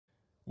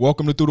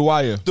Welcome to Through the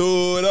Wire.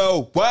 Through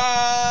the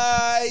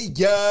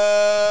Wire.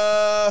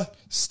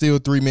 Still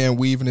three-man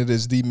weaving it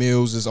as D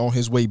Mills is on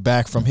his way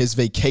back from his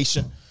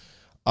vacation.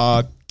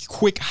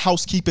 Quick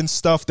housekeeping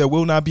stuff. There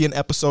will not be an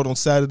episode on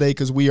Saturday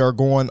because we are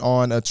going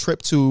on a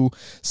trip to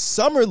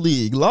Summer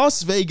League,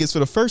 Las Vegas for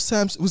the first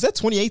time. Was that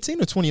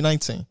 2018 or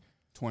 2019?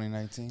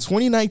 2019.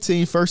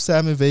 2019, first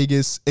time in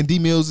Vegas. And D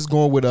Mills is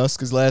going with us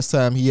because last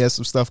time he had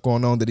some stuff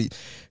going on that he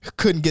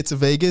couldn't get to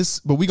Vegas.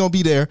 But we're going to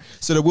be there.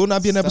 So there will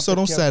not be an episode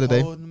on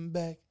Saturday.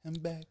 Back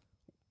and back.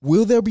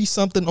 Will there be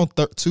something on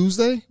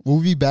Tuesday? Will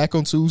we be back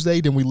on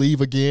Tuesday? Then we leave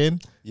again?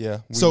 Yeah,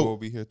 we will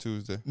be here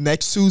Tuesday.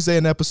 Next Tuesday,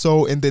 an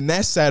episode. And then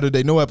that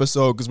Saturday, no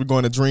episode because we're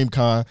going to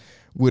DreamCon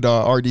with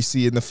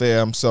RDC and the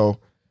fam. So,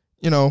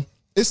 you know,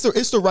 it's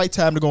the right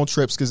time to go on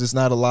trips because it's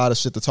not a lot of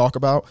shit to talk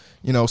about.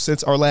 You know,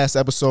 since our last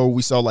episode,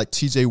 we saw like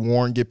TJ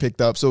Warren get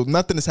picked up. So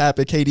nothing has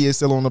happened. KD is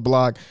still on the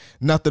block.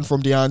 Nothing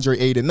from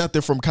DeAndre Ayton.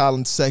 Nothing from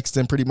Colin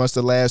Sexton. Pretty much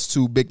the last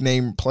two big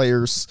name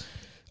players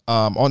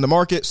on the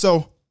market.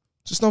 So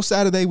just know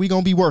Saturday we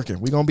going to be working.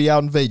 We're going to be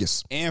out in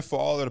Vegas. And for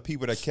all of the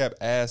people that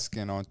kept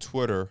asking on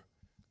Twitter,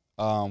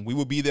 we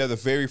will be there the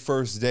very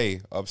first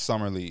day of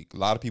Summer League. A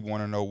lot of people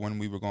want to know when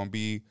we were going to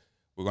be.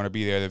 We're going to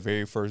be there the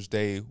very first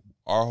day.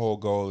 Our whole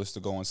goal is to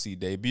go and see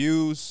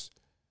debuts,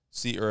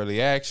 see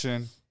early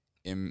action,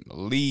 and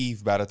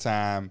leave by the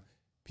time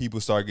people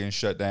start getting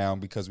shut down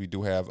because we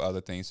do have other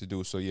things to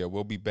do. So, yeah,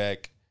 we'll be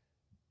back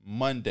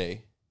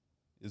Monday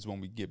is when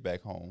we get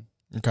back home.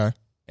 Okay.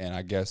 And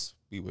I guess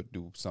we would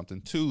do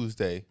something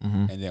Tuesday,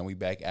 and then we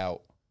back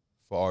out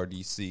for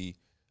RDC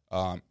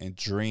and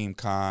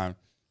DreamCon,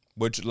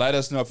 which let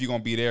us know if you're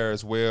going to be there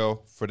as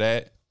well for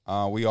that.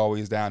 We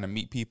always down to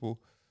meet people.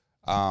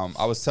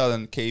 I was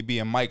telling KB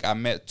and Mike, I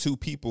met two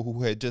people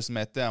who had just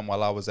met them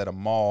while I was at a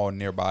mall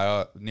nearby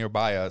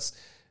us,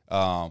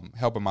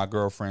 helping my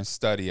girlfriend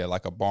study at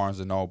like a Barnes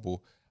 &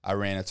 Noble. I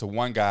ran into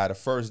one guy the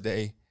first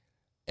day,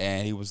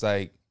 and he was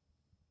like,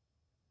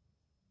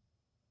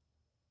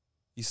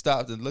 he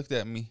stopped and looked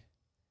at me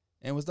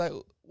and was like,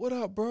 "What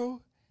up, bro?"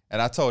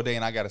 And I told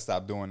Dane, I got to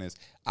stop doing this.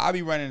 I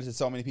be running into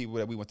so many people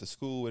that we went to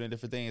school with and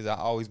different things. I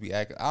always be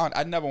acting.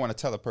 I never want to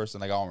tell a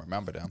person like I don't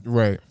remember them.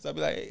 Right. So I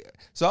be like,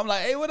 I'm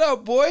like, "Hey, what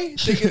up, boy?"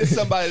 Thinking it's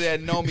somebody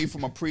that know me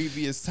from a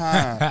previous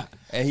time.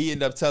 And he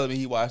ended up telling me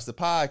he watched the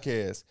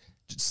podcast.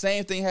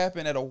 Same thing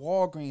happened at a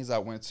Walgreens I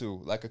went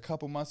to like a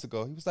couple months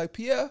ago. He was like,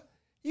 "Pierre,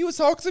 you was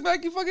talking to me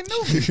like you fucking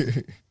knew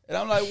me." And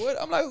I'm like,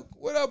 "What?" I'm like,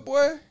 "What up,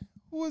 boy?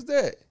 Who was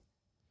that?"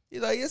 He's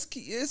like,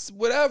 it's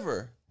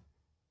whatever.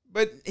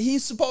 But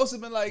he's supposed to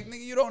have been like,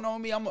 "Nigga, you don't know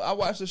me. I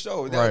watched the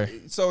show."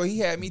 Right. So he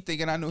had me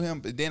thinking I knew him.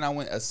 But then I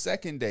went a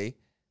second day,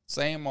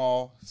 same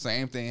mall,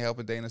 same thing,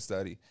 helping Dana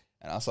study.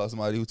 And I saw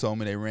somebody who told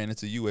me they ran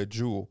into you at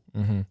Jewel.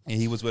 And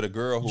he was with a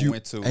girl who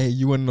went to. Hey,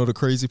 you want to know the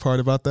crazy part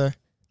about that?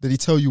 Did he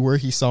tell you where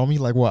he saw me?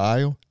 Like what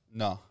aisle?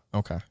 No.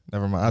 Okay,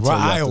 never mind. What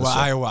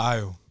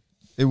aisle?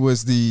 It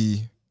was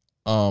the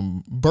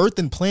birth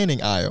and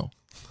planning aisle.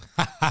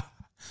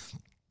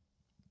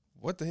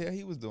 What the hell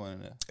he was doing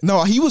in there?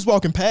 No, he was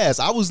walking past.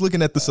 I was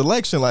looking at the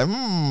selection like,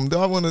 do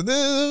I want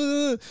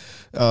to?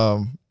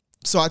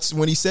 So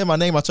when he said my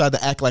name, I tried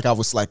to act like I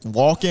was like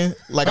walking,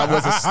 like I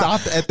wasn't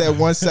stopped at that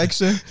one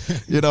section,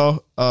 you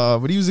know.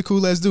 But he was a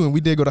cool ass dude, and we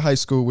did go to high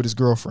school with his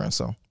girlfriend.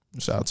 So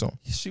shout out to him.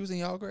 She was in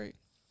y'all grade?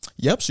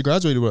 Yep, she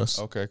graduated with us.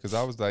 Okay, because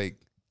I was like,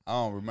 I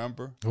don't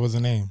remember. What was her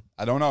name?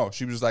 I don't know.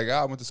 She was like,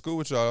 I went to school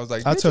with y'all. I was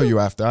like, I'll tell you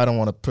after. I don't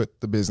want to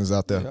put the business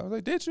out there. Yeah, I was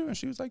like, did you? And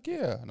she was like,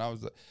 yeah. And I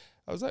was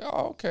like,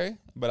 oh, okay.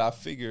 But I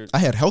figured I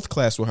had health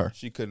class with her.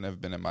 She couldn't have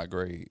been in my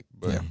grade.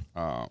 But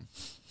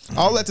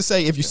all that to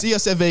say, if you see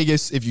us at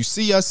Vegas, if you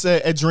see us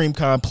at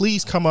DreamCon,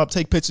 please come up,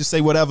 take pictures,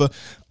 say whatever.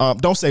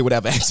 Don't say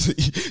whatever, actually.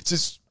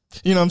 Just,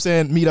 you know what I'm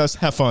saying? Meet us,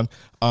 have fun,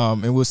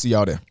 and we'll see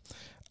y'all there.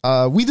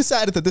 We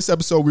decided that this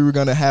episode we were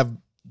going to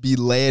be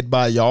led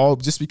by y'all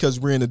just because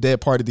we're in the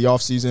dead part of the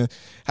offseason.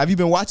 Have you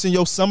been watching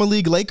your Summer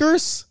League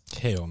Lakers?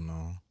 Hell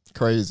no.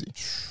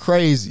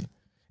 Crazy.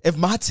 If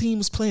my team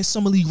was playing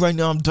Summer League right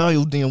now, I'm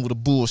dialed in with a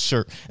Bulls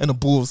shirt and a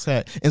Bulls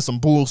hat and some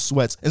Bulls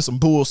sweats and some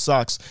Bulls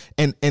socks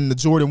and the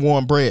Jordan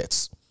Warren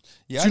Breads.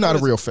 Yeah, you're not a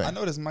real fan. I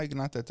noticed Mike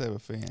not that type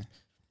of fan.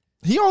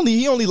 He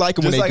only like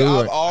them when they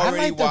good.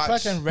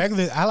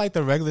 I like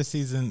the regular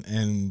season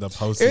and the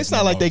postseason. It's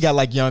not like they got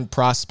like young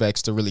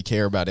prospects to really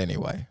care about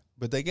anyway.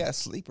 But they got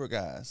sleeper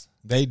guys.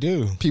 They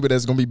do. People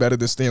that's gonna be better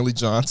than Stanley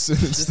Johnson.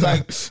 Just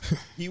like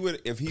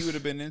if he would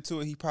have been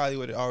into it, he probably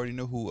would have already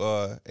knew who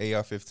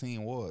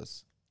AR-15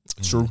 was.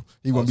 True.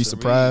 He wouldn't be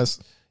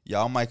surprised.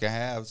 Y'all might can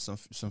have some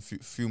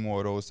few more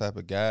of those type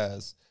of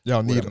guys.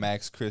 Y'all need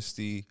Max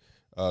Christie,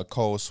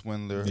 Cole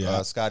Swindler,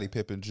 Scottie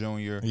Pippen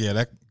Jr.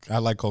 Yeah, I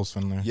like Cole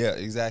Swindler. Yeah,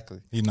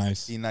 exactly. He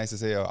nice. He nice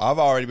as hell. I've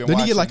already been. Did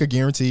watching. He get like a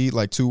guaranteed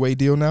like 2-way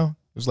deal now?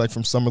 It was like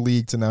from Summer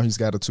League to now he's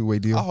got a 2-way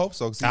deal. I hope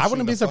so. I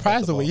wouldn't be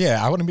surprised the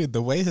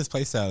way his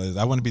play style is.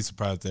 I wouldn't be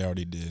surprised they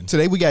already did.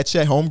 Today we got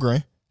Chet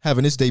Holmgren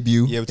having his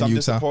debut. Yeah, which I'm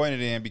Utah.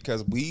 disappointed in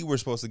because we were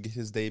supposed to get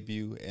his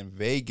debut in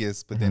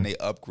Vegas, but then they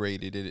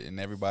upgraded it and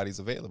everybody's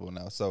available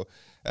now. So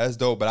that's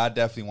dope. But I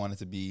definitely wanted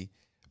to be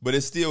But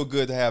it's still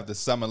good to have the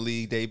Summer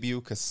League debut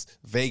because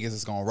Vegas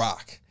is going to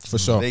rock. For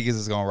sure. Vegas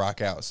is going to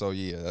rock out. So,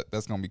 yeah,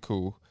 that's going to be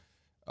cool.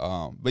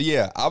 But,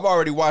 yeah, I've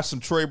already watched some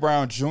Troy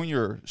Brown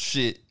Jr.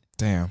 shit.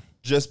 Damn.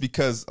 Just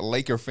because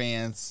Laker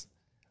fans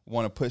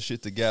want to put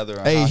shit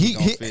together. Hey,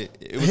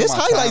 his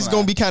highlights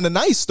going to be kind of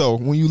nice, though,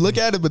 when you look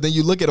at it. But then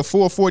you look at a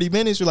full 40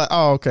 minutes, you're like,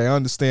 oh, okay, I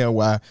understand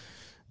why,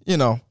 he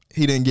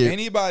didn't get.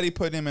 Anybody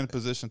put him in a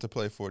position to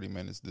play 40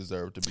 minutes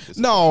deserved to be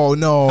disappointed.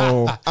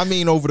 No. I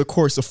mean, over the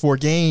course of 4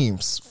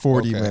 games,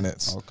 40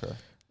 minutes. Okay.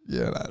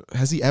 Yeah.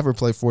 Has he ever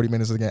played 40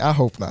 minutes of the game? I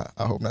hope not.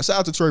 Shout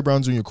out to Troy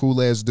Brown Jr. Cool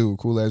ass dude.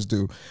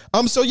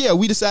 So yeah,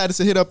 we decided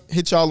to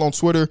hit y'all on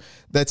Twitter.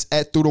 That's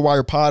at Through the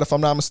Wire Pod, if I'm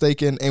not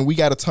mistaken. And we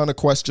got a ton of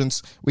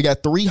questions. We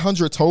got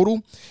 300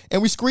 total.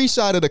 And we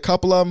screenshotted a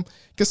couple of them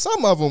because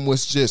some of them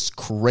was just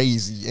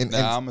crazy. And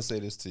I'm going to say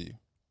this to you.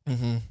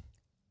 Mm-hmm.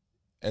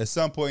 At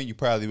some point, you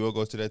probably will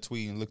go to that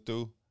tweet and look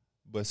through.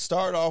 But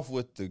start off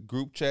with the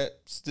group chat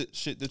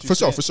shit that you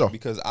sent. For sure.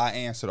 Because I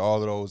answered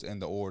all of those in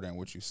the order in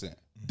which you sent.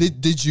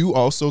 Did you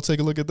also take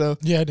a look at that?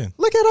 Yeah, I did.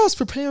 Look at us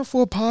preparing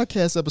for a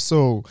podcast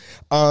episode.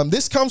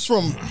 This comes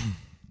from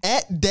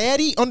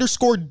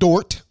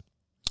 @daddy_Dort.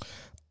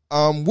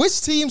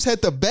 Which teams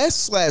had the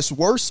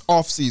best/worst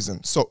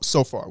offseason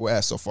so far? We'll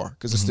ask so far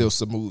because there's still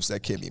some moves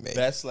that Kimmy made.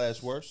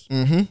 Best/worst?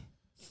 Mm-hmm.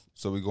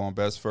 So we going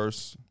best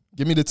first?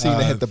 Give me the team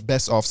that had the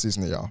best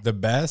offseason, y'all. The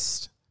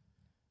best?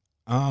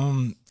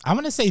 I'm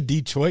going to say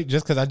Detroit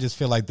just because I just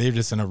feel like they're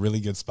just in a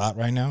really good spot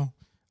right now.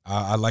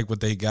 I like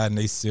what they got, and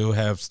they still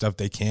have stuff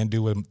they can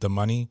do with the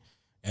money.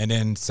 And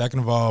then second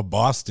of all,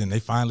 Boston, they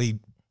finally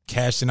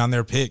cashed in on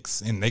their picks,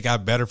 and they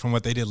got better from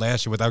what they did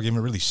last year without giving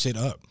really shit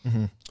up.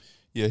 Mm-hmm.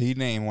 Yeah, he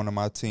named one of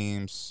my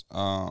teams.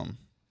 My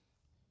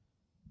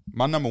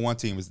number one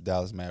team is the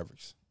Dallas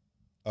Mavericks.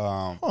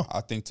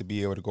 I think to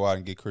be able to go out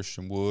and get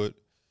Christian Wood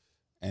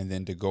and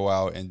then to go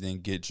out and then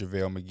get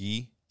JaVale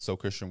McGee so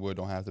Christian Wood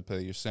don't have to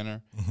play your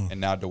center. Mm-hmm. And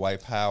now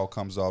Dwight Powell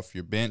comes off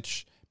your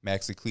bench.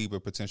 Maxi Kleber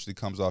potentially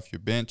comes off your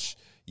bench.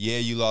 Yeah,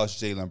 you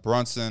lost Jalen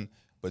Brunson,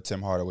 but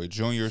Tim Hardaway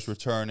Jr. is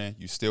returning.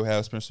 You still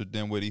have Spencer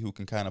Dinwiddie who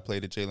can kind of play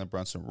the Jalen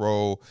Brunson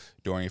role.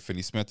 Dorian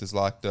Finney-Smith is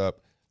locked up.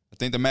 I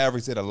think the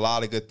Mavericks did a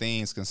lot of good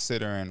things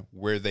considering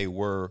where they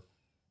were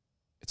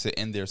to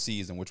end their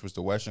season, which was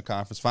the Western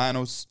Conference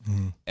Finals.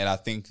 Mm-hmm. And I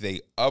think they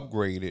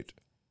upgraded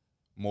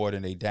more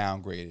than they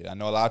downgraded. I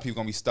know a lot of people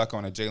going to be stuck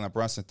on the Jalen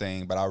Brunson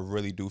thing, but I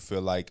really do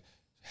feel like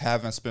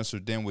having Spencer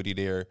Dinwiddie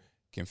there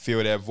can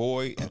fill that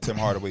void, and Tim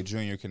Hardaway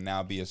Jr. can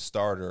now be a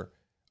starter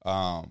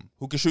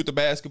who can shoot the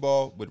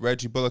basketball with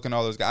Reggie Bullock and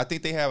all those guys. I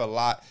think they have a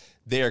lot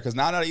there because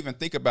now that I even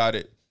think about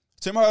it,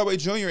 Tim Hardaway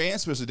Jr. and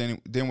Spencer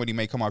Dinwiddie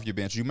may come off your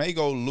bench. You may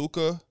go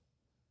Luka,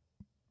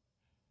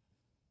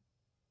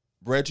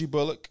 Reggie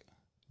Bullock,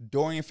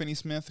 Dorian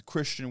Finney-Smith,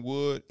 Christian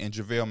Wood, and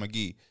JaVale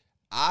McGee.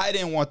 I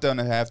didn't want them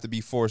to have to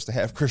be forced to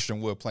have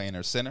Christian Wood playing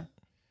their center.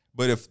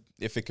 But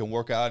if it can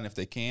work out and if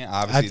they can,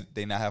 obviously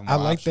they now have more I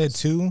like options. that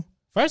too.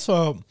 First of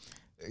all,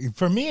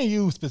 for me and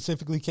you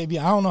specifically, KB,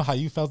 I don't know how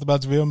you felt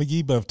about JaVale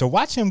McGee, but to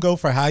watch him go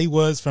for how he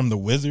was from the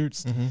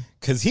Wizards,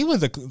 because he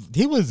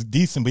was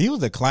decent, but he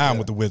was a clown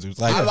with the Wizards.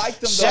 Like I liked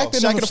him though.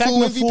 Shaq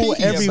the fool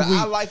every week.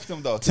 I liked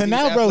him though. To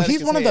now, bro,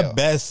 he's one of the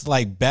best,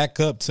 like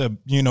backup to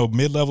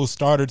mid-level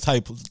starter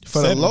type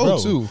for the low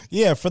too.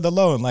 Yeah, for the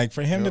low, and like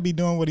for him to be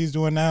doing what he's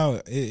doing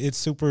now, it's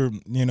super.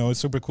 It's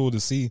super cool to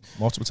see.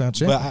 Multiple time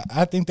champion. But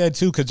I think that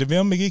too, because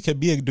JaVale McGee could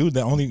be a dude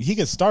that he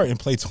could start and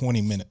play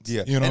 20 minutes.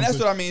 Yeah, and that's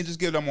what I mean. Just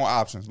give them more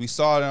options. We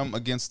saw them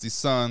against the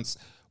Suns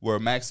where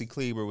Maxi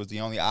Kleber was the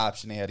only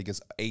option they had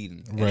against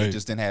Aiden. And they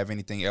just didn't have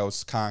anything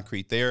else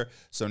concrete there.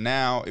 So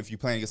now if you're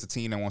playing against a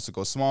team that wants to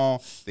go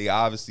small, they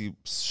obviously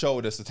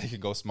showed us that they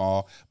can go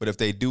small. But if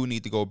they do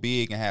need to go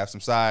big and have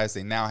some size,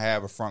 they now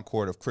have a front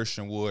court of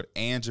Christian Wood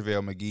and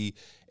JaVale McGee.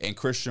 And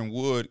Christian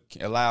Wood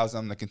allows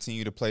them to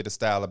continue to play the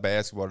style of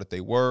basketball that they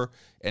were.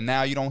 And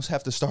now you don't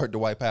have to start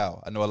Dwight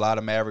Powell. I know a lot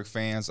of Maverick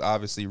fans,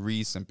 obviously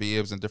Reese and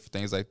Bibbs and different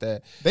things like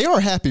that. They are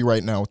happy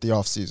right now with the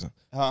offseason.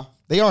 Huh?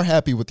 They are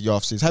happy with the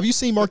offseason. Have you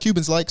seen Mark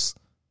Cuban's likes?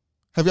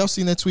 Have y'all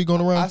seen that tweet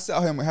going around? I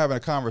saw him having a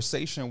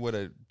conversation with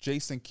a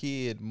Jason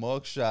Kidd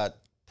mugshot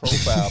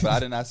profile, but I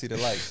did not see the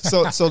likes.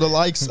 So the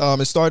likes,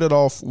 it started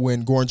off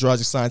when Goran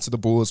Dragic signed to the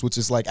Bulls, which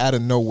is like out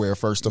of nowhere,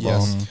 first of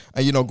all. And,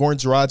 Goran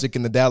Dragic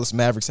and the Dallas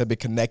Mavericks have been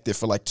connected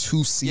for like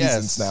 2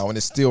 seasons now, and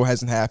it still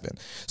hasn't happened.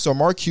 So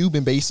Mark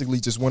Cuban basically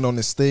just went on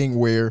this thing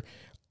where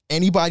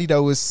anybody that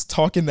was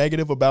talking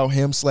negative about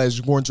him /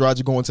 Goran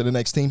Dragic going to the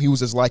next team, he was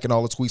just liking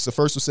all the tweets. The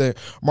first one said,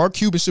 Mark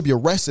Cuban should be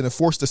arrested and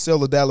forced to sell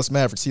the Dallas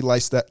Mavericks. He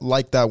liked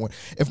that one.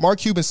 If Mark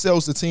Cuban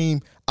sells the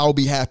team, I'll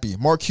be happy.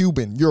 Mark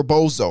Cuban, you're a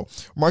bozo.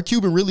 Mark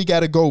Cuban really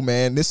got to go,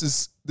 man. This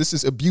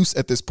is abuse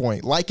at this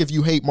point. Like if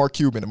you hate Mark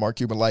Cuban, and Mark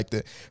Cuban liked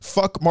it.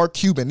 Fuck Mark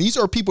Cuban. These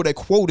are people that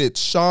quoted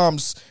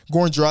Shams'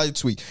 Goran Dragic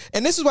tweet.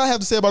 And this is what I have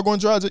to say about Goran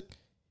Dragic.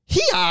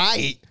 He all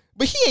right.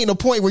 But he ain't a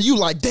point where you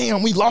like,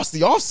 damn, we lost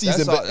the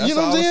offseason. That's you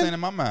know all what I'm I was saying? saying in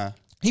my mind.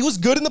 He was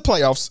good in the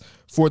playoffs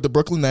for the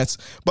Brooklyn Nets.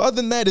 But other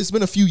than that, it's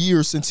been a few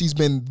years since he's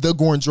been the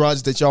Goran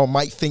Dragic that y'all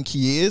might think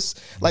he is.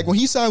 Like, when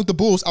he signed with the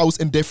Bulls, I was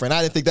indifferent.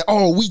 I didn't think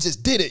that, we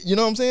just did it. You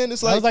know what I'm saying?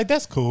 It's like, I was like,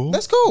 that's cool.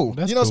 That's cool.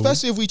 That's you know, cool.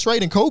 especially if we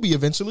trade in Kobe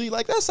eventually.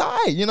 Like, that's all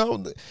right, you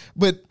know.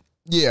 But,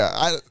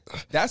 yeah.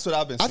 That's what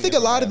I've been I seeing think a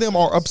lot of them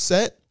are fans.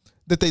 upset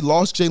that they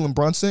lost Jalen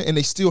Brunson and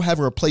they still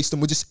haven't replaced him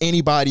with just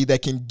anybody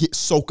that can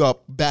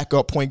back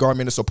up point guard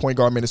minutes or point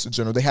guard minutes in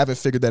general. They haven't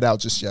figured that out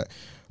just yet.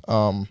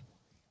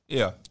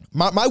 Yeah.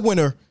 My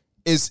winner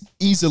is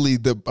easily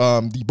the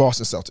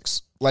Boston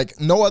Celtics.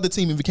 Like, no other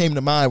team even came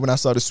to mind when I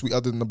saw the suite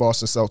other than the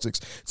Boston Celtics.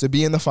 To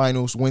be in the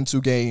finals, win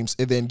 2 games,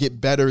 and then get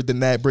better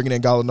than that, bringing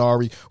in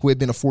Gallinari, who had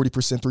been a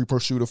 40%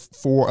 three-point shooter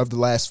 4 of the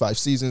last 5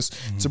 seasons,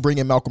 to bring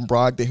in Malcolm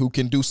Brogdon, who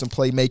can do some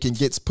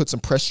playmaking, put some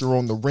pressure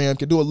on the rim,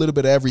 can do a little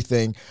bit of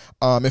everything.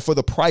 And for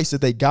the price that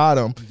they got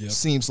him,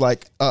 seems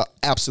like an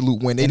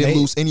absolute win. They didn't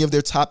lose any of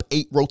their top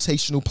 8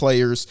 rotational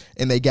players,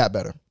 and they got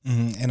better.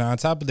 And on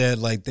top of that,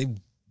 like,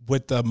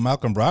 with the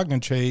Malcolm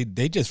Brogdon trade,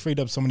 they just freed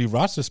up so many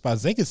roster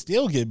spots. They could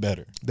still get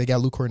better. They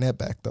got Luke Cornett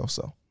back, though,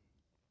 so.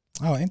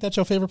 Oh, ain't that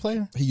your favorite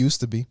player? He used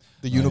to be.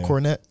 The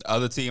Unicornet. The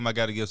other team I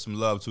got to give some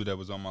love to that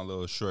was on my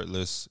little short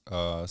list,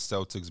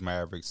 Celtics,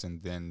 Mavericks,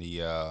 and then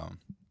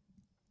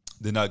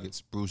the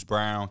Nuggets. Bruce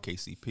Brown,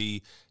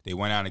 KCP. They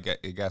went out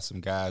and got some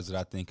guys that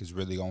I think is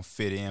really going to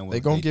fit in. They're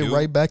going to get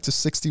right back to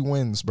 60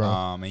 wins, bro.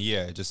 And,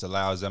 yeah, it just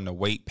allows them to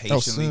wait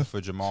patiently for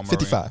Jamal Murray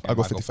 55. and I'll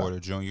go Michael 55. Porter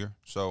Jr.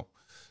 So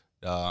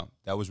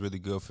that was really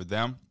good for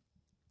them.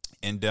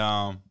 And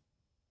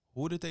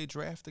who did they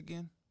draft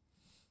again?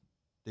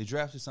 They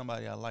drafted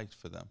somebody I liked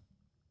for them.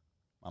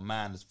 My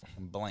mind is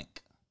fucking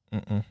blank.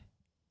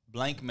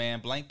 Blank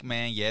man.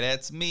 Yeah,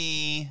 that's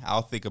me.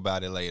 I'll think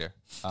about it later.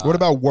 What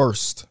about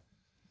worst?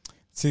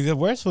 See, the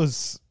worst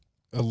was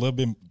a little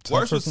bit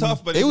tougher. Worst was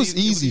tough, but It was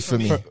easy for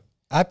me.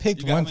 I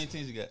picked You got one. how many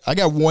teams you got? I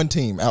got one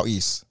team out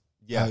east.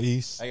 Yeah, Out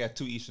east. I got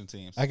 2 Eastern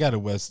teams. I got a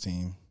West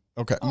team.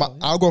 Okay,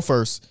 I'll go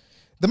first.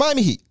 The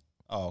Miami Heat.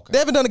 Oh, okay. They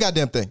haven't done a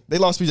goddamn thing. They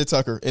lost PJ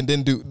Tucker and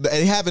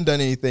they haven't done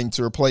anything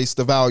to replace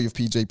the value of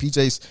PJ.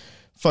 PJ's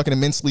fucking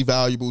immensely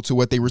valuable to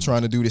what they were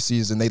trying to do this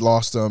season. They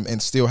lost him and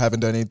still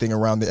haven't done anything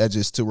around the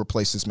edges to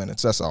replace his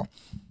minutes. That's all.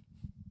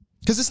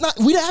 Because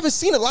we haven't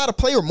seen a lot of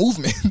player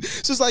movement.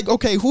 It's just like,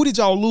 okay, who did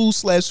y'all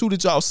lose / who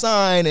did y'all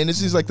sign? And it's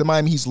just like the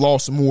Miami Heat's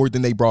lost more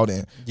than they brought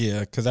in.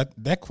 Yeah, because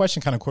that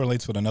question kind of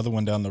correlates with another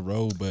one down the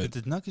road. But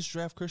Did the Nuggets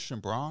draft Christian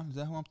Braun? Is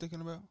that who I'm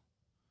thinking about?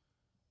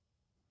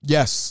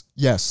 Yes,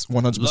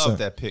 100%. Love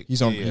that pick.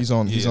 He's on the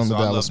so Dallas.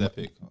 I love that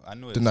pick. I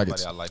knew it was the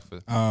Nuggets. somebody I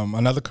like for.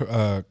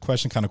 another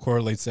question kind of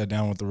correlates that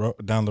down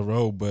the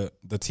road. But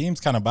the teams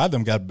kind of by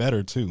them got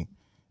better too.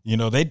 You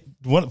know,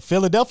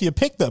 Philadelphia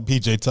picked up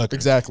PJ Tucker.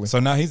 Exactly.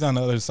 So now he's on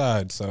the other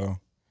side. So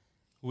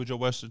Who was your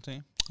Western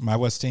team? my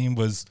West team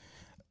was,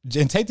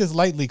 and take this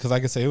lightly because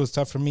like I say, it was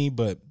tough for me,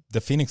 but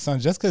the Phoenix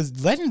Suns, just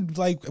because legend,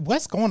 like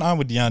what's going on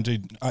with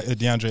DeAndre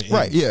Ayton?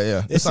 Right,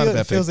 yeah.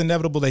 It feels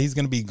inevitable that he's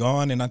going to be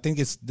gone, and I think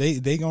it's they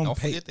going to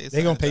pay.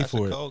 They're going to pay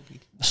for it.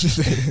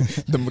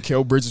 The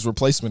Mikal Bridges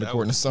replacement,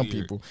 according to some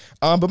people.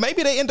 But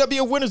maybe they end up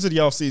being winners of the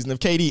offseason if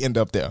KD end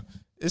up there.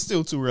 It's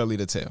still too early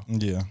to tell.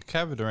 Yeah,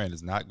 Kevin Durant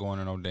is not going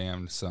to no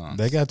damn Suns.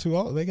 they got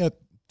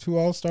two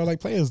all-star like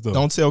players though.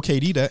 Don't tell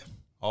KD that.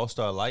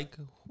 All-star like?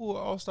 Who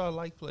are all-star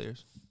like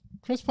players?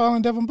 Chris Paul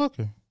and Devin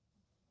Booker.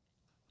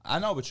 I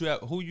know, but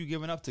who you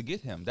giving up to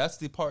get him? That's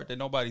the part that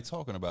nobody's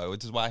talking about,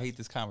 which is why I hate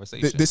this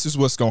conversation. This is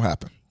what's going to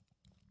happen.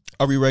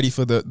 Are we ready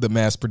for the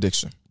mass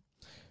prediction?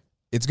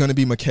 It's going to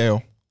be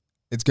Mikal.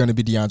 It's going to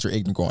be DeAndre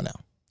Ayton going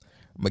out.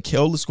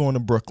 Mikal is going to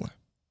Brooklyn.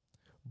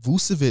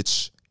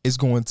 Vucevic is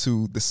going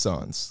to the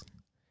Suns.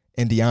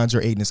 And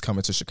DeAndre Ayton is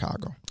coming to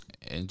Chicago.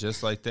 And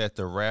just like that,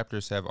 the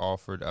Raptors have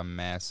offered a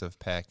massive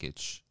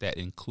package that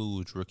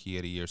includes Rookie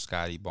of the Year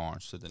Scotty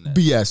Barnes to the Nets.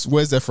 BS.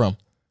 Where's that from?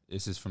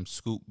 This is from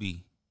Scoop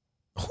B.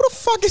 Who the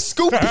fuck is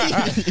Scoop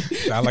B?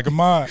 Sound like a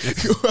mod.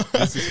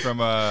 This is from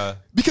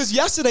Because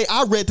yesterday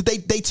I read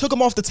that they took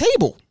him off the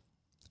table.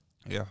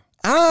 yeah.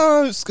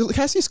 Can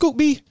I see Scoop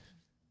B?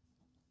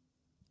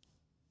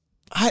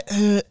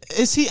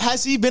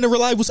 Has he been a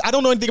reliable? I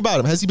don't know anything about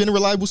him. Has he been a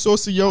reliable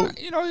source of your?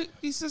 You know,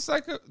 he's just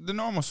like the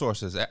normal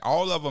sources.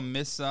 All of them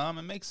miss some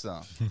and make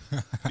some.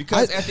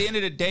 Because at the end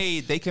of the day,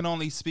 they can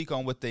only speak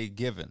on what they're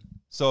given.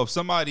 So if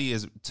somebody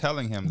is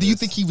telling him, Do you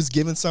think he was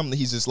given something that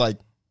he's just like?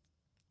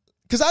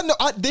 Because I know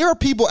there are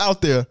people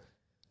out there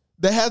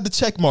that have the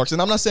check marks, and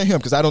I'm not saying him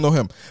because I don't know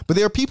him, but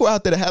there are people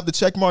out there that have the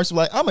check marks.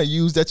 Like, I'm gonna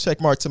use that check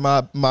mark to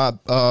my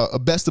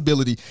best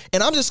ability,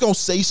 and I'm just gonna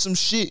say some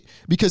shit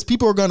because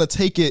people are gonna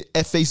take it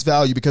at face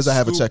value because I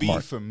have a check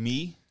mark. for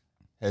me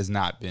has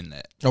not been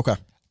that. Okay.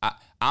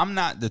 I'm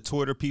not the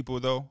Twitter people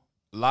though.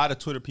 A lot of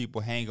Twitter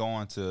people hang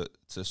on to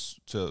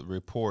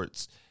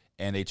reports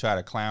and they try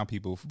to clown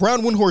people.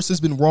 Brown Windhorse has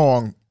been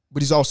wrong,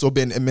 but he's also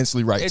been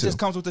immensely right It too. just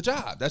comes with the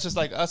job. That's just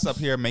like us up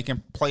here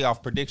making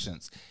playoff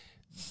predictions.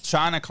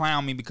 Trying to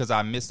clown me because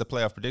I missed the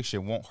playoff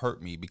prediction won't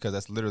hurt me because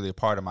that's literally a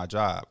part of my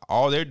job.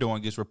 All they're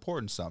doing is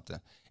reporting something.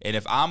 And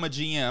if I'm a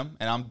GM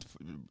and I'm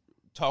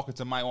talking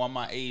to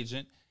my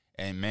agent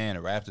And man,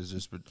 the Raptors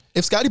just.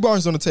 If Scotty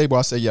Barnes is on the table,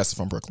 I say yes if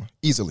I'm Brooklyn.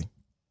 Easily.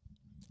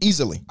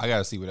 I got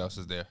to see what else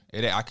is there.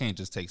 I can't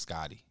just take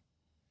Scotty.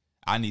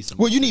 I need some.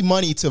 Well, you need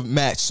money to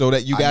match so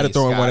that you got to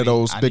throw in one of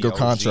those bigger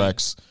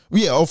contracts.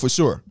 Yeah, oh, for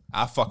sure.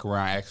 I fuck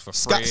around, ask for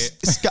Fred.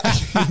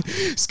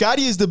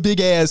 Scotty is the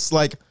big ass,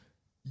 like,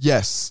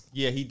 yes.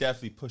 Yeah, he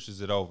definitely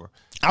pushes it over.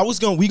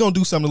 We gonna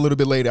do something a little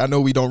bit later. I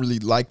know we don't really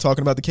like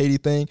talking about the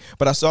KD thing,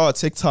 but I saw a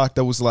TikTok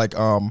that was like,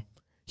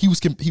 he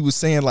was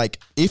saying like,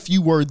 if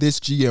you were this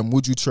GM,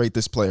 would you trade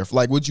this player?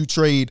 Like, would you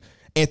trade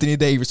Anthony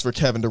Davis for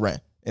Kevin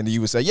Durant? And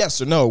you would say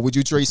yes or no. Would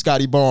you trade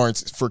Scotty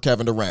Barnes for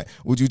Kevin Durant?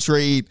 Would you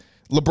trade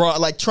LeBron?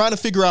 Like, trying to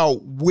figure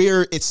out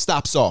where it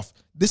stops off.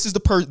 This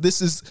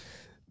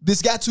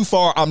got too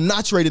far. I'm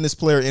not trading this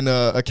player in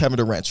a Kevin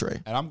Durant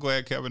trade. And I'm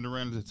glad Kevin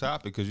Durant is at the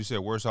top because you said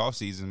worst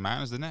offseason.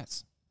 Mine is the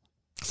Nets.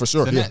 For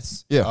sure. The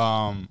Nets.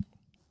 Yeah.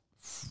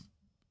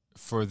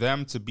 For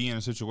them to be in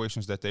the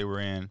situations that they were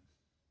in,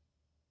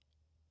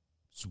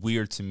 it's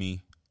weird to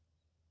me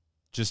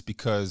just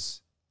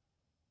because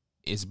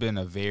it's been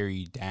a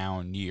very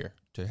down year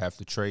to have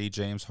to trade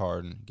James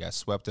Harden, got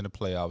swept in the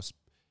playoffs.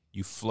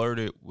 You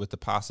flirted with the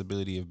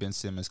possibility of Ben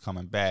Simmons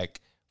coming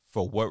back.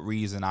 For what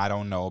reason, I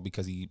don't know,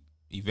 because he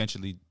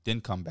eventually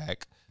didn't come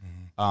back.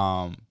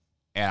 Mm-hmm.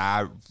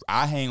 And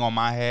I hang on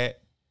my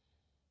hat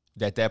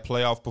that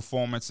playoff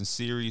performance and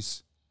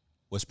series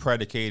was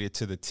predicated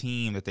to the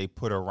team that they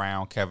put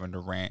around Kevin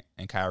Durant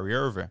and Kyrie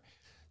Irving.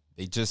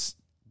 They just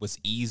was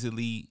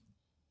easily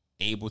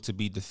able to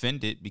be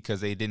defended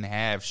because they didn't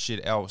have shit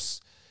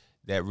else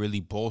that really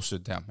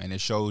bolstered them. And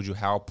it showed you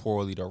how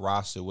poorly the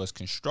roster was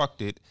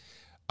constructed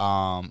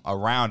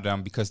around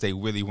them because they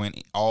really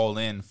went all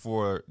in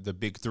for the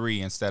big three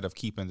instead of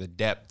keeping the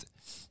depth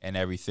and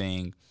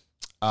everything.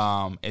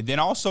 And then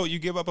also you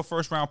give up a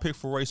first-round pick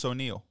for Royce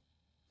O'Neal.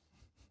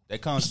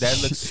 That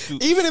looks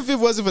stupid. Even if it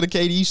wasn't for the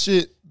KD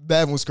shit,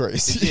 that was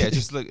crazy. Yeah,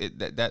 just look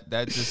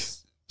that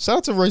just. Shout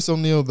out to Royce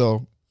O'Neal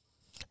though.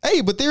 Hey,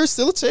 but there's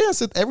still a chance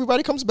that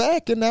everybody comes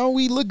back and now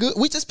we look good.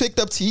 We just picked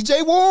up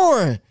TJ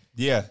Warren.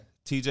 Yeah,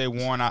 TJ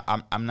Warren.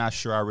 I'm not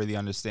sure I really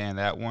understand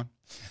that one.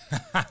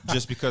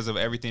 Just because of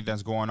everything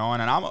that's going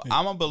on. And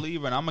I'm a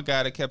believer, and I'm a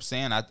guy that kept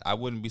saying I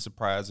wouldn't be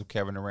surprised if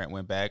Kevin Durant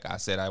went back. I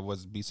said I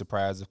wouldn't be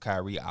surprised if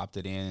Kyrie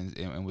opted in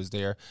and was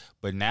there.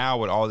 But now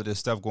with all of this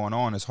stuff going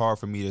on, it's hard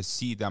for me to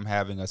see them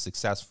having a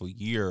successful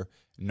year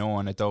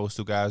knowing that those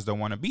two guys don't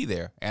want to be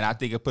there. And I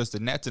think it puts the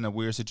Nets in a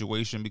weird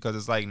situation because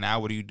it's like, now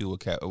what do you do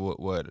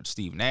with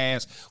Steve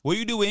Nash? What do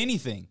you do with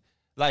anything?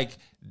 Like,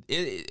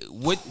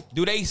 what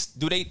do they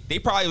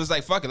probably was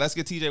like, fuck it, let's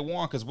get TJ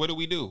Warren, because what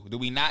do? Do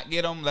we not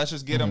get him? Let's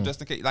just get him just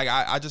in case. Like,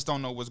 I just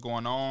don't know what's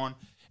going on.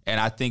 And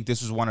I think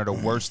this was one of the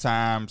worst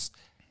times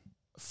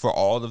for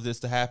all of this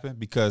to happen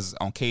because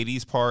on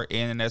KD's part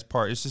and the Nets'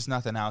 part, it's just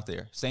nothing out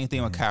there. Same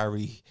thing with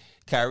Kyrie.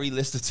 Kyrie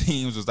list of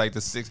teams was like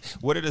the six.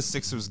 What are the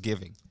Sixers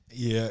giving?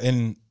 Yeah,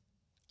 and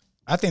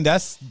I think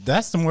that's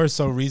the more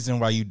so reason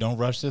why you don't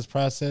rush this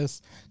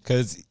process,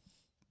 because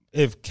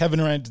if Kevin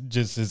Durant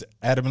just is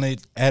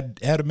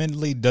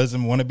adamantly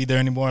doesn't want to be there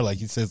anymore, like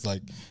he says,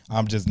 like,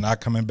 I'm just not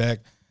coming back,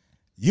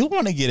 you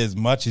want to get as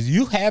much as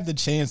you have the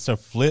chance to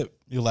flip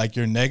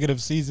your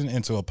negative season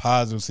into a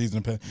positive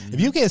season. Mm-hmm.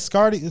 If you get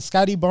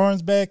Scotty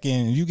Barnes back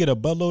and you get a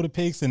buttload of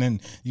picks and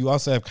then you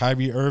also have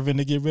Kyrie Irving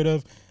to get rid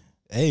of,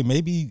 hey,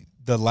 maybe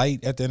the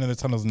light at the end of the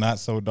tunnel is not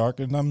so dark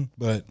as them.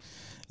 But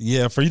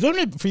yeah, for you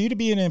to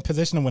be in a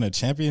position to win a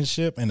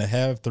championship and to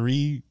have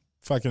three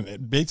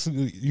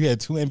basically you had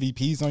two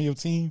MVPs on your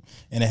team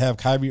and to have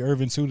Kyrie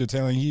Irving too, the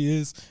talent he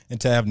is, and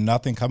to have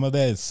nothing come of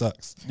that, it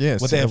sucks. Yeah,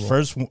 what they have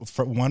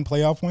one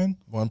playoff win?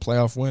 One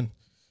playoff win.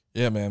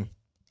 Yeah, man.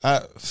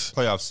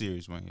 Playoff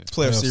series win. Yeah.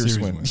 Playoff series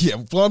win. Yeah,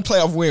 one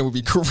playoff win would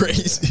be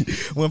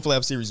crazy. One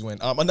playoff series win.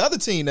 Another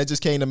team that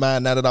just came to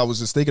mind now that I was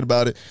just thinking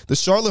about it, the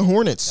Charlotte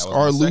Hornets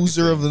are a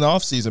loser of the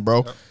offseason,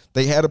 bro. Yep.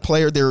 They had a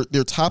player,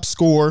 their top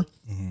scorer.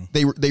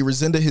 Mm-hmm. They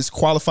rescinded his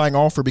qualifying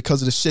offer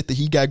because of the shit that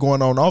he got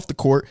going on off the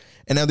court,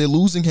 and now they're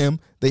losing him.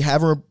 They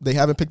haven't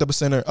picked up a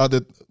center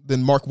other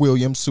than Mark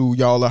Williams, who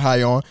y'all are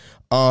high on.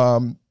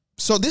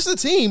 So this is a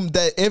team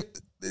that it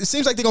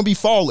seems like they're gonna be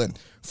falling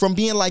from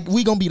being like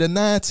we gonna be the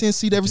 9-10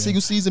 seed every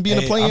single season, being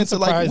a play-in to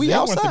like we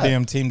outside. I want the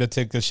damn team to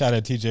take a shot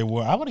at TJ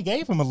Warren. I would have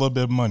gave him a little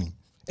bit of money.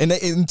 And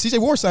TJ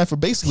Warren signed for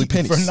basically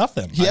pennies for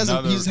nothing. He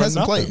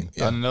hasn't played.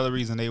 Yeah. Another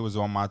reason they was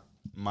on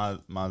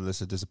my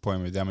list of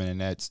disappointment with them and the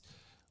Nets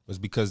was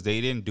because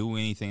they didn't do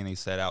anything they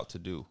set out to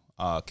do.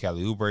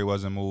 Kelly Oubre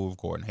wasn't moved.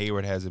 Gordon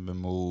Hayward hasn't been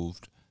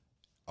moved.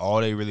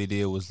 All they really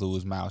did was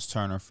lose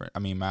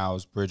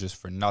Miles Bridges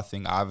for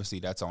nothing. Obviously,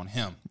 that's on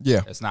him.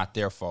 Yeah. It's not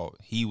their fault.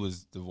 He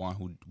was the one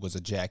who was a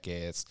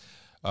jackass.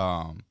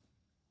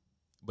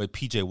 But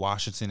P.J.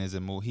 Washington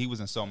isn't moved. He was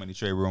in so many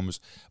trade rumors.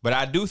 But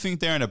I do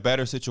think they're in a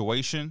better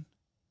situation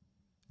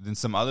than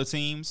some other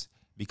teams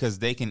because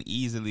they can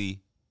easily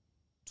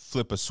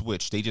flip a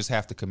switch. They just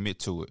have to commit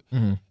to it.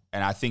 Mm-hmm.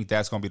 And I think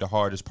that's going to be the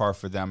hardest part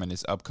for them in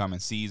this upcoming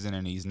season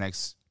and these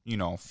next,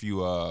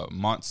 few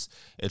months.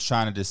 It's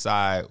trying to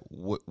decide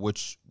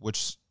which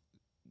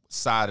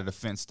side of the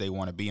fence they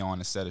want to be on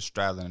instead of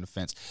straddling the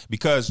fence,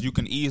 because you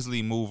can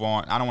easily move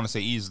on. I don't want to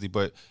say easily,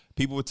 but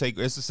people would take.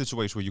 It's a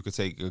situation where you could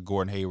take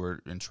Gordon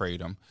Hayward and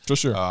trade him for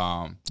sure.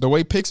 The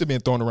way picks have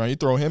been thrown around, you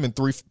throw him in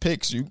 3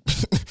 picks, you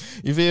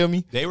feel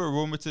me? They were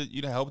rumored to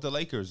help the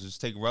Lakers,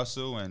 just take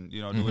Russell and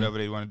do whatever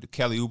they want to do.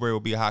 Kelly Oubre will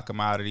be a hot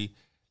commodity,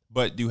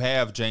 but you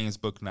have James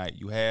Bouknight,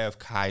 you have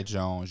Kai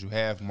Jones, you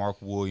have Mark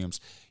Williams.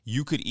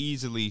 You could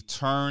easily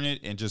turn it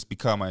and just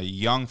become a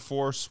young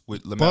force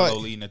with LaMelo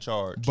leading the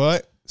charge.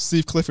 But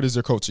Steve Clifford is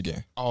their coach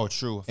again. Oh,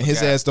 true. And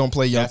his ass don't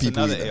play young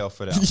people That's another either. L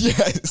for them.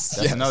 Yes.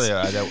 That's another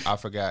L that I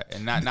forgot.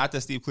 And not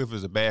that Steve Clifford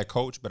is a bad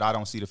coach, but I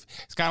don't see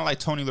it's kind of like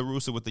Tony La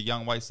Russa with the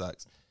young White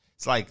Sox.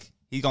 It's like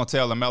he's going to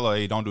tell LaMelo,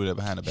 hey, don't do that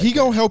behind the back. He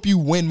going to help you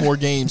win more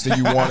games than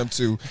you want him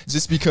to,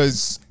 just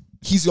because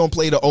he's going to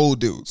play the old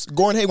dudes.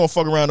 Gordon Hayward going to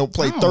fuck around and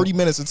play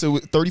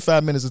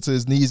 35 minutes until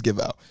his knees give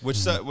out.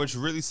 Which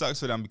really sucks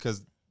for them,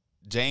 because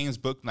James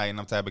Bouknight and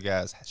them type of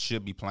guys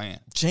should be playing.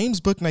 James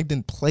Bouknight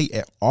didn't play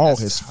at all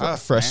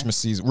freshman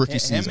season, rookie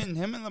season.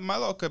 Him and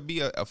LaMelo could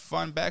be a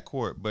fun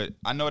backcourt, but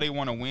I know they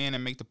want to win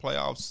and make the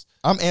playoffs.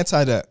 I'm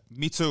anti that.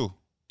 Me too.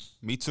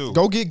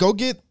 Go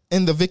get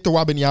in the Victor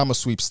Wembanyama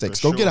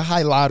sweepstakes. Go get a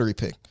high lottery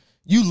pick.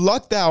 You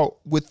lucked out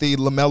with the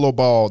LaMelo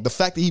ball. The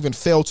fact that he even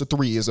fell to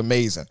 3 is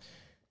amazing.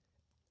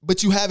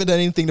 But you haven't done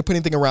anything to put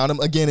anything around him.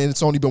 Again, and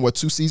it's only been,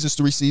 2 seasons,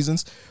 3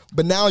 seasons?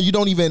 But now you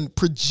don't even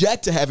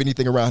project to have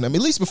anything around him.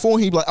 At least before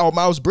he'd be like, oh,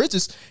 Miles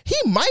Bridges, he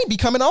might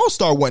become an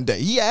all-star one day.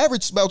 He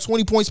averaged about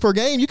 20 points per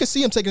game. You can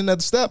see him taking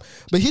another step.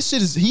 But his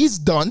shit he's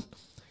done.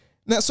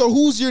 Now, so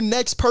who's your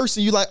next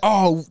person? You like,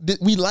 oh,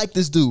 we like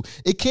this dude.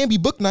 It can be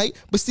Bouknight,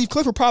 but Steve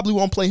Clifford probably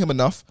won't play him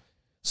enough.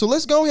 So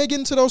let's go ahead and get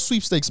into those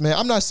sweepstakes, man.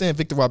 I'm not saying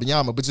Victor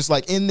Wembanyama, but just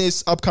like in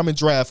this upcoming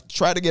draft,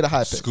 try to get a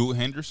high pick. Scoot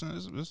Henderson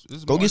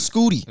is go get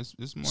Scooty.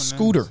 It's more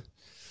Scooter. names.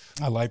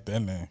 I like that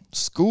name.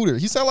 Scooter.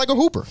 He sound like a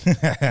hooper.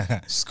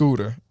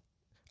 Scooter.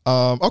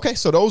 Okay,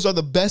 so those are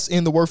the best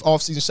and the worst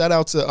offseason. Shout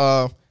out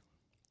to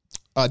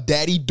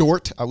Daddy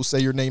Dort. I will say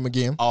your name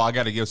again. Oh, I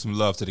got to give some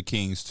love to the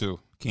Kings, too.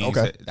 Kings,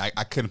 okay.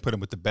 I couldn't put them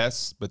with the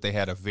best, but they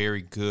had a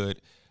very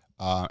good,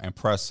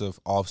 impressive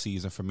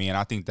offseason for me. And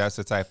I think that's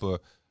the type of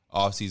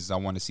offseasons I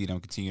want to see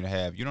them continue to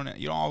have. You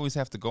don't always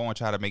have to go and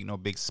try to make no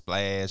big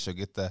splash or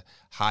get the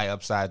high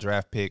upside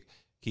draft pick.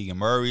 Keegan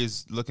Murray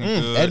is looking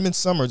good. Edmund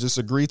Summer just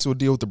agreed to a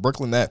deal with the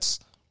Brooklyn Nets,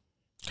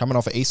 coming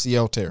off an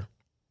ACL tear.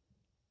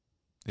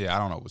 Yeah, I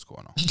don't know what's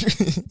going on.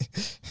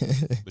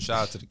 But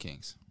shout out to the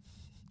Kings.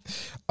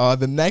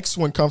 The next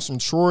one comes from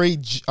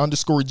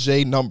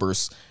Troy_J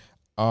Numbers.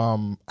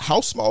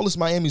 How small is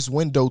Miami's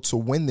window to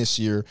win this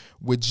year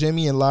with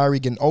Jimmy and Larry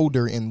getting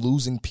older and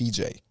losing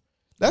PJ?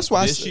 That's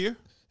why this year?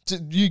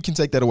 You can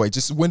take that away.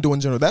 Just window in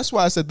general. That's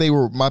why I said they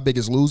were my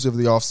biggest loser of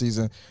the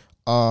offseason.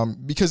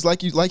 Because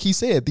like he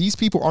said, these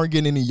people aren't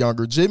getting any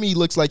younger. Jimmy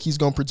looks like he's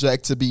going to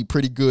project to be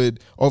pretty good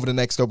over the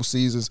next couple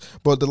seasons.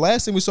 But the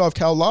last thing we saw of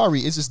Kyle Lowry,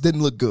 it just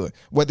didn't look good.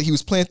 Whether he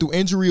was playing through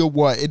injury or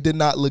what, it did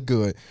not look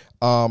good.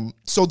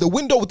 So the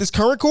window with this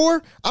current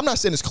core, I'm not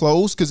saying it's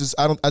closed because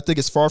I think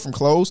it's far from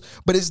closed,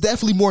 but it's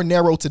definitely more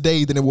narrow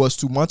today than it was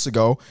 2 months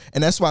ago.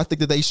 And that's why I think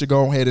that they should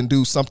go ahead and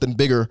do something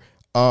bigger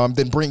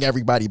than bring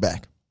everybody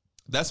back.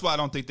 That's why I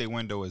don't think their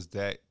window is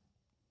that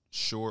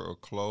short or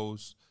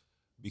closed,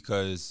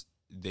 because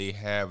they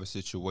have a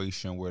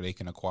situation where they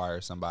can acquire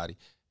somebody.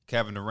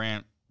 Kevin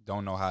Durant,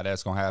 don't know how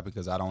that's going to happen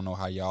because I don't know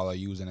how y'all are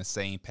using the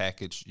same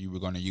package you were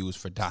going to use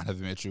for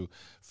Donovan Mitchell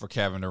for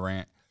Kevin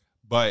Durant.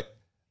 But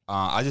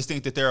I just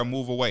think that they're a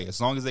move away.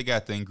 As long as they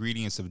got the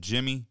ingredients of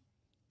Jimmy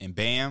and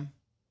Bam,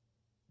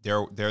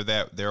 they're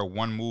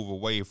one move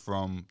away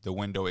from the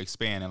window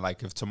expanding.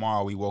 Like if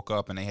tomorrow we woke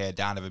up and they had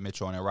Donovan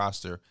Mitchell on their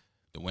roster,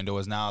 the window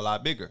is now a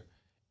lot bigger.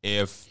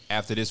 If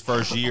after this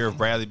first year of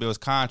Bradley Beal's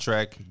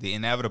contract, the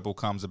inevitable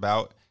comes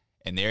about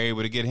and they're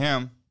able to get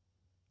him,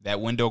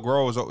 that window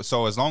grows.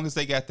 So as long as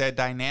they got that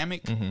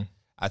dynamic,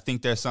 I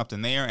think there's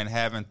something there. And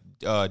having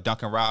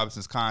Duncan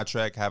Robinson's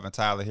contract, having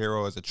Tyler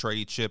Hero as a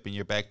trade chip in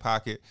your back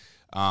pocket,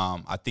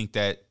 I think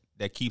that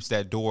keeps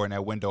that door and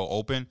that window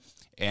open.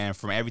 And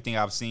from everything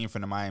I've seen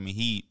from the Miami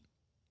Heat,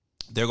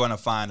 they're going to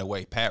find a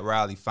way. Pat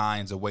Riley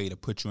finds a way to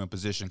put you in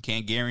position.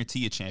 Can't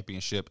guarantee a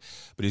championship,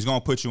 but he's going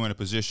to put you in a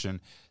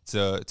position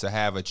to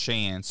have a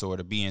chance or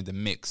to be in the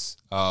mix,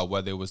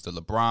 whether it was the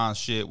LeBron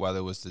shit, whether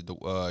it was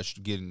the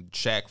getting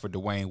Shaq for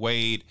Dwayne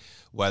Wade,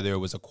 whether it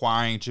was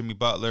acquiring Jimmy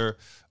Butler,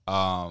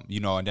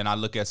 and then I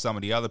look at some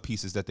of the other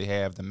pieces that they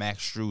have, the Max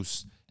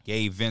Strus,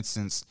 Gabe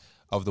Vincent's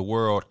of the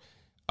world.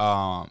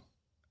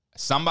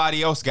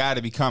 Somebody else got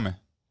to be coming.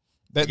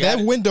 That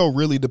window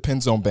really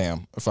depends on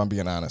Bam, if I'm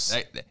being honest.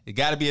 It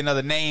got to be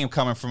another name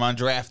coming from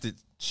undrafted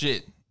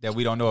shit that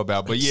we don't know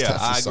about. But yeah,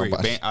 I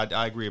agree.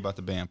 I agree about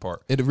the Bam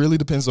part. It really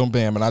depends on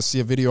Bam. And I see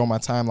a video on my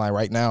timeline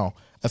right now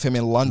of him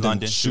in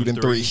London shooting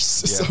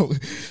threes. Yeah. So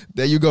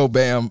there you go,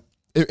 Bam.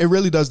 It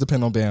really does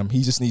depend on Bam.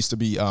 He just needs to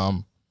be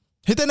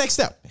hit that next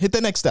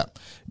step.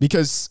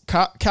 Because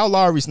Kyle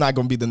Lowry's not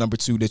going to be the number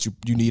 2 that you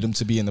need him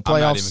to be in the playoffs.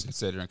 I'm not even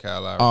considering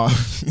Kyle Lowry.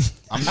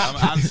 I'm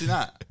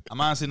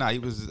honestly not. He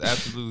was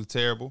absolutely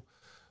terrible.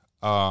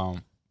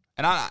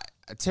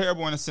 and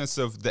terrible in the sense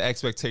of the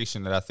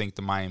expectation that I think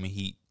the Miami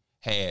Heat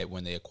had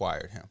when they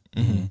acquired him.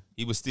 Mm-hmm.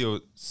 He was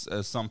still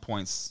at some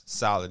points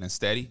solid and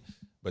steady,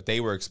 but they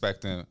were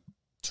expecting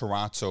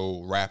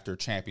Toronto Raptor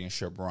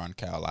championship run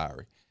Kyle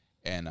Lowry,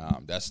 and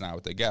that's not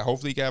what they got.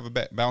 Hopefully, he can have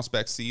a bounce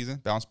back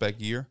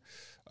year.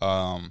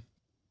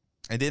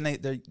 And then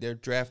their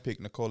draft pick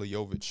Nikola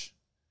Jovic.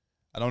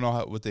 I don't know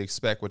what they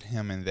expect with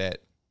him in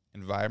that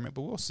environment,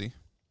 but we'll see.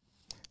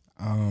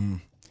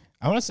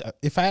 I want to say,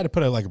 if I had to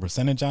put a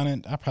percentage on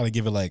it, I'd probably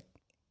give it like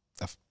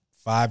a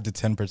 5 to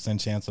 10%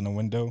 chance on the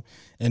window.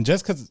 And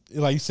just because,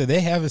 like you said,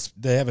 they have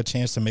a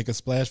chance to make a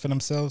splash for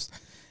themselves.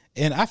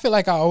 And I feel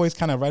like I always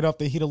kind of write off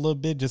the Heat a little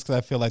bit just because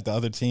I feel like the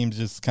other teams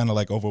just kind of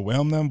like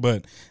overwhelm them.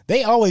 But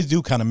they always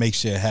do kind of make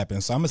shit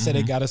happen. So I'm going to say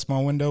they got a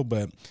small window,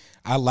 but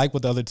I like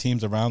what the other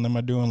teams around them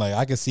are doing. Like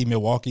I can see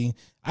Milwaukee.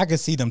 I can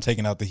see them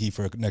taking out the Heat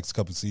for next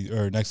couple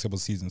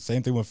seasons.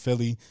 Same thing with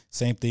Philly.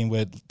 Same thing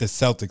with the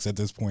Celtics at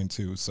this point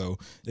too. So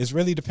it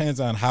really depends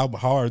on how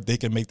hard they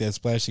can make that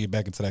splash to get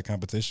back into that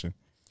competition.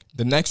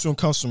 The next one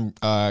comes from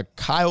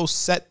Kyle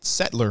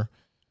Settler.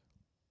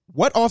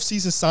 What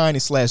offseason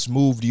signing /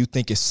 move do you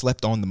think is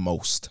slept on the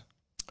most?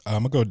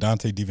 I'm going to go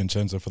Dante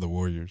DiVincenzo for the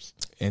Warriors.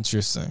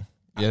 Interesting.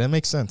 Yeah, that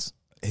makes sense.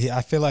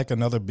 I feel like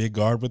another big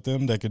guard with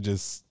them that could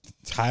just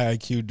high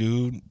IQ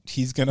dude.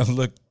 He's going to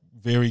look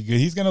very good.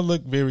 He's going to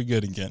look very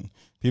good again.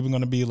 People are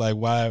going to be like,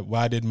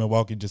 why did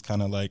Milwaukee just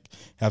kind of like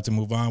have to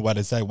move on? Why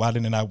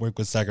didn't it not work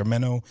with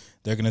Sacramento?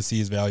 They're going to see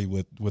his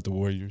value with the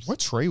Warriors. What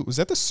trade? Was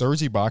that the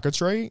Serge Ibaka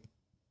trade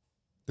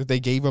that they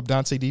gave up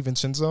Dante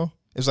DiVincenzo?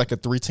 It was like a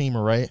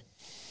 3-teamer, right?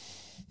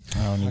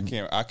 I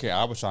can't.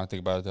 I was trying to think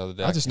about it the other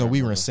day. I just know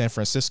we were in San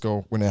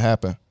Francisco when it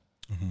happened.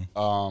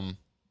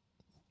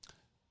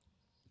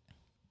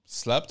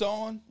 Slept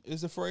on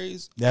is the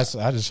phrase. I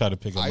just try to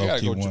pick a low-key one. I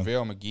gotta go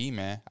JaVale McGee,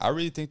 man. I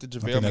really think the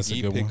JaVale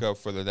McGee pickup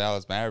for the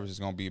Dallas Mavericks is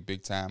gonna be a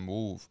big time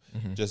move.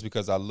 Just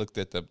because I looked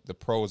at the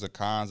pros and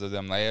cons of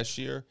them last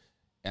year,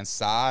 and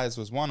size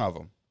was one of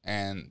them.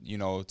 And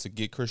to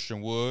get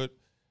Christian Wood,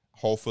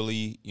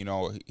 hopefully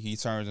he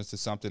turns into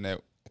something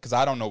that. Because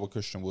I don't know what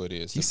Christian Wood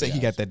is. He said he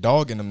got that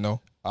dog in him,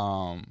 though.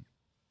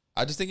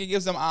 I just think it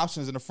gives them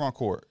options in the front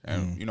court.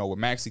 And, with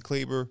Maxi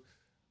Kleber,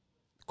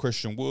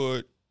 Christian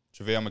Wood,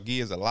 JaVale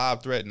McGee is a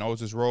live threat, knows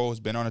his role, has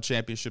been on the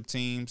championship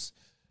teams.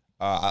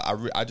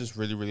 I just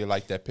really, really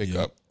like that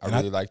pickup. I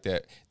really like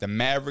that. The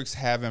Mavericks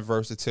having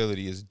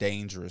versatility is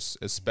dangerous,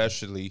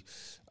 especially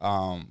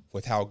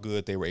with how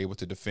good they were able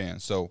to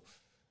defend. So,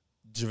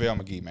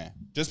 JaVale McGee, man.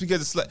 Just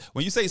because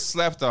when you say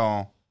slept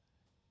on,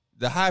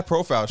 the high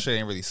profile shit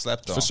ain't really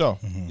slept on. For sure.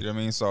 You know what I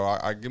mean? So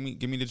give me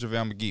the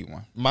JaVale McGee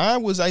one.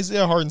 Mine was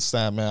Isaiah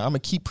Hartenstein, man. I'm going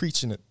to keep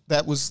preaching it.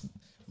 That was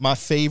my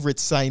favorite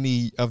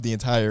signee of the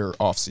entire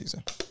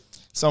offseason.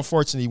 It's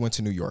unfortunate he went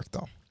to New York,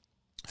 though.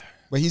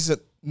 But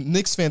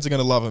Knicks fans are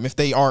going to love him if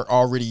they aren't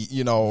already,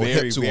 hip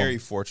to him. Very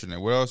fortunate.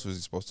 Where else was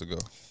he supposed to go?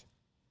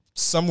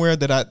 Somewhere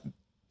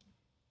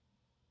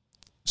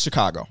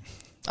Chicago.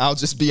 I'll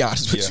just be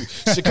honest with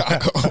you.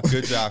 Chicago.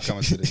 Good job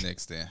coming to the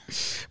Knicks then.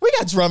 We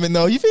got Drummond,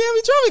 though. You feel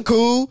me? Drummond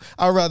cool.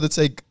 I'd rather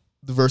take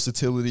the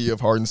versatility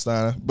of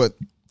Hardenstein, but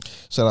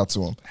shout out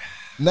to him.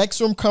 Next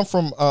one comes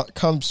from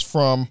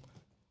Goldstein.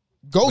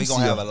 We're going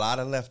to have a lot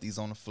of lefties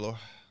on the floor.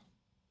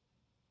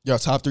 Your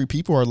top 3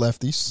 people are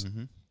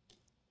lefties.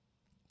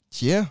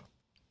 Yeah.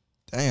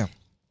 Damn.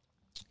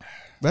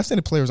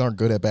 Left-handed players aren't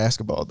good at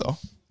basketball, though.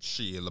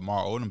 Shit,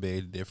 Lamar Odom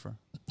big different.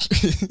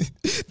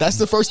 That's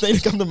the first thing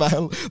to come to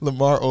mind.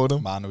 Lamar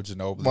Odom. Manu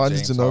Ginobili. Manu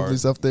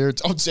Ginobili's up there.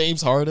 Oh,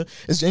 James Harden.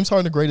 Is James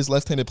Harden the greatest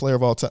left-handed player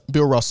of all time?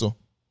 Bill Russell.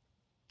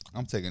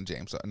 I'm taking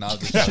James Harden.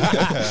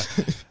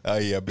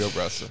 Yeah, Bill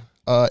Russell.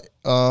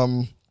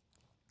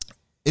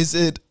 Is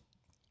it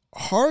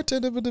hard to...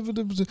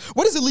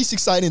 What is the least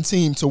exciting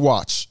team to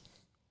watch?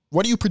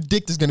 What do you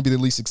predict is going to be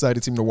the least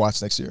exciting team to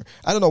watch next year?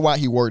 I don't know why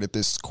he worded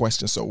this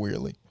question so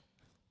weirdly.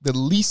 The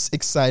least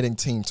exciting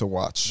team to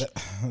watch.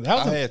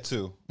 I had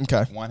 2.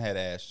 Okay. One had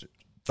Asher.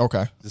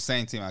 Okay. The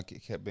same team I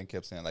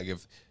kept saying. Like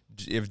if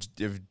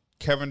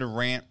Kevin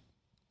Durant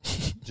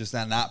just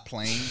not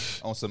playing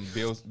on some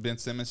Ben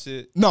Simmons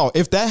shit. No,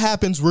 if that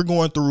happens, we're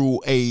going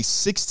through a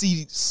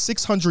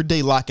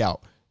 600-day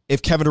lockout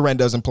if Kevin Durant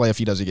doesn't play if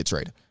he doesn't get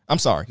traded. I'm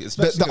sorry.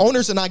 The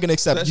owners are not going to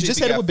accept it. You just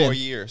had it with Ben. 4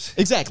 years.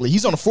 Exactly.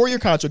 He's on a 4-year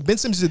contract. Ben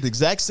Simmons did the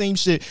exact same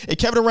shit. If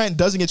Kevin Durant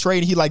doesn't get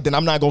traded, then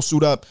I'm not going to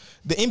suit up.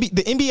 The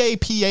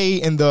NBA,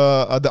 PA, and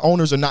the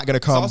owners are not going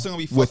to come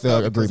with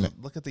an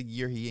agreement. Look at the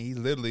year he's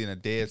literally in a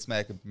dead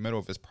smack in the middle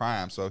of his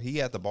prime. So he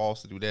had the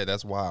balls to do that.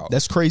 That's wild.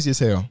 That's crazy as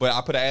hell. But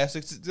I put an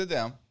asterisk to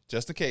them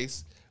just in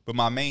case. But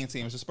my main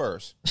team is the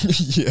Spurs.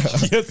 Yeah.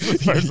 The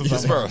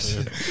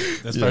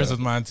Spurs was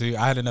mine too.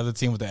 I had another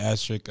team with the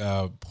asterisk,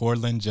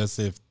 Portland, just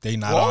if they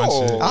not on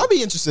shit. I'll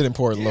be interested in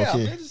Portland, yeah,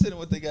 low-key. I'm interested in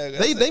what they got.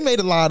 They made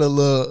a lot of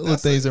little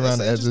things around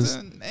the edges.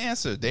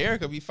 Answer.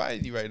 Derek will be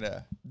fighting you right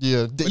now.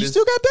 Yeah. You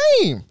still got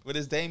Dame. With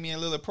his Damian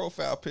Lillard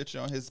profile picture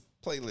on his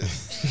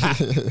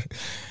playlist.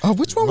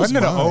 Which one was Wasn't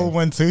it an old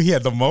one too? He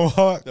had the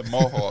mohawk. The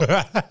mohawk.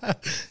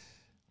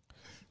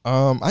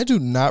 I do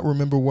not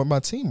remember what my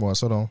team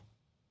was. Hold on.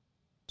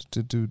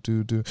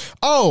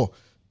 Oh,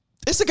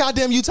 it's the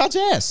goddamn Utah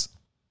Jazz.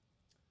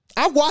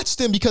 I watched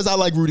them because I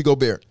like Rudy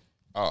Gobert.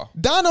 Oh,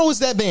 Dono is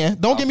that man.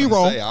 Don't get me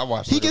wrong.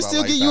 He can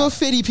still get you a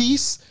 50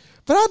 piece,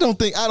 but I don't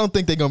think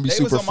they're gonna be they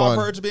super was on fun.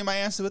 my verge of being my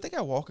answer, but they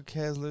got Walker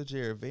Kessler,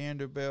 Jared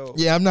Vanderbilt.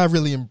 Yeah, I'm not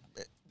really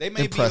They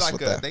may be impressed like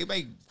with that. they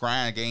may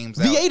grind games.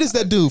 V8 out. is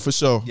that dude for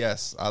sure.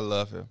 Yes, I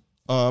love him.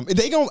 I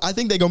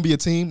think they're gonna be a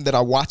team that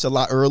I watch a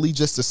lot early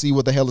just to see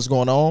what the hell is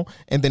going on,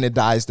 and then it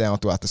dies down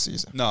throughout the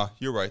season. No,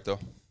 you're right though.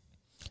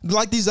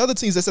 Like these other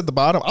teams that's at the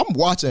bottom, I'm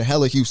watching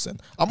hella Houston.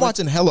 I'm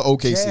watching hella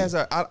OKC. Jazz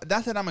are,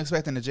 not that I'm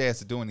expecting the Jazz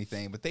to do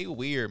anything, but they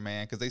weird,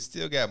 man, because they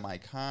still got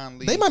Mike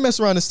Conley. They might mess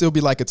around and still be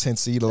like a 10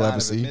 seed, 11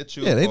 Donovan seed.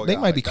 Mitchell, Yeah, they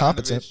might be Bogdanovich,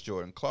 competent.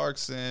 Jordan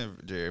Clarkson,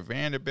 Jared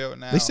Vanderbilt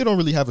now. They still don't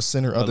really have a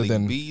center other Malik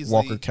than Beasley.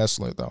 Walker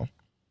Kessler though.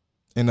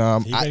 And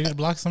He ready to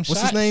block some what's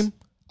shots. his name?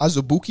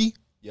 Azubuike.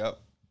 Yep,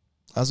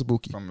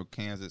 Azubuike. from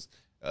Kansas.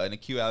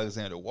 Nikhil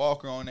Alexander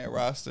Walker on that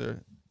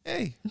roster.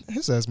 Hey,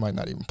 His ass might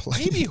not even play.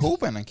 he be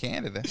hooping in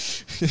Canada.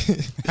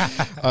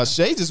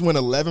 Shea just went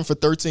 11 for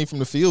 13 from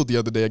the field the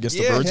other day against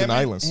the Virgin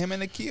Islands. Him and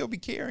Nikhil be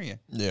carrying.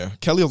 Yeah,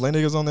 Kelly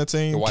Olynyk is on that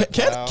team. Dwight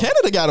Powell.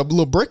 Canada got a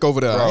little brick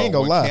over there. Bro, I ain't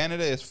gonna when lie.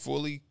 Canada is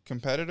fully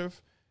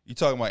competitive. You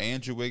talking about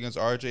Andrew Wiggins,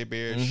 R.J.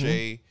 Barrett,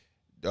 Shea,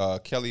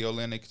 Kelly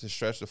Olynyk to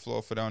stretch the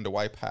floor for them,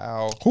 Dwight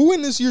Powell, Who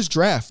in this year's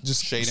draft?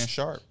 Just Shaedon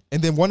Sharp,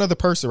 and then one other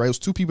person, right? It was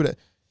two people that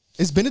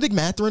is Benedict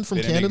Mathurin from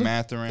Benedict Canada.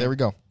 Mathurin. There we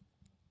go.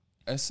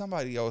 And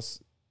somebody else,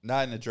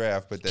 not in the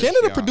draft, but that's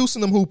Canada young. producing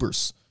them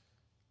hoopers.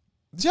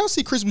 Did y'all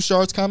see Chris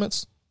Bouchard's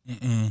comments?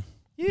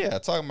 Yeah,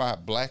 talking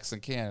about blacks in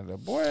Canada.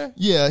 Boy,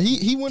 Yeah,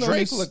 he went on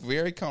Drake this, looked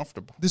very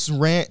comfortable. this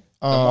rant.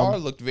 Lamar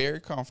looked very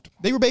comfortable.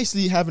 They were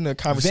basically having a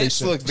Vince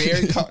conversation. looked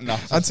very no.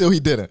 Until he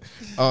didn't.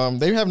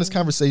 They were having this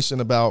conversation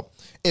about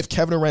if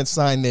Kevin Durant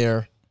signed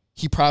there,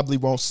 he probably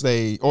won't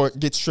stay, or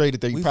gets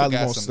traded there, he We probably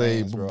forgot won't some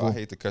stay. names, bro. I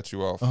hate to cut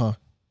you off. Uh-huh.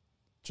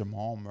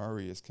 Jamal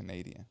Murray is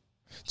Canadian.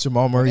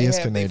 Jamal Murray They is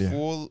have Canadian. a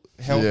full,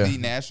 healthy Yeah.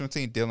 national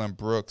team. Dylan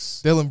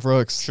Brooks, Dylan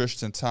Brooks.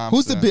 Tristan Thompson.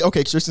 Who's the big?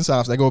 Okay, Tristan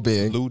Thompson. They go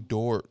big. Lou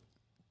Dort,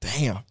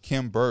 Damn.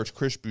 Kim Birch,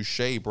 Chris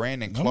Boucher,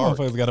 Brandon Them Clark.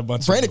 motherfuckers got a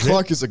bunch. Brandon of grit.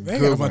 Clark is a They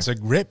good got a bunch of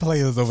grit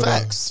players over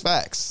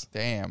Facts.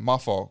 Damn, my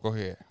fault. Go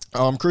ahead.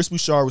 Chris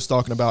Bouchard was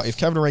talking about if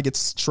Kevin Durant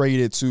gets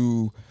traded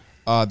to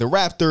the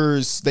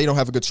Raptors, they don't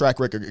have a good track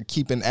record of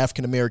keeping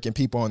African American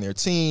people on their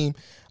team.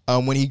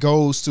 When he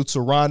goes to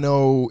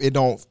Toronto,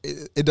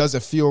 it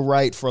doesn't feel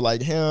right for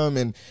like him,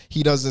 and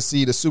he doesn't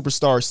see the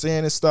superstar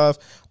saying and stuff.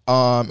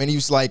 And he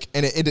was like,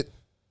 and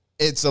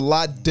it's a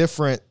lot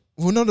different.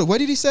 Well, no, what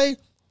did he say?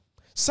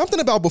 Something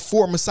about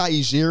before Masai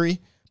Ujiri.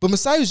 But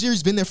Masai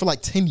Ujiri's been there for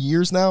like 10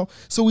 years now.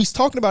 So he's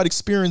talking about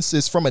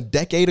experiences from a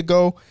decade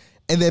ago.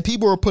 And then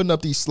people are putting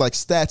up these like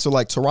stats of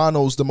like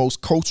Toronto's the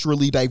most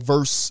culturally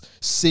diverse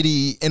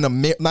city in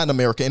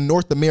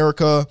North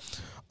America.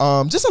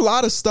 Just a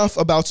lot of stuff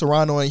about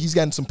Toronto, and he's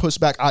gotten some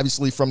pushback,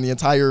 obviously, from the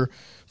entire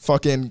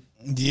fucking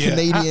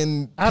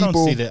Canadian I people.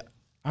 don't see that.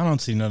 I don't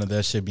see none of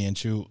that shit being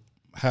true.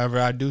 However,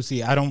 I do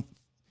see.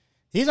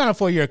 He's on a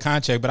 4-year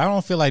contract, but I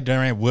don't feel like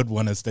Durant would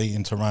want to stay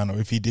in Toronto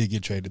if he did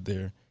get traded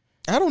there.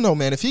 I don't know,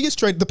 man. If he gets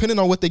traded, depending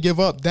on what they give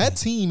up, that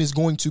team is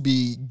going to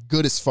be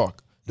good as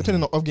fuck.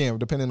 Depending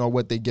on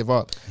what they give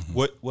up.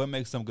 What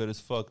makes them good as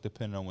fuck?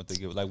 Depending on what they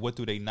give. Like, what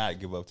do they not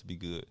give up to be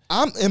good?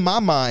 I'm in my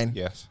mind.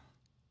 Yes.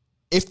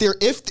 If they're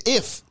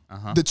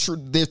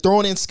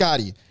throwing in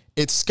Scotty,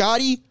 it's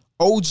Scotty,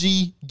 OG,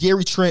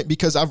 Gary Trent,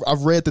 because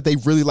I've read that they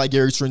really like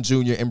Gary Trent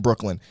Jr. in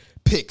Brooklyn.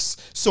 Picks.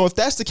 So if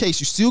that's the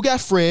case, you still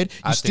got Fred,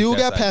 you still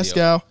got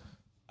Pascal.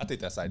 I think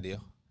that's ideal.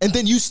 And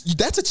then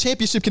that's a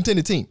championship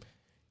contended team.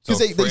 So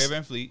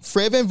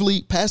Fred Van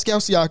Vliet, Pascal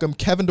Siakam,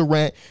 Kevin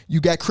Durant.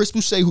 You got Chris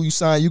Boucher, who you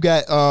signed. You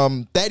got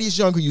Thaddeus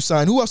Young, who you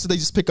signed. Who else did they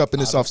just pick up in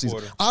this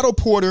offseason? Otto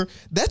Porter.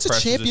 That's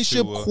a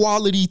championship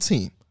quality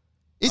team.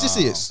 It just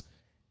is.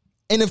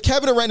 And if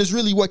Kevin Durant is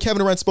really what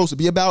Kevin Durant's supposed to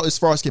be about as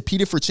far as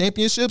competing for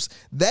championships,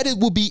 that it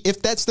will be,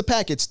 if that's the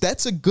package,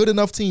 that's a good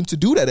enough team to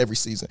do that every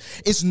season.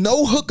 It's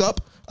no hookup.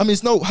 I mean,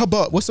 it's no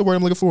hubbub. What's the word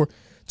I'm looking for?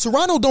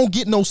 Toronto don't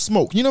get no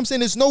smoke. You know what I'm saying?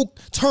 There's no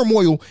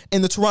turmoil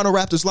in the Toronto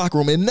Raptors locker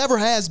room. It never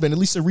has been, at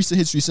least in recent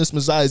history since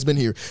Masai has been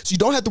here. So you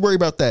don't have to worry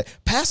about that.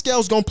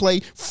 Pascal's going to play.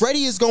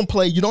 Freddie is going to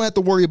play. You don't have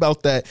to worry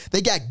about that.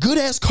 They got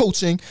good-ass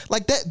coaching.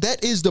 Like,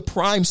 that is the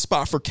prime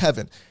spot for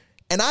Kevin.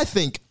 And I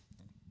think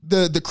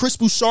the Chris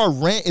Bouchard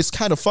rant is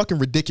kind of fucking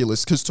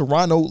ridiculous because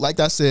Toronto, like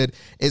I said,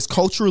 is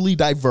culturally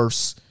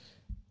diverse.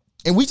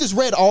 And we just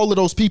read all of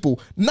those people.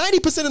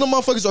 90% of them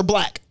motherfuckers are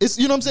black. It's,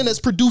 you know what I'm saying? That's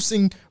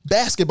producing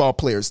basketball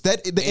players.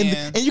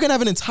 And you can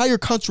have an entire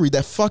country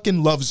that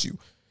fucking loves you.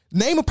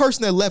 Name a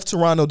person that left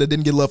Toronto that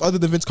didn't get love other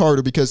than Vince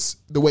Carter because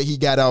the way he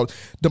got out.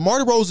 DeMar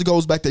DeRozan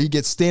goes back there, he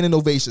gets standing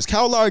ovations.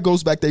 Kyle Lowry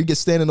goes back there, he gets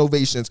standing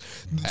ovations.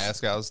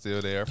 Pascal's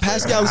still there. I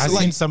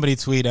seen somebody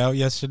tweet out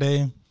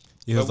yesterday.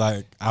 He was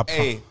like,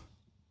 hey,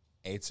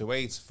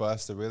 808s for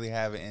us to really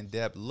have an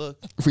in-depth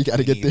look. We got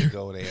to get there.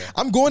 Go there.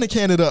 I'm going to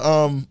Canada.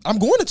 I'm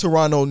going to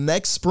Toronto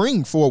next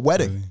spring for a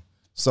wedding. Really?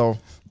 So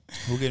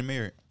who getting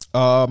married?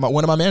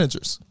 One of my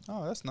managers.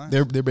 Oh, that's nice.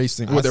 They're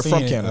based in. Well, they're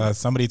from Canada.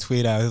 Somebody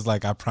tweeted out, "It's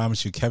like I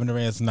promise you, Kevin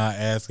Durant's not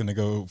asking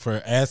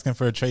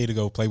for a trade to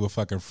go play with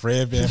fucking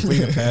Fred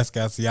VanVleet and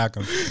Pascal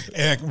Siakam."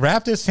 And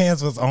Raptors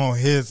fans was on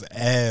his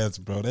ass,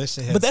 bro. That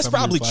shit. But that's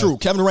probably true.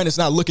 Kevin Durant is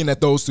not looking at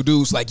those two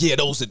dudes like, yeah,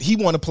 those. He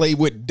want to play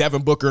with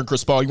Devin Booker and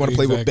Chris Paul. He want to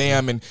play with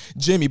Bam and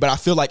Jimmy. But I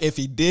feel like if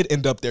he did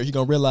end up there, he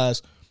gonna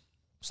realize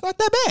it's not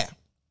that bad.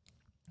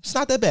 It's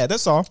not that bad.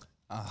 That's all.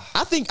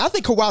 I think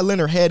Kawhi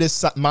Leonard had his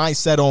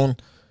mindset on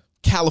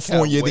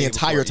California the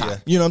entire time. Yeah.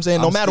 You know what I'm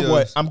saying? No matter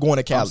what, I'm going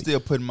to Cali. I'm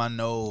still putting my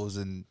nose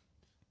in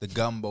the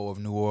gumbo of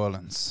New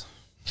Orleans,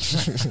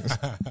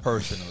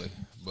 personally.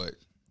 But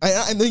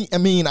I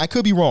mean, I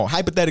could be wrong.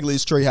 Hypothetically,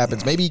 this trade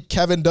happens. Maybe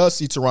Kevin does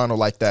see Toronto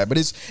like that, but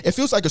it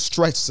feels like a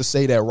stretch to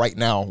say that right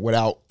now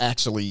without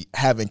actually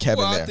having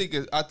Kevin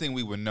there. I think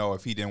we would know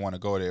if he didn't want to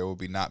go there. It would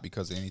be not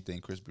because of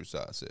anything Chris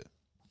Broussard said.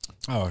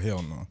 Oh,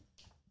 hell no.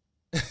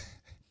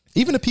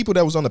 Even the people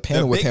that was on the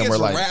panel with him were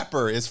like, the biggest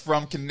rapper is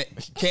from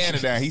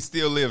Canada, and he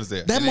still lives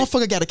there. That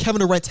motherfucker got a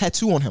Kevin Durant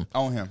tattoo on him.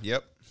 On him,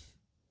 yep.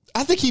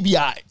 I think he'd be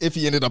all right if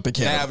he ended up in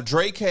Canada. Now, if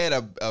Drake had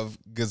a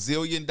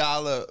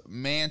gazillion-dollar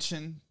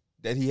mansion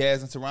that he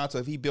has in Toronto,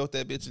 if he built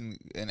that bitch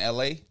in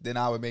L.A., then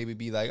I would maybe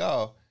be like,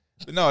 oh.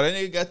 But no, that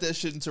nigga got that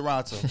shit in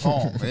Toronto,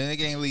 home. That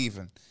nigga ain't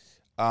leaving.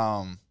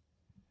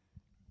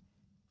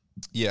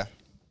 Yeah.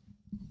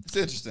 It's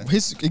interesting.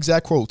 His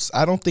exact quotes: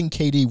 "I don't think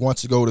KD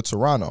wants to go to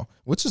Toronto,"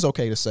 which is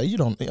okay to say. You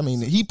don't. I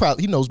mean, he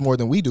knows more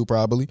than we do.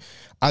 Probably.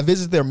 "I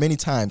visited there many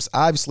times.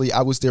 Obviously,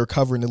 I was there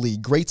covering the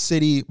league. Great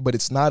city, but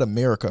it's not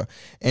America.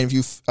 And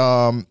you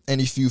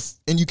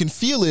can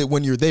feel it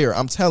when you're there.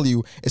 I'm telling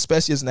you,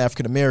 especially as an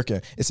African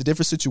American, it's a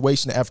different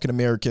situation that African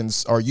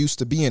Americans are used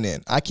to being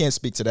in. I can't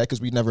speak to that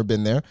because we've never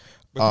been there."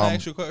 But can I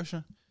ask you a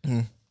question?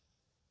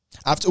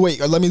 Wait,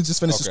 let me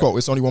just finish this quote.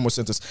 It's only one more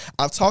sentence.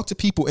 "I've talked to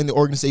people in the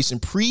organization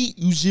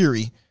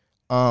pre-Ujiri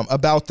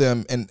about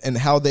them and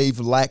how they've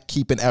lacked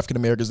keeping African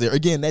Americans there."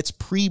 Again, that's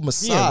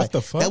pre-Masai. Yeah, what the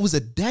fuck? That was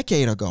a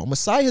decade ago.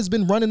 Masai has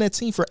been running that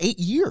team for 8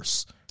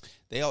 years.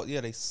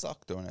 They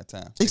sucked during that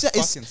time.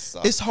 Exactly.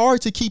 It's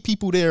hard to keep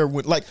people there.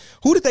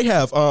 Who did they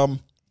have?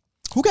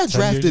 Who got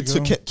drafted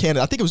to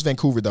Canada? I think it was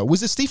Vancouver, though.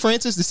 Was it Steve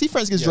Francis? Did Steve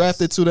Francis get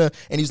drafted to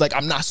and he's like,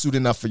 "I'm not suited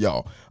enough for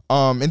y'all."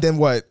 And then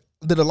what?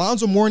 Did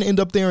Alonzo Mourning end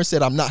up there and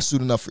said, "I'm not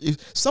suited enough for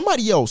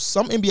somebody else?"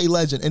 Some NBA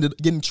legend ended up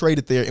getting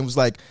traded there and was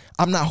like,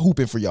 "I'm not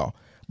hooping for y'all."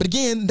 But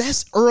again,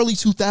 that's early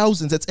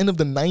 2000s. That's end of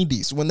the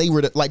 90s when they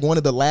were like one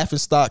of the laughing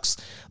stocks.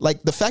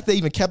 Like the fact they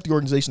even kept the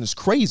organization is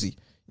crazy. You know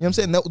what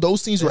I'm saying?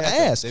 Those teams were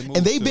ass. And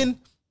they've been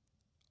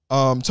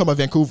talking about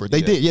Vancouver.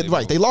 They did. Yeah,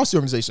 right. They lost the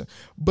organization.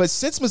 But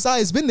since Masai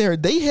has been there,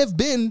 they have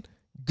been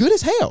good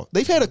as hell.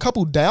 They've had a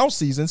couple down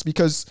seasons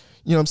because,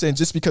 you know what I'm saying,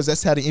 just because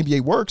that's how the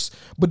NBA works.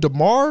 But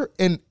DeMar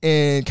and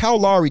Kyle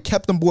Lowry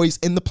kept them boys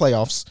in the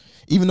playoffs,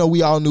 even though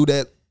we all knew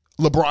that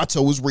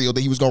LeBronto was real, that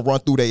he was going to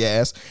run through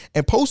their ass.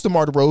 And post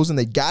DeMar DeRozan,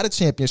 they got a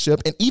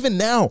championship. And even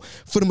now,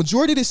 for the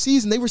majority of this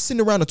season, they were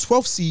sitting around the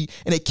 12th seed,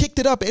 and they kicked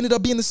it up and ended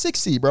up being the 6th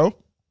seed, bro.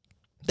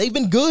 They've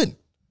been good.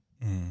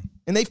 And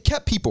they've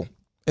kept people,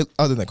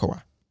 other than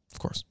Kawhi, of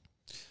course.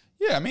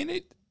 Yeah, I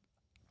mean,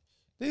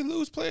 they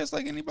lose players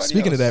like anybody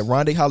Speaking else. of that,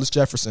 Rondé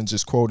Hollis-Jefferson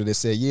just quoted and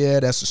said, "Yeah,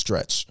 that's a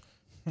stretch."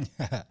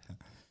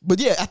 But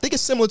yeah, I think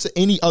it's similar to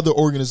any other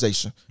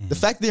organization. The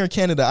fact they're in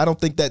Canada, I don't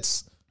think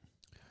that's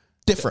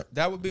different.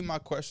 That would be my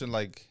question.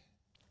 Like,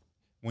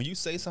 when you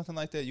say something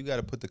like that, you got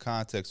to put the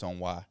context on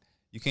why.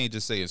 You can't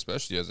just say,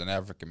 especially as an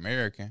African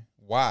American,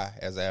 why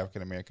as an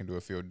African American do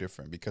it feel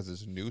different? Because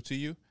it's new to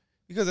you?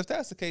 Because if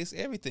that's the case,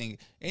 anything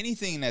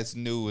that's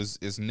new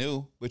is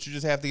new, but you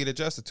just have to get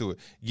adjusted to it.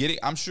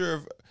 I'm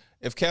sure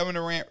if Kevin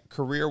Durant's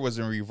career was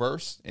in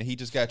reverse and he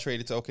just got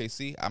traded to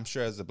OKC, I'm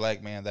sure as a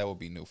black man that would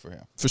be new for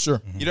him. For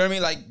sure. You know what I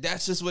mean? Like,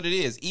 that's just what it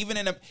is. Even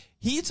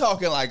he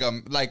talking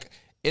like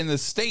in the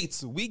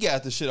States, we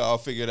got the shit all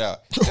figured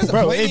out. There's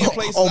plenty of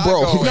places I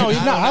go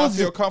I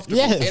feel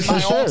comfortable in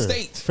my own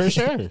state. For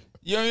sure.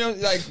 You know,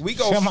 like we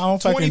go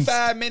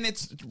 25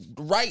 minutes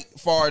right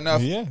far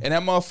enough, and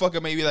that motherfucker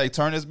maybe like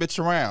turn this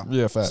bitch around.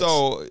 Yeah, facts.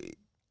 So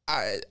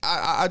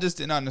I just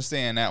didn't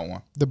understand that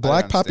one. The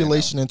black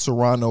population in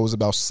Toronto is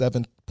about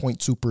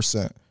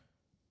 7.2%.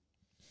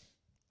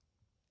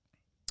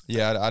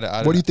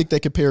 Yeah, what do you think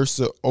that compares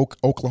to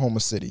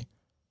Oklahoma City?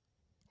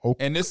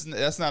 And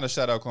that's not a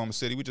shout out Oklahoma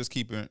City. We just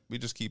keeping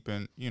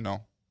Oklahoma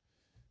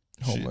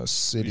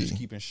City. We just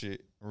keeping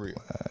shit real.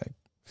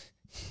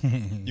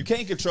 You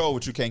can't control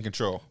what you can't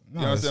control. You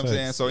know what I'm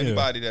saying? So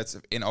anybody that's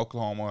in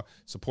Oklahoma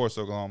supports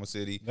Oklahoma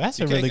City. That's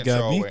what really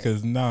got me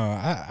because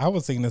I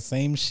was thinking the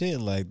same shit.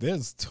 Like,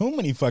 there's too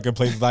many fucking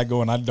places I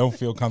go and I don't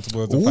feel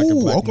comfortable as a fucking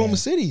black Oklahoma man.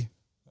 City.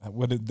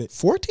 What is it?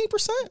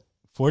 14%?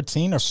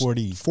 14 or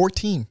 40?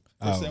 14.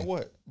 Percent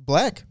what?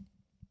 Black.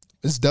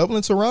 It's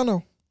Dublin,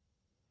 Toronto.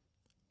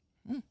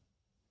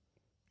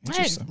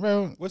 Interesting.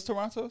 Bro. What's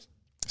Toronto's?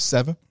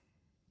 7.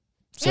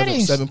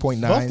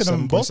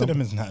 7.9. Both of them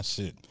is not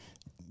shit.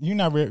 You're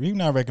not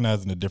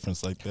recognizing the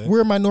difference like that.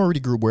 We're a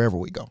minority group wherever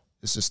we go.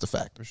 It's just a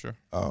fact. For sure.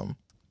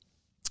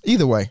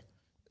 Either way,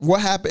 what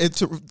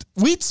happened?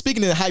 We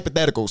speaking in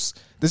hypotheticals.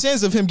 The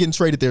chance of him getting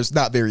traded there is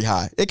not very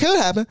high. It could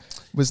happen,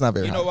 but it's not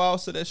very high. You know why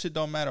also that shit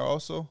don't matter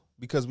also?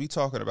 Because we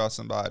talking about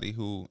somebody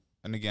who,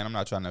 and again, I'm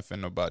not trying to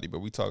offend nobody, but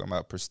we talking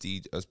about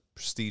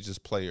prestigious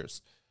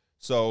players.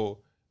 So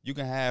you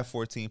can have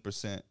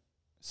 14%,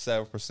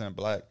 7%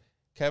 black.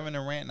 Kevin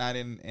Durant not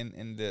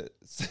in the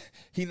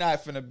he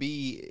not finna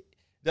be.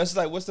 That's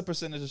like, what's the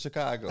percentage of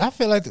Chicago? I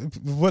feel like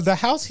with the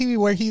house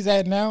where he's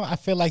at now, I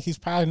feel like he's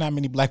probably not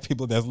many black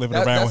people that's living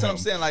around That's with what him. I'm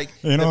saying. Like,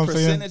 you know the what I'm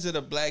saying? percentage of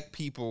the black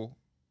people,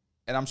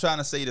 and I'm trying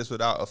to say this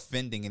without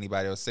offending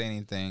anybody or saying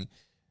anything.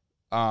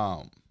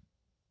 But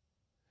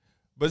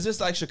it's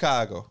just like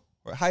Chicago,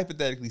 or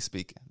hypothetically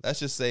speaking. Let's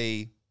just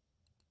say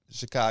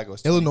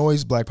Chicago's 20.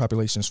 Illinois' black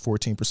population is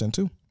 14%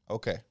 too.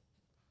 Okay.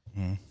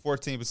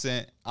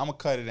 14%. I'm going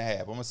to cut it in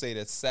half. I'm going to say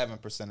that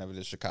 7% of it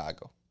is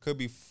Chicago. Could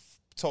be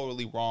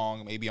totally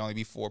wrong. Maybe only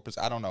be 4%.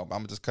 I don't know. I'm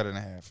going to just cut it in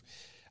half.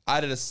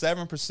 Out of the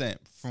 7%,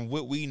 from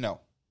what we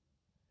know,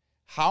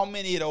 how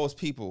many of those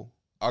people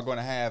are going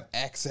to have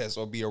access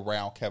or be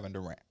around Kevin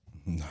Durant?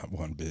 Not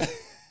one bit.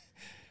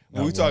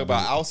 When we talk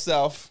about out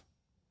south,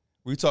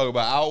 we talk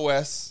about out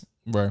west.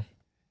 Right.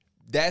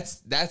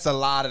 That's a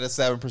lot of the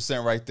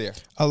 7% right there.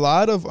 A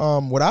lot of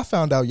what I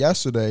found out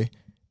yesterday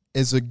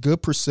is a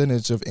good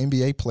percentage of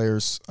NBA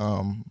players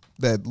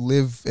that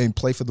live and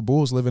play for the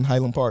Bulls live in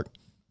Highland Park,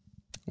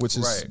 which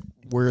is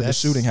where the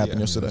shooting happened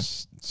yesterday.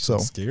 So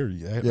scary.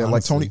 Yeah, honestly.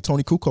 Like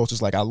Tony Kukoc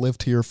is like, I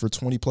lived here for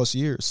 20 plus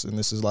years, and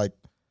this is like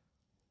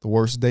the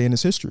worst day in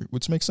his history,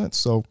 which makes sense.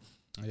 So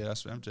yeah,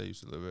 that's where MJ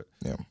used to live at.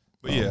 Yeah,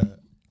 but yeah.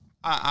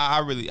 I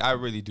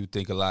really do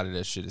think a lot of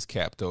that shit is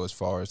capped though, as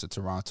far as the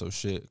Toronto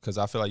shit, because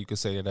I feel like you could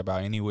say that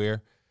about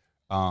anywhere,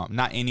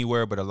 not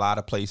anywhere, but a lot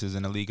of places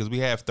in the league, because we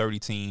have 30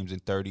 teams in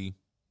 30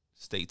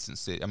 states and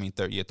cities. I mean,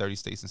 30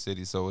 states and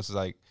cities. So it's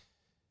like,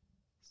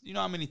 you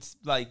know how many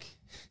like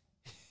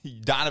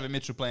Donovan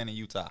Mitchell playing in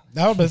Utah.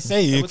 I was about to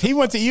say, if he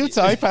went to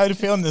Utah, he probably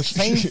feeling the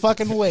same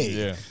fucking way.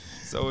 Yeah.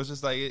 So it's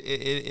just like it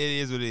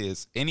is what it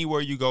is.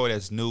 Anywhere you go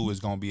that's new is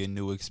gonna be a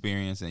new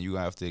experience, and you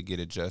have to get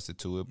adjusted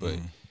to it. But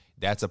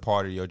that's a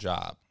part of your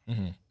job.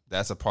 Mm-hmm.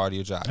 That's a part of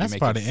your job. That's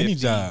part of any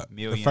job.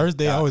 The first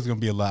day always gonna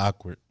be a little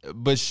awkward.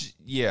 But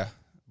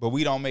but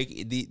we don't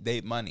make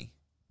they money.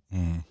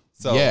 Mm.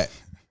 So yeah,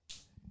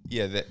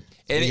 that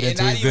and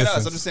not even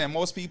us. I'm just saying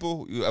most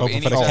people of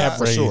any job,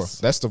 for sure.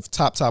 That's the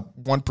top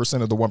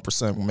 1% of the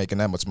 1% were making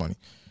that much money.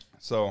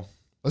 So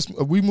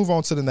we move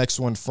on to the next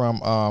one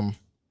from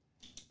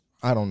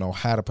I don't know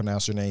how to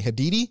pronounce your name,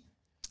 Hadidi.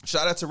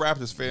 Shout out to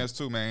Raptors fans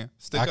too, man.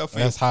 Stick up for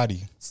that's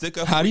Hottie. Stick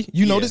up, Hottie.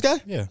 You know this guy?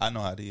 Yeah, I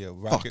know Hottie. Yeah,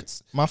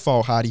 Rockets. My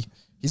fault, Hottie.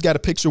 He's got a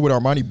picture with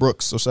Armani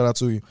Brooks, so shout out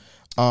to you.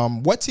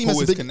 What team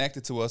is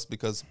connected to us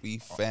because we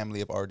family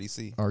of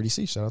RDC?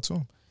 RDC, shout out to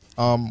him.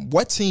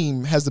 What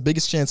team has the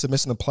biggest chance of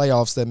missing the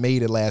playoffs that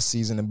made it last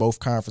season in both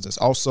conferences?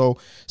 Also,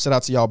 shout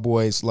out to y'all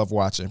boys. Love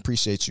watching.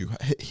 Appreciate you.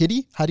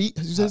 Hottie.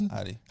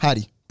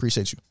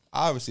 Appreciate you.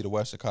 Obviously, the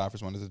Western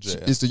Conference one is the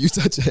Jazz. It's the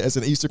Utah Jazz,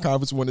 and the Eastern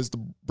Conference one is the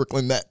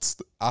Brooklyn Nets.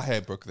 I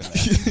had Brooklyn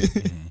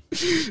Nets.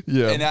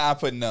 Yeah. And now I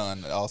put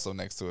none also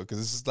next to it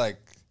because it's just like,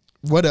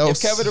 what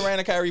else? If Kevin Durant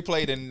and Kyrie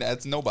play, then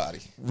that's nobody.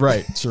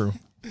 Right, true.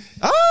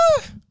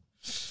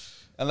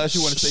 Unless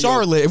you want to say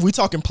Charlotte, if we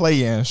talking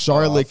play-in,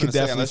 Charlotte could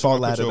definitely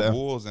fall out of there.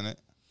 Bulls in it.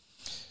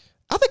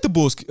 I think the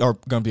Bulls are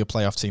going to be a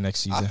playoff team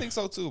next season. I think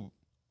so too.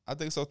 I'm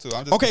just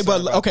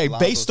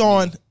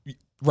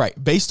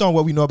based on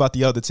what we know about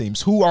the other teams,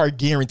 who are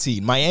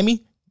guaranteed?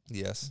 Miami,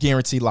 yes,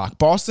 guaranteed lock.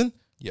 Boston,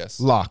 yes,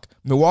 lock.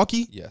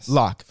 Milwaukee, yes,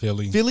 lock.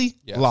 Philly,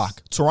 yes.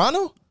 Lock.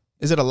 Toronto,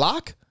 is it a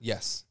lock?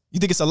 Yes. You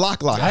think it's a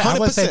lock? I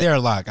would say they're a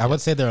lock. I would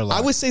say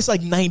it's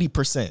like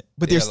 90%,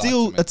 but they're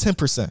still a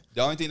 10%.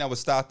 The only thing that would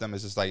stop them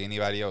is just like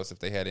anybody else if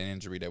they had an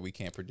injury that we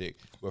can't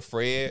predict. But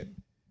Fred,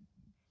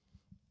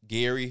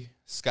 Gary,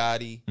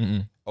 Scotty,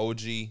 OG,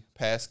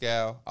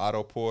 Pascal,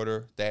 Otto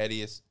Porter,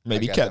 Thaddeus,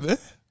 maybe Kevin.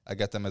 I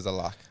got them as a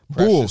lock.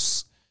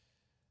 Bulls.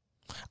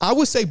 I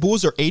would say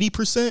Bulls are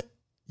 80%.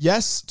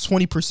 Yes,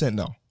 20%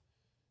 no.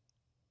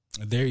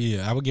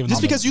 I would give them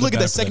just because you look at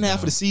the second half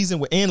of the season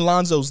with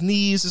Lonzo's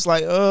knees, it's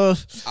like,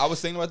 I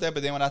was thinking about that,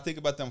 but then when I think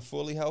about them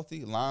fully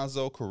healthy,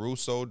 Lonzo,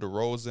 Caruso,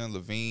 DeRozan,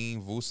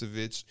 Levine,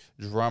 Vucevic,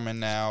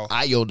 Drummond now,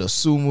 Ayo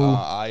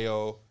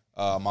Dosunmu,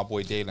 my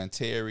boy Dalen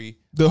Terry.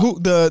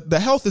 The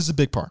health is a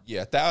big part.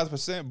 Yeah,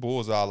 1,000%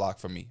 Bulls are a lock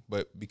for me.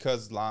 But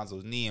because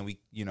Lonzo's knee and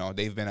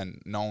they've been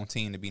a known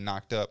team to be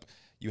knocked up,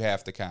 you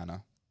have to kind of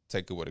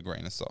take it with a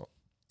grain of salt.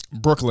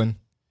 Brooklyn.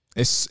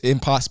 It's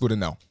impossible to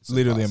know. It's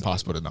literally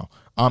impossible to know.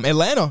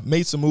 Atlanta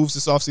made some moves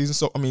this offseason,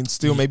 so,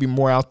 still maybe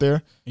more out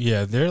there.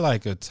 Yeah, they're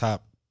like a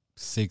top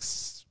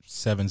 6,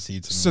 7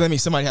 seed. So that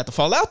means somebody had to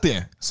fall out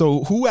there.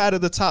 So who out of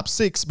the top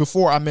 6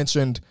 before I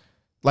mentioned,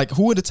 like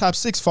who in the top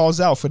 6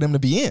 falls out for them to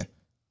be in?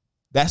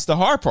 That's the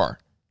hard part.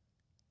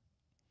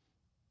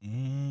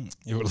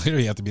 It would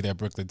literally have to be that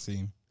Brooklyn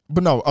team.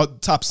 But no,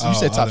 you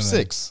said top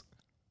 6.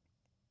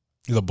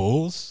 The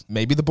Bulls?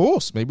 Maybe the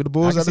Bulls. Maybe the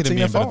Bulls are the team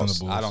that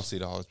falls. I don't see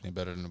the Hawks being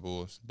better than the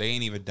Bulls. They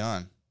ain't even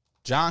done.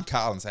 John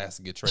Collins has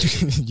to get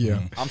traded. Yeah.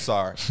 I'm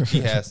sorry.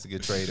 He has to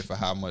get traded for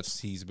how much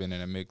he's been in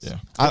the mix. Yeah.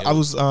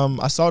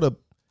 I saw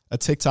a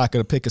TikTok of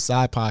the Pick a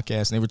Side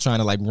podcast, and they were trying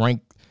to like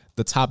rank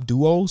the top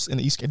duos in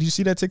the East. Did you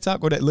see that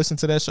TikTok or listen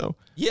to that show?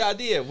 Yeah, I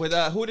did. With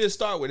who did it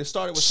start with? It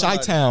started with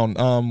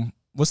Chi-Town.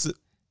 What's it?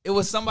 It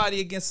was somebody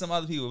against some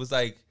other people. It was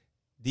like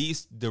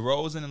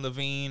DeRozan and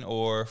Levine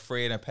or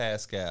Fred and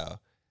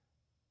Pascal.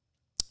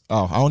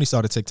 Oh, I only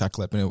saw the TikTok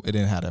clip, and it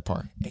didn't have that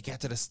part. It got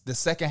to the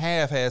second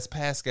half has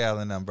Pascal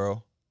in them,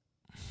 bro.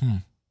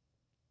 I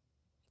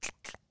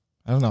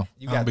don't know.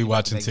 I'll be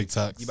watching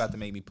TikToks. You about to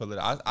make me pull it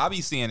out. I'll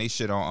be seeing they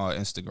shit on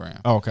Instagram.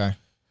 Oh, okay.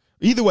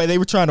 Either way, they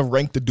were trying to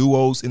rank the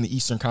duos in the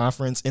Eastern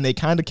Conference, and they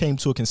kind of came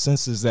to a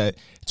consensus that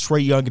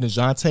Trae Young and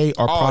DeJounte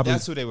are probably.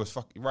 That's who they was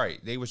fucking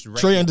right. They was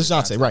Trae and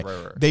DeJounte,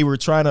 right. They were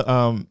trying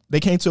to. They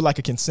came to like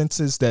a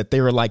consensus that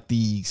they were like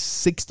the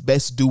 6th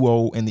best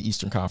duo in the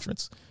Eastern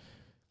Conference,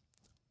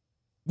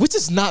 which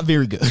is not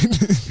very good.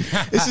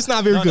 It's just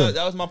not very good. No,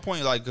 that was my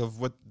point, like of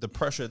what the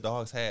pressure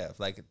dogs have.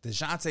 Like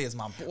DeJounte is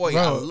my boy.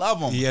 Bro, I love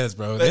him. Yes,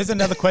 bro. There's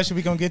another question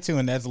we're gonna get to,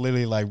 and that's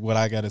literally like what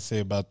I gotta say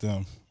about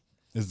them.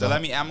 So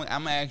I'm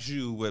gonna ask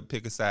you what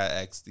Pick a Side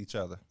asked each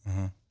other.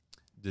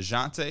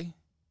 DeJounte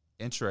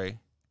and Trae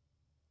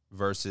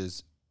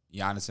versus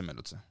Giannis and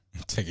Middleton.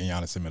 I'm taking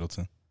Giannis and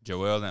Middleton.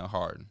 Joel and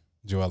Harden.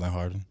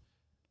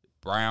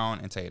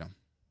 Brown and Tatum.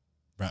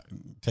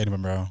 Tatum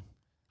and Brown.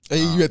 Hey,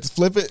 you had to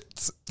flip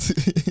it.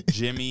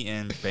 Jimmy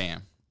and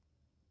Bam.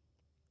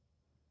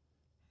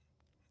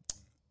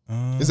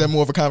 Is that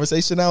more of a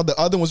conversation now? The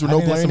other ones were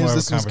no-brainers.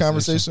 This was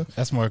conversation.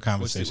 That's more a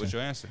conversation. What's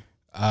your answer?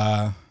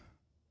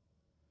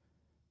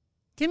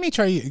 Give me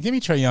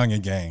Trae Young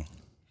in game.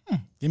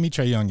 Give me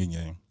Trae Young in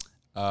game.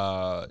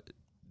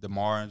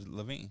 DeMar and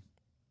Levine.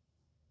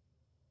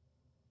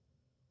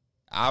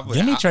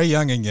 Give me Trae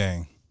Young in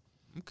game.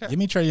 Okay. Give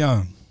me Trae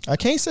Young. I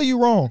can't say you're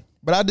wrong,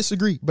 but I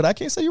disagree. But I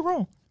can't say you're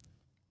wrong.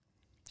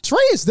 Trae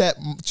is that.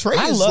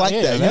 Trae is like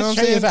that. You know what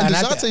I'm saying? And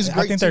DeJounte's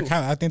great too.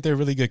 I think they're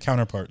really good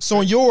counterparts. So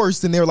on yours,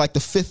 then they're like the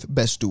 5th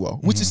best duo,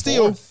 which is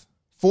still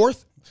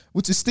fourth,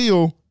 which is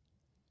still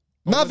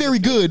not very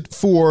good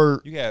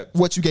for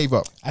what you gave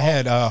up. I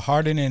had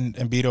Harden and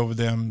Embiid over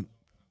them,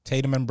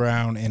 Tatum and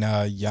Brown, and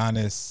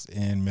Giannis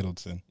and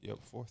Middleton. Yep,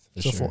 4th.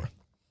 So 4.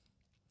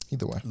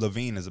 Either way.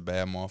 Levine is a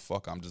bad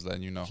motherfucker. I'm just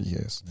letting you know. He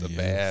is.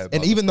 Bad.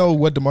 And even though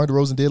what DeMar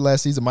DeRozan did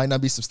last season might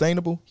not be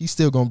sustainable, he's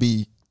still going to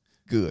be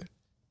good.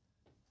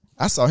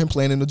 I saw him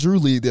playing in the Drew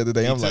League the other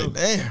day. I'm like,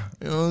 damn.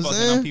 You know what I'm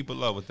saying? People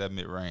love with that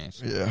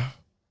mid-range. Yeah.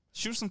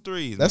 Shoot some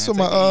threes. That's man.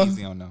 what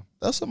easy on them.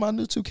 That's what my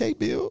new 2K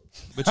build.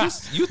 But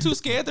you too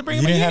scared to bring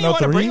him. You didn't have no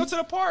three? Bring him to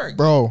the park,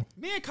 bro.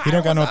 Me and Kyle he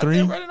don't got no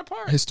three. Right in the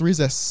park. His three's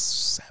at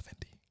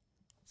 70.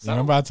 So,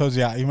 remember I told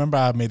you? You remember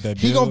I made that.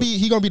 He gonna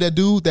be that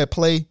dude that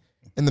play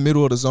in the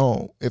middle of the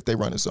zone if they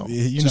run his zone.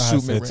 You know how I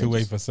said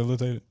two-way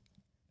facilitated.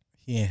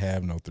 He ain't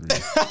have no three.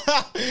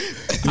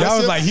 I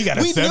was like, he got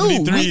a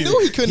 73. We knew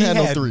he couldn't have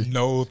no three.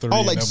 No three.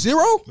 Oh, like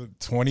 0?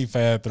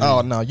 25 3.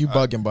 Oh, no, you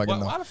bugging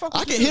though.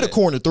 I can hit a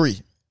corner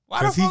 3.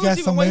 Because he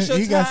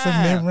got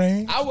some mid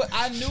range.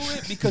 I knew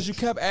it because you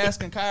kept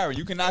asking Kyrie.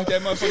 You can knock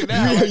that motherfucker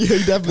down. Yeah,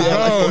 he definitely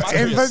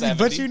had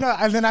but you know,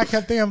 and then I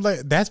kept thinking, I'm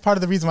like, that's part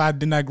of the reason why I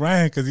did not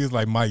grind, because he was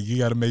like, Mike, you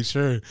got to make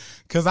sure.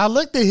 Because I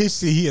looked at his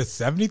shit. He is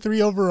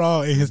 73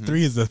 overall, and his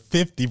 3 is a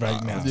 50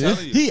 right now.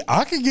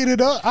 I can get it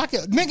up.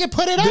 Nigga,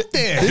 put it up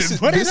there. This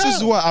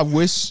is what I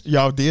wish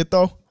y'all did,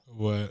 though.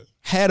 What?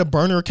 Had a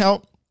burner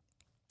account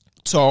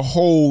to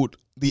hold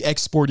the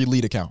Export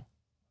Elite account.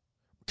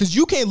 Because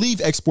you can't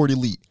leave Export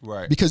Elite,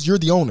 right? Because you're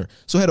the owner.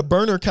 So had a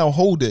burner account,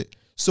 hold it,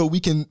 so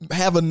we can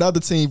have another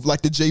team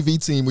like the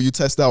JV team where you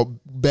test out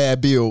bad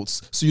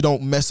builds, so you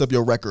don't mess up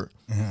your record.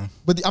 Mm-hmm.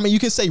 But I mean, you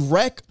can say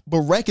rec,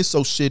 but rec is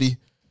so shitty.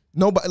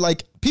 Nobody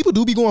like people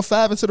do be going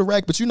 5 into the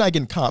rec, but you're not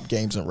getting comp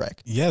games in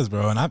rec. Yes,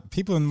 bro. And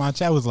people in my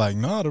chat was like,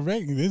 "No, the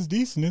rec is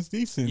decent. It's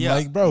decent." Yeah,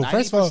 like, bro.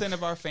 First of all,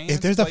 of our fans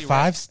if there's a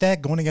 5 stack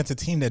going against a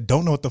team that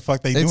don't know what the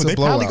fuck they doing, they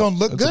blowout. probably gonna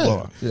look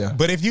good. Yeah.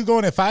 But if you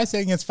going at 5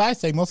 stack against 5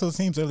 stack, most of the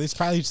teams it's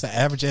probably just an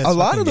average ass. A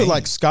lot of the game.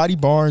 like Scotty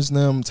Barnes,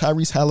 them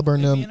Tyrese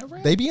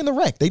Halliburton, they be in the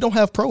rec. They don't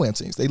have pro am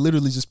teams. They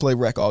literally just play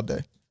rec all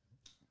day.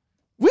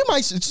 We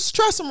might just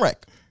try some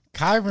rec.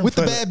 Kyron with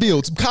the bad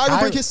builds. Kyron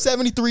bring his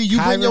 73. You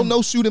bring your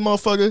no shooting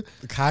motherfucker.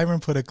 Kyron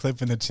put a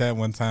clip in the chat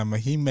one time,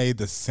 and he made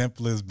the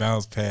simplest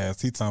bounce pass.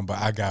 He talking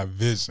about I got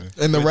vision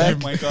in the rack. Oh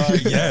my God,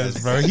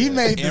 yes, bro. He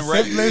made the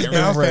simplest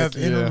bounce pass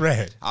in the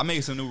rack. I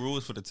made some new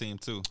rules for the team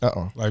too.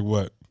 Like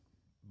what?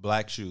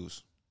 Black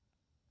shoes.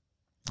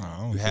 You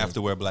care. Have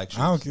to wear black shoes.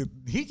 I don't care.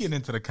 He get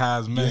into the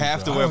cosmetics. You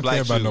have to wear black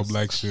shoes. About no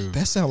black shoes.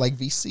 That sound like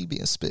VC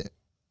being spit.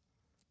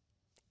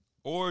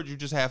 Or you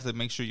just have to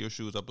make sure your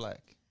shoes are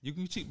black. You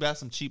can buy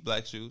some cheap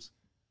black shoes.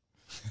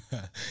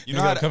 You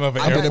know how to come up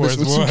with Air Force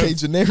with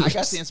 2K generics. I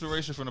got the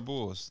inspiration from the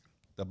Bulls.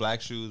 The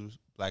black shoes,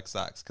 black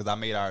socks. Because I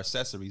made our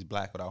accessories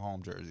black with our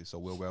home jersey. So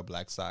we'll wear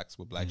black socks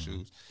with black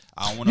shoes.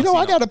 I don't want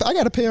to. I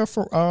got a pair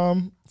for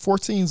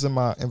 14s in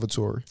my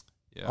inventory.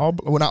 Yeah.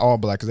 Not all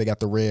black because they got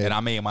the red. And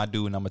I made my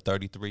dude number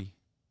 33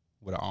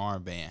 with an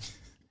armband.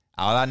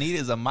 All I need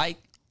is a mic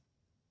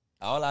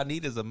All I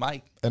need is a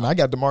mic. And I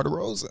got DeMar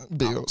DeRozan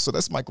deal, so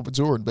that's Michael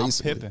Jordan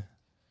basically. I'm Pippen.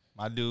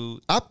 My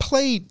dude. I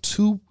played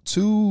two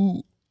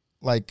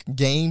like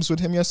games with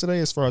him yesterday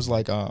as far as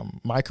like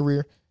my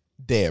career.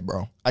 Dead,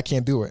 bro. I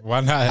can't do it.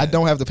 Why not? I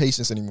don't have the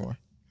patience anymore.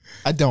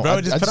 I don't. Bro,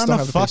 I just put don't on a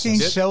have the fucking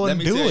patience. show Let and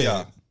me do tell it.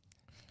 y'all,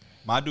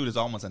 my dude is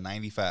almost a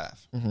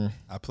 95.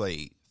 I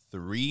played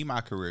 3 my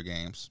career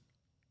games,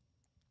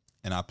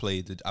 and I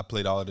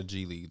played all of the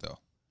G League though.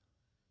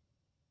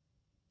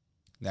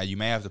 Now you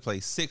may have to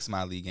play 6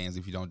 my league games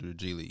if you don't do the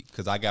G League,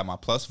 because I got my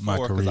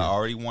 +4 because I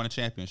already won a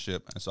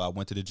championship, and so I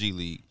went to the G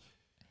League.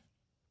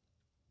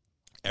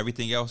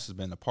 Everything else has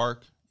been the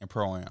park and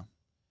pro-am.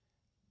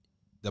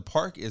 The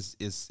park is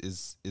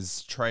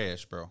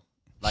trash, bro.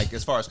 Like,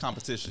 as far as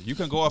competition, you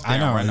can go up there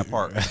and run the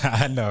park.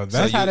 I know.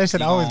 That's how that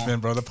shit always been,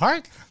 bro. The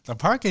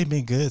park ain't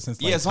been good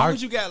since like as long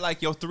as you got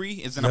like your 3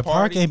 is in a the party.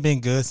 park ain't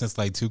been good since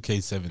like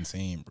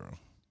 2K17, bro.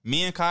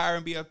 Me and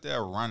Kyron be up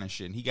there running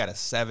shit, and he got a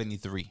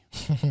 73.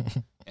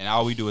 And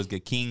all we do is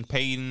get King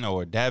Payton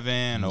or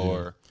Devin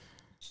or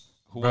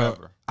whoever.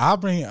 Bro, I'll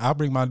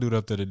bring my dude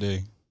up there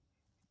today.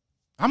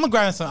 I'm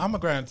gonna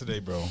grind today,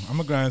 bro. I'm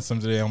gonna grind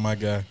some today on my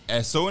guy.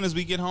 As soon as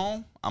we get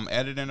home, I'm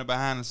editing the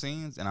behind the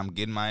scenes, and I'm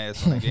getting my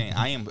ass on the game.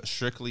 I am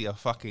strictly a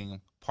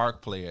fucking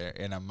park player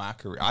in my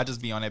career. I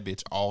just be on that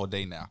bitch all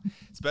day now,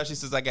 especially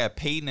since I got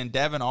Peyton and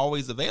Devin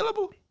always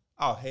available.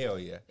 Oh, hell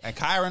yeah. And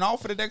Kyron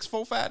off for the next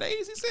 4-5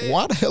 days, he said.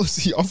 Why the hell is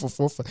he off for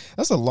 4-5?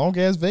 That's a long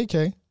ass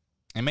vacay.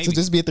 And maybe To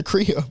just be at the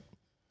crib.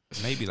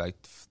 maybe like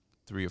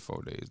 3 or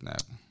 4 days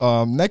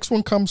now. Next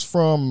one comes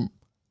from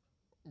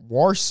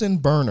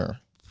Warson Burner.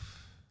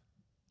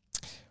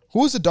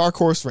 Who is the dark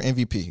horse for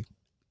MVP?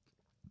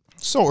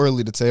 So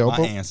early to tell. My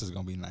but answer's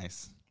going to be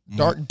nice.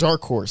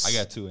 dark horse. I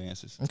got 2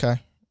 answers. Okay.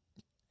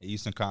 The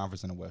Eastern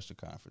Conference and the Western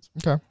Conference.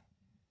 Okay.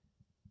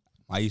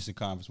 My Eastern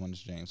Conference one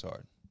is James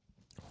Harden.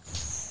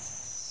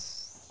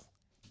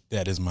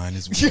 That is mine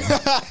as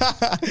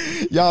well.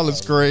 Y'all is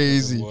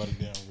crazy.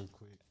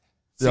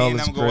 Seeing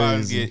them go out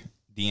and get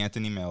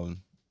DeAnthony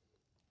Melton,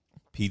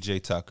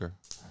 PJ Tucker.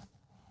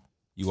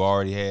 You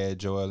already had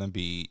Joel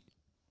Embiid.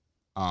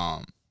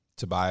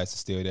 Tobias is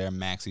still there.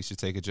 Maxey should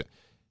take a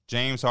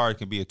James Harden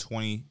can be a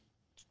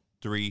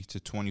 23 to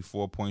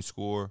 24 point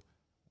scorer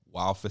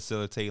while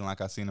facilitating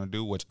like I seen him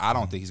do, which I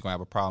don't think he's going to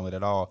have a problem with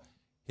at all.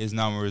 His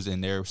numbers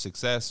and their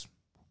success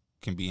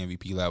can be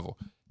MVP level.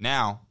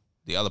 Now,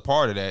 the other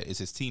part of that is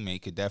his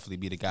teammate could definitely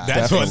be the guy.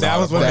 That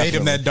was what made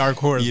him that dark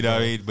horse. You know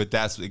what I mean? But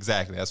that's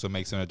what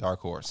makes him a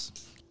dark horse.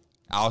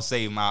 I'll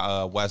save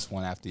my West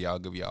one after y'all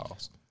give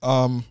y'all's.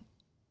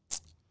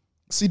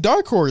 See,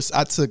 dark horse,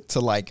 I took to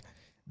like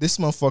this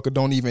motherfucker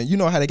don't even. You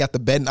know how they got the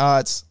betting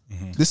odds.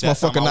 This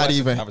That's motherfucker not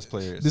even.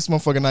 This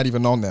motherfucker not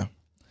even on there.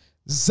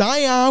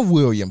 Zion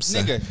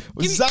Williamson.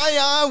 Nigga,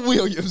 Zion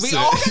Williamson. We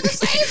all got the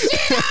same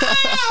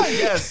shit.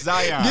 Yes,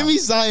 Zion. Give me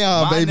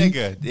Zion, My baby.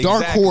 nigga.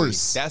 Dark Exactly.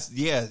 horse. That's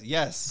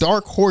yes.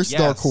 Dark horse.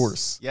 Yes. Dark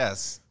horse.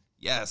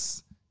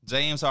 Yes.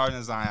 James Harden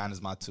and Zion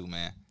is my 2,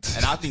 man.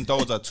 And I think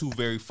those are 2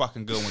 very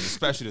fucking good ones,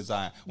 especially the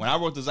Zion. When I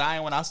wrote the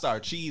Zion one, I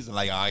started cheesing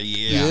like, oh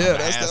yeah,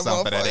 that's that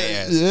something for that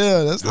motherfucker. ass.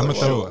 Yeah, that's I'm the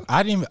gonna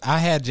throw. I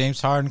had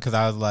James Harden because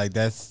I was like,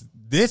 that's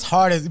this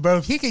hard as bro.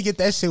 If he could get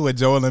that shit with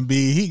Joel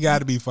Embiid, he got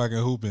to be fucking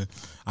hooping.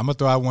 I'm gonna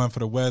throw out one for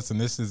the West, and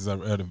this is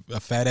a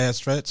fat ass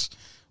stretch.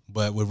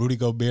 But with Rudy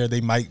Gobert,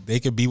 they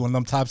could be one of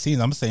them top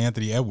seeds. I'm gonna say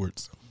Anthony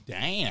Edwards.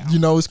 Damn. You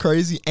know, it's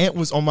crazy. Ant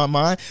was on my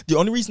mind. The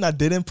only reason I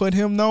didn't put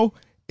him though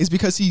is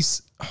because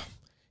he's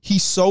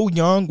so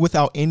young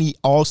without any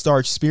all-star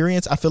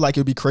experience. I feel like it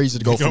would be crazy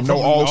to go from no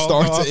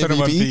all-star to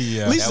MVP.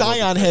 Yeah. At least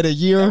Zion had a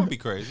year. That would be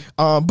crazy.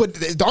 But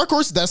the dark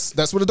horse,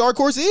 that's what a dark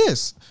horse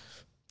is.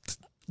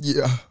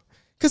 Yeah.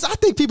 Because I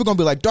think people going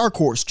to be like, dark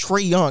horse,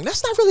 Trae Young.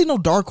 That's not really no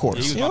dark horse.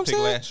 He was you know my what pick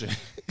I'm saying?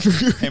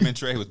 last year. Him and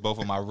Trae was both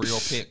of my real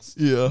picks.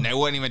 Yeah. And they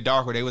wasn't even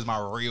darker. They was my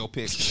real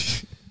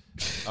picks.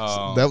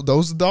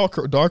 Those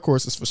are dark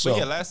horses for sure. But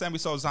yeah, last time we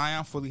saw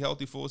Zion fully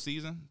healthy full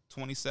season,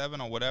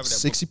 27 or whatever.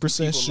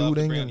 60%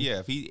 shooting. Yeah,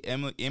 if he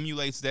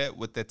emulates that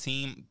with the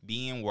team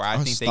being where I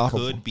think they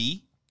Unstoppable. could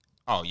be,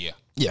 oh yeah.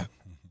 Yeah.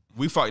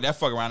 We fuck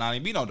around, not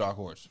even be no dark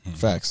horse.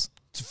 Facts.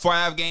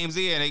 5 games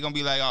in, they gonna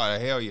be like, oh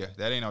hell yeah,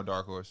 that ain't no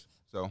dark horse.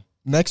 So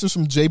Next is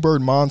from J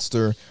Bird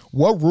Monster.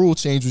 What rule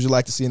change would you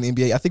like to see in the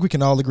NBA? I think we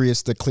can all agree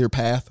it's the clear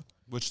path.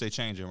 which they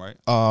changing, right?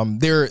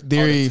 They're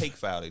the take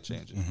foul they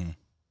changing. Mm-hmm.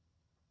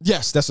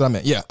 Yes, that's what I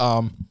meant. Yeah.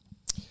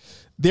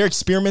 They're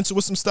experimenting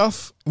with some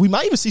stuff. We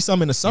might even see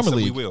some in the summer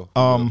league. We will.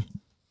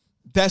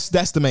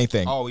 That's the main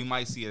thing. Oh, we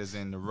might see it as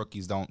in the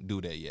rookies don't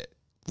do that yet.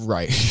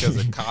 Right.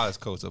 Because the college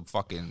coach will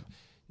fucking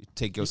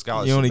take your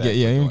scholarship. You only back get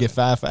you for only doing get it.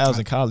 5 fouls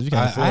in college. You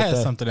can't I afford had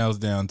that. something else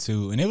down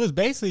too, and it was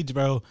basically,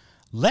 bro,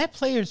 let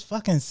players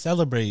fucking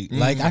celebrate.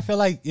 Like I feel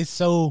like it's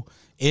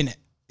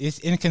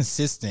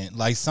inconsistent.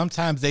 Like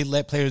sometimes they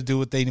let players do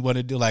what they want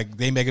to do. Like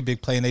they make a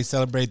big play and they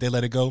celebrate, they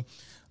let it go.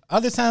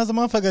 Other times a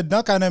motherfucker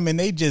dunk on them and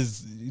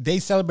they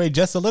celebrate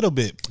just a little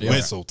bit. Yeah.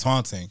 Whistle,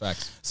 taunting.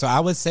 Facts. So I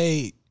would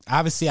say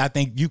obviously, I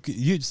think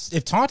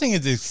if taunting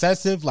is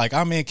excessive, like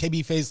I'm in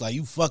KB face, like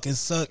you fucking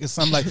suck or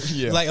something like,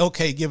 like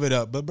okay, give it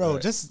up. But bro,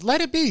 just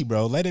let it be,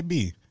 bro. Let it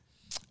be.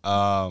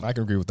 I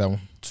can agree with that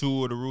one.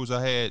 2 of the rules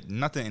I had,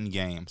 nothing in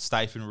game.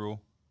 Stifling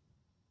rule.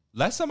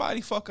 Let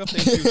somebody fuck up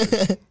their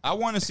future. I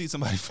want to see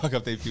somebody fuck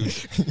up their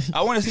future.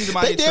 I want to see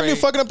somebody They damn near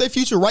fucking up their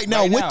future right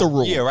now with the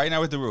rule. Yeah, right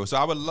now with the rule. So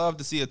I would love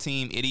to see a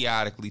team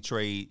idiotically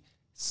trade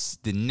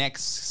the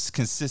next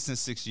consistent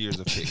 6 years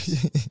of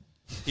picks.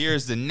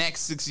 Here's the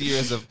next 6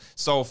 years of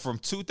from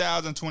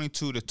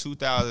 2022 to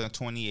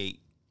 2028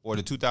 or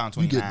to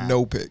 2029. You get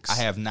no picks.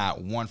 I have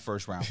not one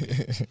first round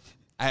pick.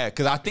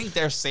 Because I think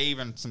they're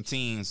saving some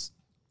teams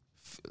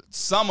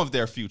some of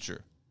their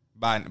future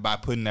by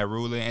putting that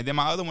rule in. And then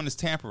my other one is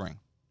tampering.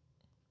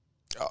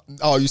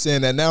 Oh, you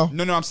saying that now?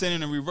 No, I'm saying it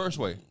in a reverse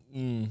way.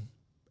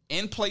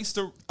 In place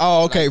the.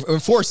 Oh, okay.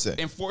 Enforce it.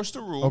 Enforce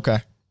the rule. Okay.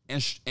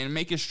 And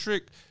make it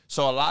strict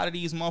so a lot of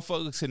these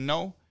motherfuckers can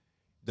know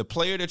the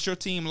player that your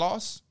team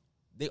lost,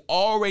 they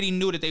already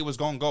knew that they was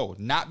going to go.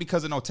 Not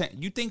because of no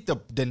you think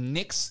the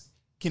Knicks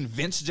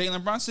convinced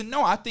Jalen Brunson?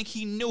 No, I think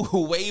he knew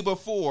way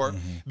before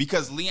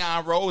because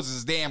Leon Rose is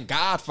his damn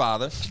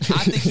godfather.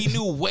 I think he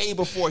knew way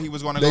before he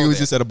was going to go. They was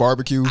there. just at a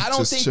barbecue. I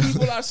don't think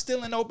people are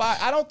stealing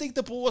nobody. I don't think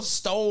the Bulls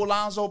stole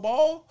Lonzo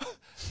Ball.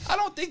 I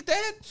don't think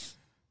that.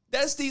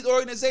 That's these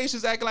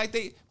organizations acting like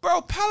bro,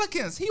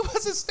 Pelicans, he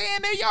wasn't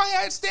staying there. Y'all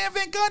had Stan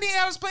Van Gundy and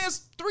I was playing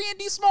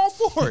 3-and-D small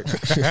forward.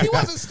 He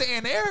wasn't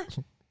staying there.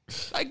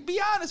 Like,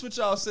 be honest with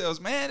yourselves,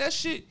 man. That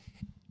shit,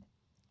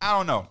 I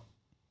don't know.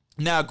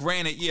 Now,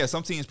 granted, yeah,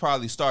 some teams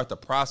probably start the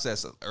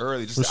process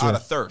early just out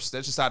of thirst.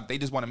 That's just how they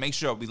just want to make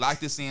sure we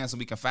lock this in so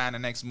we can find the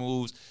next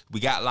moves.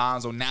 We got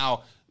Lonzo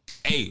now.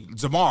 Hey,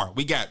 Zamar,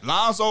 we got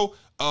Lonzo,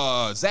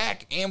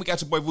 Zach, and we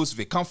got your boy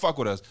Vucevic. Come fuck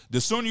with us.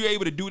 The sooner you're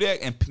able to do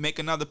that and make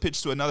another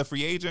pitch to another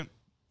free agent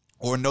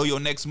or know your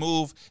next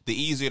move, the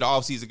easier the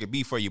offseason could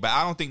be for you. But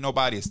I don't think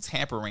nobody is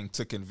tampering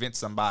to convince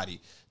somebody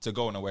to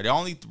go nowhere. The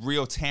only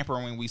real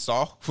tampering we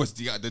saw was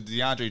the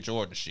DeAndre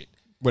Jordan shit.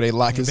 Where they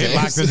lock his ass. They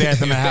locked his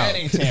ass in the house. That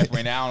ain't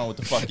tampering. I don't know what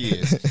the fuck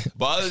is.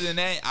 But other than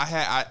that,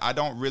 I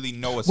don't really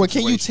know a situation. Well,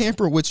 can you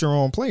tamper with your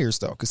own players,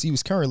 though? Because he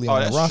was currently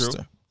on the roster.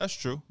 True. That's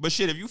true. But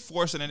shit, if you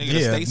forcing a nigga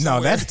to stay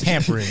somewhere. No, that's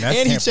tampering.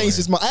 And he changed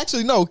his mind.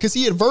 Actually, no, because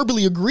he had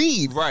verbally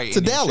agreed to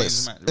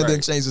Dallas and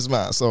then changed his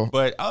mind. So,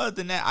 but other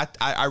than that,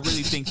 I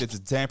really think that the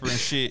tampering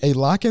shit. Hey,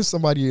 locking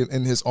somebody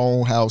in his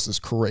own house is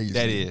crazy.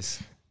 That is.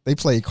 They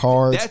play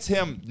cards. That's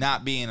him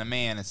not being a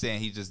man and saying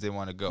he just didn't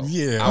want to go.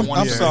 Yeah.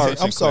 I'm sorry.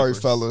 I'm sorry,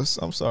 fellas.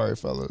 I'm sorry,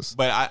 fellas.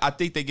 But I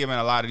think they're giving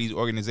a lot of these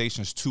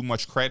organizations too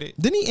much credit.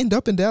 Didn't he end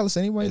up in Dallas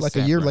anyway, like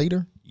a year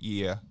later?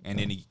 Yeah. And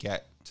then he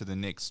got to the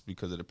Knicks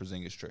because of the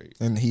Porzingis trade.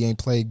 And he ain't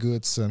played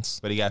good since.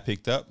 But he got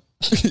picked up.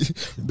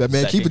 That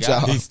man keep a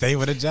job. He stay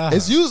with a job.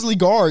 It's usually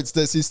guards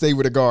that he stay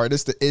with a guard.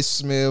 It's the Ish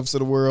Smiths of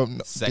the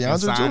world. Second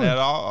sign at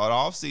all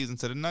offseason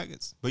to the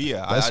Nuggets. But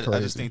yeah, I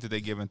just think that they're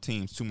giving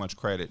teams too much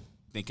credit,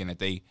 thinking that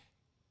they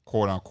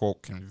quote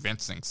unquote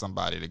convincing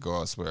somebody to go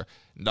elsewhere.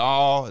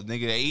 No,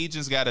 nigga, the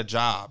agents got a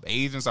job.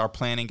 Agents are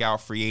planning out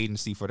free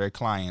agency for their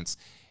clients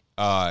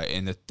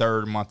in the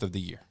 3rd month of the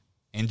year.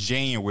 In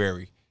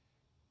January,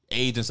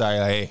 agents are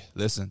like, hey,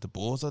 listen, the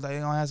Bulls are they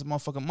gonna have some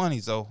motherfucking money.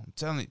 So I'm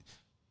telling you,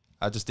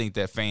 I just think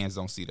that fans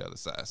don't see the other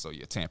side. So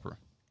you're tampering.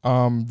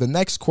 The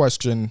next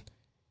question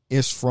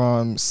is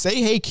from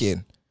Say Hey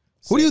Kid.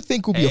 Who do you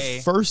think will be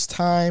a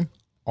first-time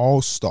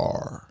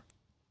All-Star?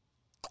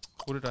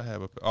 Who did I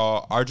have up?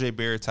 RJ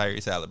Barrett,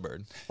 Tyrese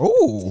Halliburton.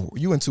 Oh,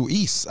 you went to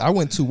East. I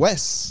went to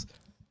West.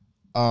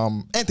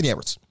 Anthony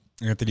Edwards.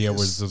 Anthony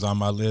Edwards was on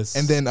my list.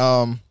 And then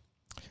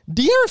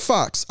De'Aaron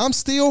Fox. I'm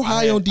still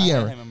high on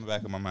De'Aaron. I had him in the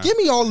back of my mind. Give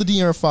me all the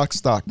De'Aaron Fox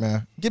stock,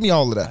 man. Give me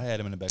all of that. I had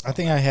him in the back. I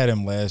think I had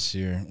him last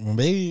year. Well,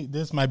 maybe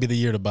this might be the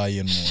year to buy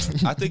in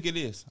more. I think it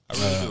is. I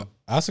really do.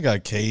 I also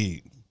got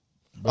Cade.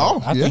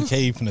 I think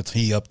Cade from the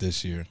tee up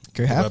this year.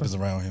 Could happen. Is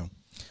around him.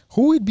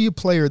 Who would be a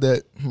player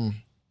that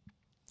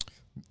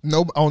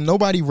on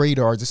nobody's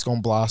radar just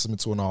gonna blossom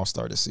into an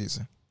All-Star this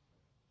season?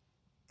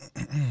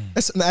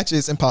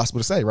 It's impossible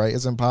to say, right?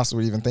 It's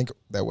impossible to even think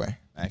that way.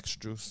 Max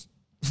Strus.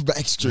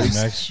 Max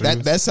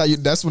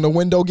Strus. That's when the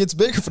window gets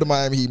bigger for the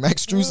Miami Heat.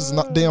 Max Strus is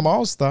not damn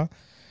All-Star.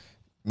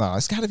 No,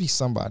 it's got to be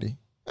somebody.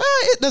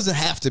 It doesn't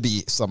have to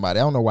be somebody.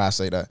 I don't know why I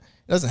say that.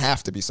 It doesn't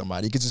have to be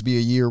somebody. It could just be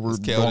a year where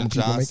Keldon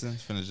Johnson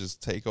finna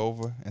just take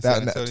over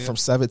from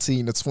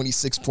 17 to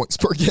 26 points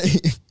per game.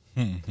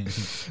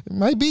 It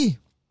might be.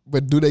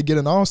 But do they get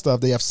an All-Star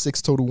if they have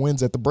 6 total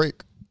wins at the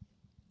break?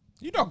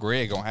 You know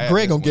Greg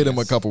gonna get him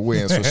a couple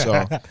wins for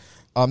sure.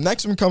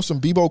 Next one comes from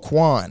Bebo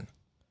Kwan.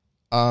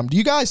 Do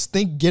you guys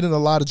think getting a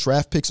lot of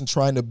draft picks and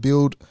trying to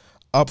build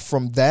up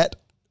from that,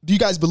 do you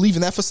guys believe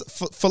in that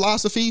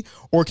philosophy,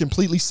 or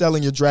completely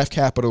selling your draft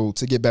capital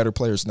to get better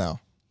players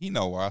now? You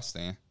know where I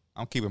stand.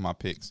 I'm keeping my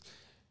picks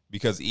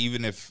because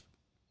even if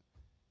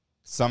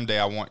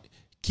someday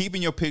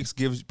keeping your picks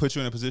puts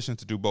you in a position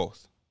to do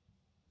both.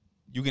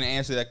 You can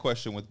answer that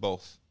question with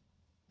both.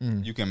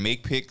 You can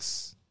make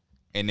picks,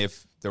 and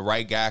if the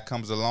right guy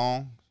comes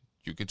along,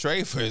 you can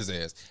trade for his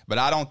ass. But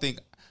I don't think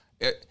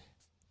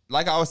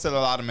like I always tell a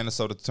lot of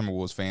Minnesota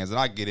Timberwolves fans, and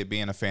I get it,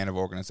 being a fan of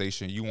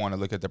organization, you want to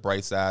look at the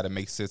bright side and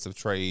make sense of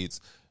trades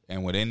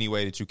and with any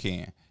way that you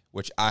can,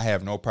 which I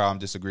have no problem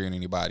disagreeing with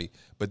anybody.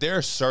 But there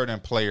are certain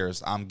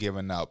players I'm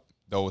giving up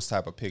those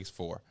type of picks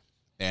for.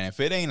 And if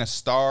it ain't a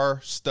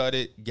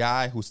star-studded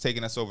guy who's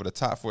taking us over the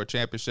top for a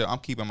championship, I'm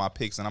keeping my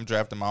picks and I'm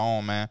drafting my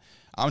own, man.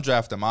 I'm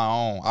drafting my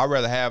own. I'd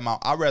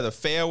rather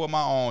fail with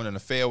my own than to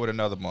fail with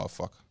another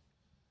motherfucker.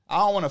 I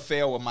don't want to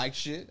fail with Mike's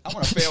shit. I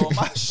want to fail with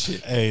my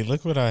shit. Hey,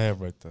 look what I have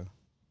right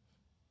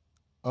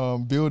there.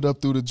 Build up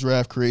through the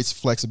draft creates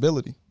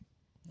flexibility.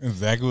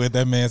 Exactly what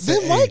that man said.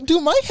 Do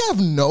Mike have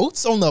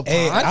notes on the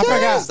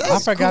podcast? I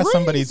forgot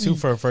somebody too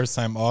for a first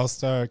time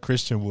All-Star,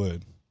 Christian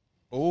Wood.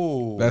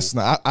 Oh, that's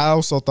not. I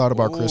also thought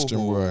about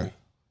Christian Wood.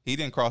 He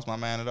didn't cross my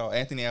mind at all.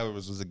 Anthony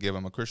Edwards was a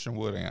given, but Christian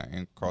Wood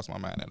ain't cross my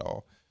mind at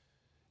all.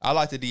 I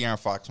like the De'Aaron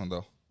Fox one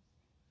though.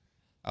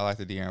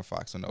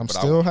 I'm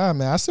still high,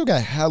 man. I still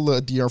got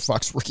hella De'Aaron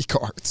Fox rookie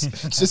cards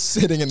just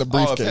sitting in the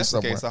briefcase if that's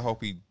somewhere. The case, I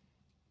hope he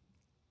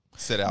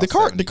sit out. The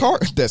car.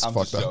 That's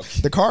fucked up.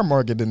 The car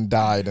market didn't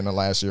died in the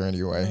last year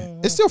anyway.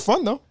 It's still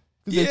fun though.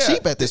 They're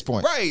cheap at this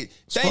point. Right.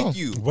 Thank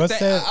you. What's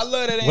that? I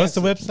love that answer. What's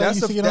the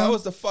website? That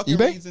was the fucking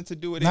eBay? reason to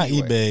do it Not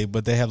anyway. eBay,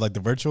 but they have like the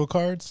virtual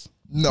cards.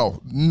 No.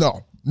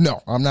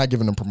 I'm not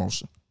giving them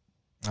promotion.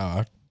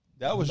 Oh,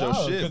 that was your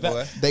shit,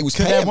 boy. They was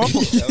paying me.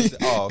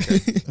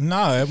 Okay.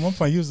 No, at one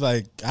point you was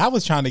like, I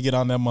was trying to get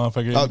on that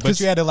motherfucker, but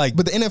you had to like.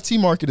 But the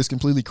NFT market is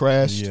completely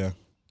crashed. Yeah.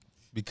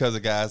 Because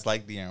of guys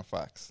like De'Aaron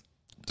Fox.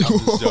 I'm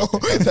just joking.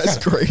 That's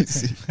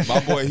crazy. My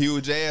boy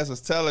Huge Ass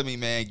was telling me,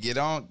 man, get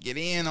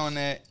in on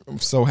that. I'm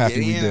so happy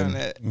we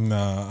didn't.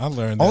 No, I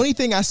learned that. Only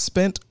thing I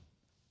spent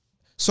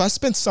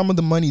some of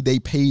the money they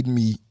paid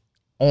me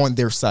on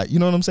their site. You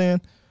know what I'm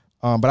saying?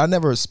 But I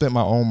never spent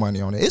my own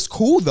money on it. It's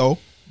cool though.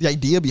 The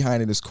idea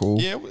behind it is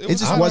cool. Yeah, it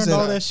just I wasn't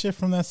learned all that shit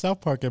from that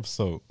South Park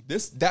episode.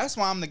 That's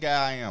why I'm the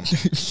guy I am.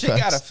 She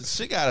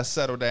gotta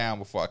settle down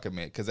before I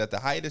commit. Because at the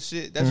height of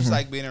shit, that's just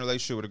like being in a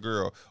relationship with a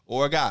girl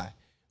or a guy.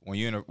 When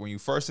you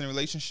first in a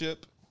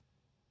relationship,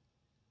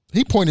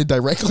 he pointed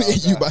directly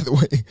at you, by the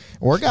way,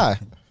 or a guy,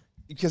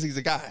 because he's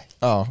a guy.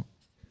 Oh,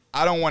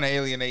 I don't want to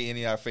alienate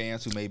any of our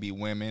fans who may be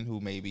women,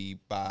 who may be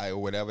bi, or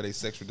whatever their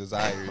sexual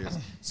desire is.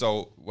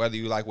 So whether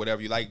you like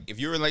whatever you like, if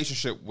you're in a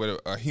relationship with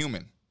a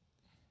human,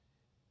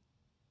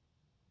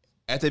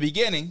 at the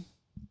beginning,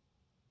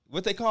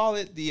 what they call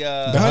it, the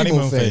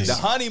honeymoon phase. The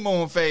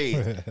honeymoon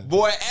phase.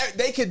 Boy,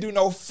 they could do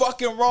no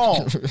fucking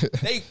wrong.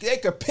 They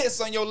could piss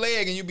on your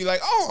leg and you'd be like,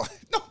 oh,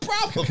 no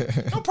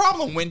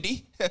problem,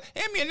 Wendy.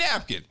 Hand me a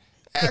napkin.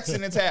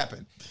 Accidents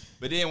happen.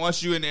 But then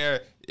once you in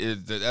there,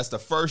 that's the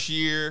first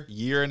year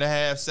and a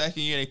half,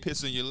 second year, they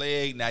piss on your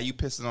leg. Now you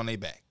pissing on their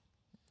back.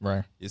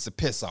 Right. It's a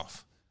piss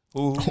off.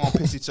 Who gonna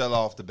piss each other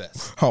off the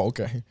best? Oh,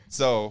 okay.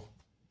 So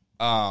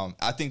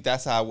I think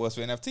that's how it was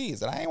for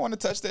NFTs. And I ain't want to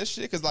touch that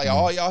shit because, like,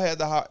 all y'all had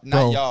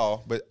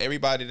y'all, but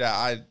everybody that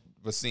I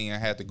was seeing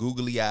had the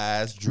googly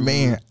eyes.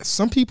 Man,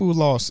 some people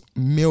lost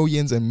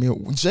millions and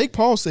millions. Jake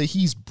Paul said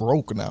he's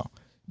broke now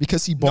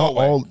because he bought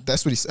all.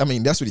 That's what he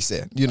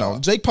said. You know,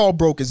 Jake Paul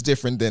broke is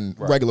different than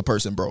regular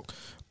person broke.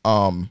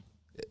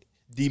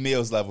 D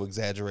Mills level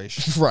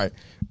exaggeration. Right.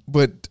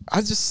 But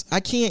I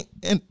can't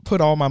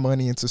put all my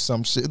money into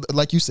some shit.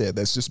 Like you said,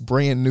 that's just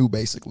brand new,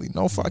 basically.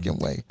 No fucking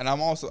way. And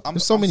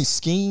there's so many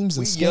schemes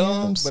and scams.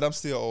 Young, but I'm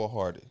still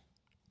old-hearted.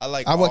 I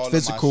like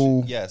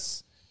physical.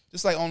 Yes.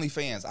 Just like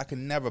OnlyFans. I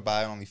can never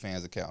buy an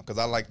OnlyFans account because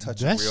I like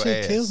touching that real ass.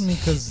 That shit kills me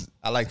because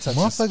I like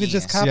touching motherfuckers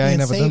just copy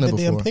and save the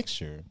damn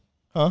picture.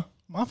 Huh?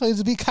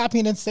 Motherfuckers be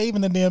copying and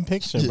saving the damn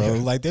picture, bro.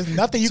 Yeah. Like, there's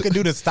nothing you can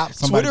do to stop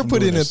somebody. Twitter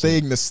put in a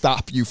thing to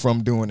stop you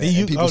from doing it.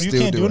 And people you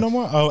still can't do it no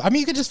more? Oh, I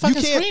mean, you can just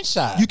fucking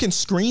screenshot. You can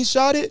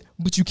screenshot it,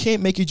 but you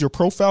can't make it your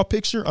profile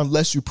picture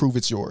unless you prove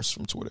it's yours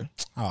from Twitter.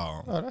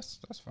 Oh, that's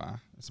fine.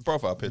 It's a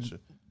profile picture.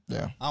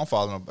 Yeah. I don't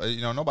follow nobody.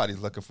 You know, nobody's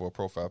looking for a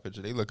profile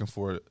picture. They looking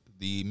for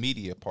the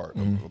media part.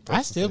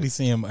 I still be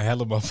seeing a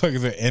hell of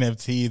motherfuckers with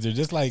NFTs or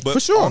just like, for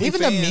sure,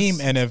 even the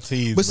meme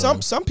NFTs. But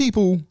some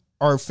people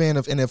are a fan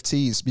of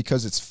NFTs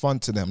because it's fun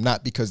to them,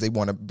 not because they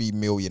want to be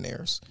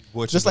millionaires.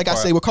 Just like I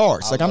say with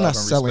cards. Like, I'm not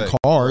selling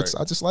cards.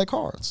 Right. I just like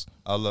cards.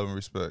 I love and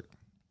respect.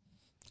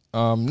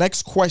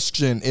 Next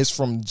question is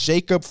from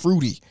Jacob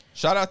Fruity.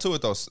 Shout out to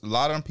it, though. A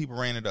lot of them people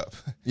ran it up.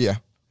 Yeah.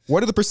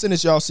 What are the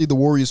percentage y'all see the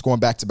Warriors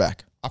going back to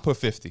back? I put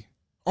 50.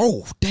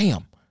 Oh,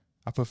 damn.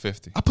 I put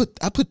 50.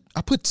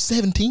 I put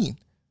 17.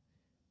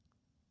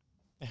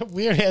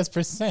 Weird ass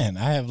percent.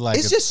 I have like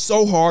it's just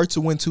so hard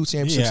to win 2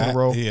 championships in a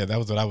row. Yeah, that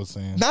was what I was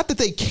saying. Not that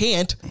they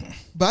can't,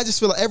 but I just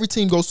feel like every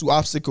team goes through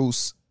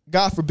obstacles.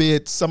 God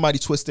forbid somebody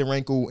twist their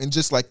ankle, and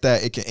just like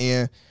that, it can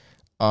end.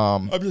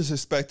 I'm just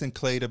expecting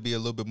Clay to be a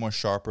little bit more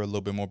sharper, a little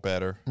bit more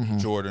better.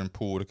 Jordan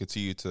Poole to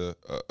continue to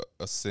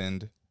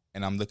ascend,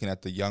 and I'm looking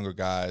at the younger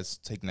guys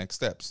take next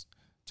steps.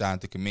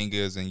 Jonathan Kuminga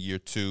is in year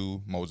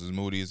 2. Moses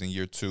Moody is in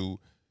year 2.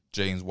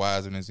 James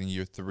Wiseman is in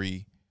year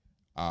 3.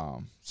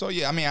 So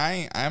yeah, I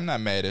mean, I'm not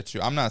mad at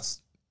you. I'm not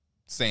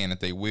saying that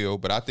they will,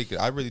 but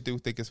I really do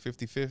think it's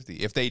 50-50.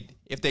 If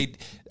they,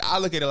 I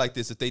look at it like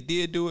this: if they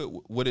did do it,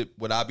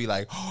 would I be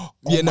like, oh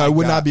yeah, no, it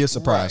would God. not be a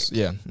surprise. Right.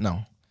 Yeah,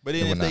 no. But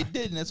then if they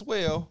didn't as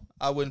well,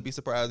 I wouldn't be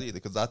surprised either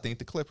because I think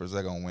the Clippers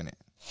are gonna win it.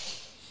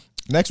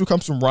 Next one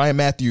comes from Ryan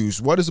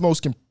Matthews. What is the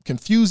most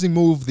confusing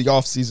move of the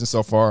offseason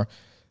so far?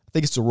 I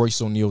think it's the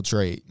Royce O'Neal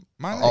trade.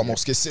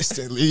 Almost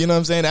consistently. You know what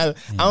I'm saying? I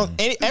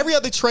don't, every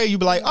other trade, you'd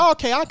be like, oh,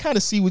 okay, I kind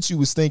of see what you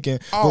was thinking.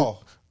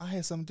 Oh, I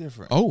had something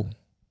different. Oh.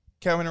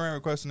 Kevin Durant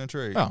requesting a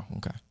trade. Oh,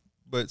 okay.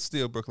 But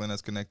still Brooklyn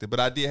that's connected.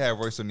 But I did have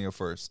Royce O'Neal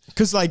first.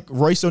 Because, like,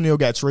 Royce O'Neal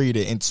got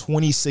traded, and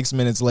 26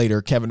 minutes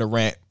later, Kevin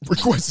Durant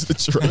requested a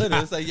trade.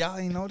 Literally, it's like, y'all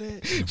ain't know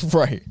that?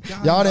 Right.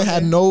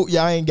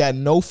 Y'all ain't got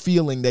no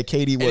feeling that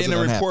KD wasn't And then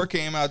the unhappy. report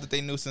came out that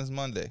they knew since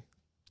Monday.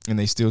 And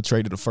they still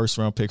traded a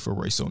first-round pick for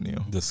Royce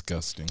O'Neal.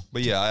 Disgusting.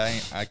 But yeah,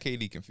 I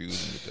KD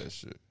confused me with that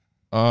shit.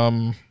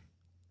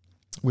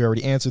 We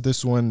already answered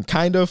this one,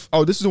 kind of.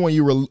 Oh, this is the one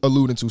you were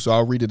alluding to, so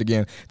I'll read it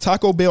again.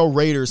 Taco Bell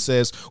Raiders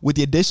says, with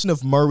the addition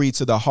of Murray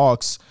to the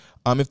Hawks,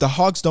 if the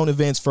Hawks don't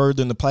advance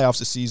further in the playoffs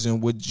this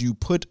season, would you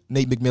put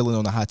Nate McMillan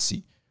on the hot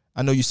seat?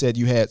 I know you said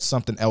you had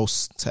something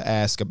else to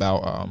ask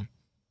about,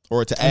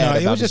 or to add. No,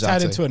 it was just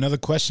tied into another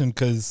question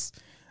because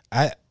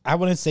I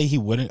wouldn't say he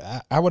wouldn't.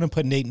 I wouldn't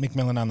put Nate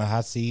McMillan on the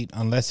hot seat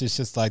unless it's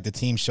just like the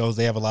team shows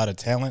they have a lot of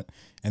talent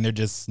and they're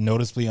just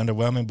noticeably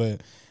underwhelming.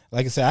 But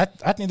like I said,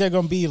 I think they're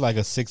going to be like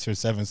a 6 or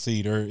 7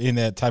 seed or in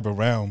that type of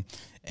realm.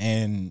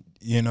 And,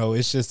 you know,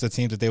 it's just a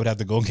team that they would have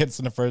to go against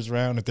in the first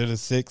round if they're the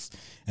 6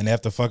 and they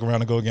have to fuck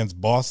around and go against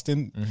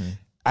Boston. Mm-hmm.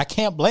 I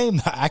can't blame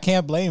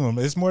them.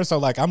 It's more so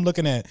like I'm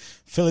looking at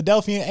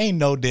Philadelphia. Ain't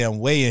no damn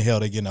way in hell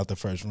they're getting out the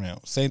first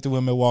round. Same thing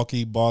with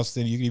Milwaukee,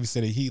 Boston. You can even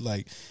say the Heat.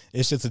 Like,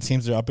 it's just the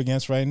teams they're up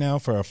against right now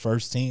for a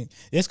first team.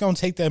 It's going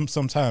to take them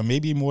some time,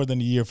 maybe more than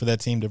a year for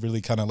that team to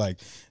really kind of like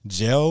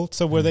gel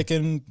to where they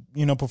can,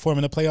 you know, perform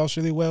in the playoffs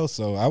really well.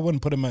 So I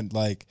wouldn't put them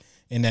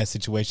in that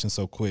situation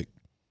so quick.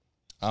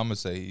 I'm going to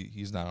say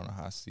he's not on a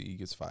hot seat. He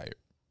gets fired.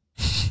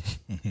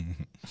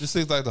 Just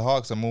seems like the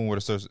Hawks are moving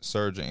with a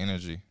surge of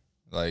energy.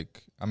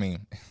 Like, I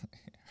mean,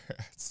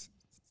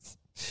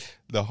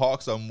 the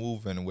Hawks are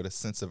moving with a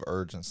sense of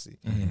urgency.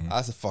 Mm-hmm.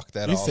 I said, fuck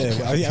that. You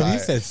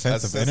said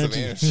sense of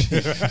energy.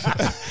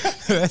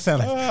 That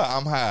sounded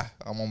I'm high.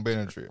 I'm on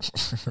Benadryl.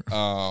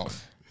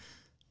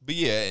 But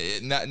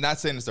yeah, not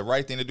saying it's the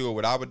right thing to do or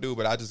what I would do,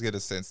 but I just get a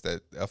sense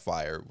that a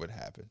fire would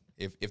happen.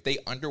 If they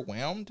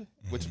underwhelmed,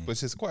 which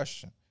was his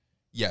question,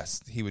 yes,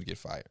 he would get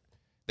fired.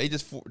 They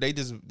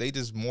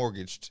just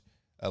mortgaged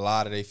a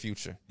lot of their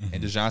future. Mm-hmm.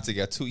 And DeJounte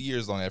got 2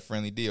 years on that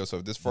friendly deal. So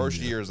if this first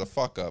year is a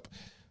fuck up,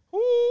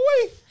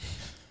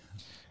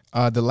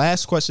 the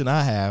last question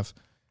I have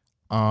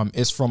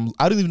is from,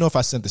 I don't even know if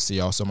I sent this to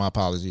y'all, so my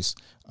apologies.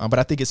 But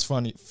I think it's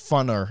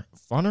funner.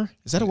 Funner?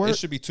 Is that a word? It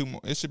should be 2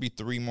 more. It should be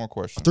 3 more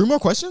questions. 3 more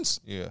questions?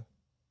 Yeah.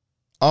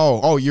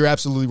 Oh, you're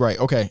absolutely right.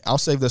 Okay, I'll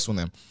save this one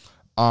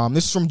then.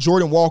 This is from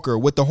Jordan Walker.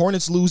 With the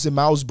Hornets losing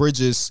Miles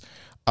Bridges,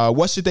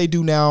 what should they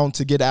do now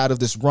to get out of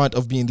this rut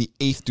of being the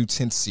 8th through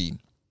 10th seed?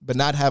 But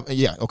not have,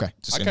 yeah, okay.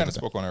 I kind of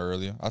spoke on it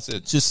earlier. I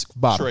said just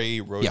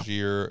trade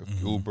Rozier,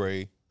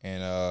 Oubre,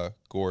 and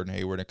Gordon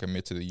Hayward and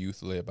commit to the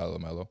youth led by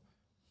LaMelo.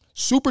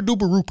 Super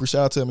duper Rupert,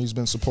 shout out to him. He's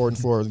been supporting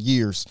for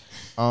years.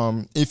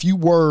 If you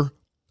were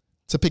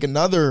to pick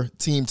another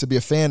team to be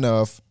a fan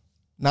of,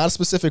 not a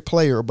specific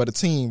player, but a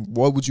team,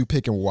 what would you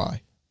pick and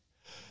why?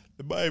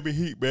 The Miami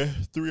Heat, man.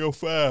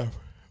 305.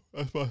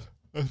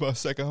 That's my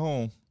second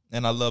home.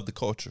 And I love the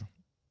culture.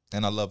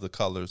 And I love the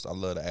colors. I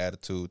love the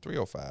attitude.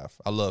 305.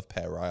 I love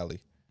Pat Riley.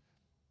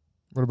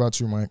 What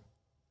about you, Mike?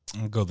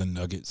 I'll go the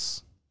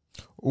Nuggets.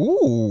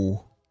 Ooh.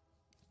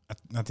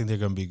 I think they're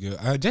going to be good.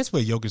 Just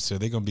with Jokic there,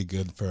 they're going to be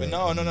good for. But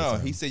no.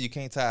 He said you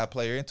can't tie a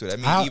player into it. I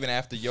mean, even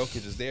after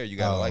Jokic is there, you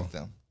got to like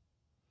them.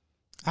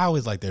 I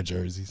always like their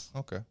jerseys.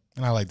 Okay.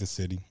 And I like the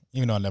city,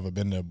 even though I've never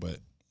been there, but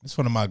it's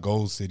one of my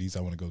goal cities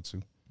I want to go to.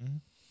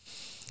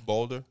 Mm-hmm.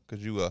 Boulder,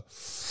 because you a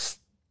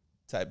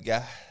type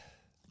guy.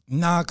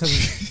 Nah,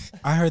 because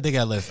I heard they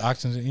got less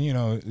oxygen. You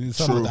know,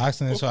 something with the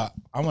oxygen. So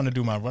I want to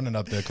do my running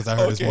up there because I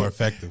heard it's more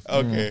effective.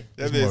 Okay.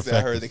 That means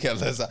I heard they got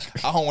less.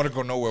 I don't want to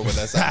go nowhere with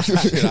less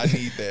oxygen. I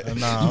need that.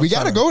 Nah, we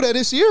got to go there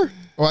this year.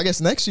 Or I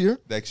guess next year.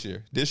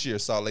 This year,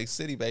 Salt Lake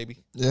City, baby.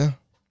 Yeah.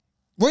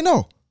 Wait,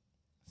 no.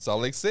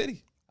 Salt Lake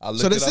City. I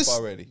looked it up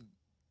already.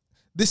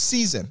 This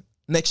season,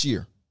 next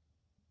year,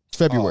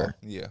 February.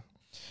 Yeah.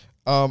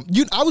 I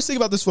was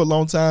thinking about this for a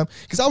long time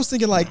because I was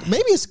thinking like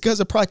maybe it's because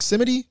of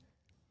proximity.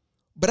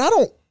 But I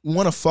don't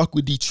want to fuck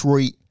with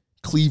Detroit,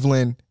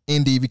 Cleveland,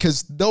 Indy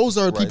because those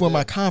are the people in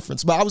my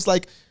conference. But I was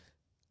like,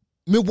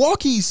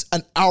 Milwaukee's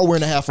an hour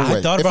and a half away.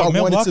 I thought about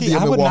Milwaukee.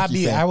 I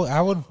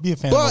would be a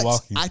fan of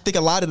Milwaukee. I think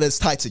a lot of that's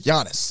tied to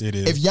Giannis. It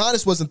is. If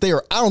Giannis wasn't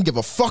there, I don't give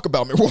a fuck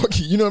about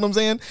Milwaukee. You know what I'm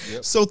saying?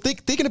 Yep. So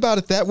thinking about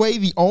it that way,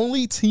 the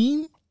only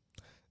team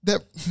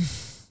that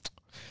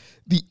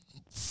you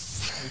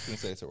can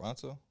say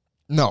Toronto?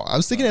 No, I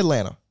was thinking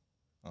Atlanta.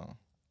 Oh.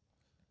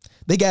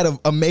 They got an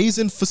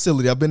amazing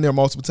facility. I've been there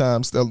multiple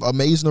times.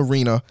 Amazing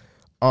arena.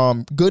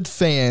 Good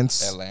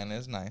fans.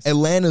 Atlanta's nice.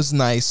 Atlanta's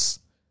nice.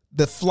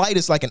 The flight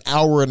is like an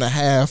hour and a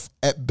half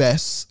at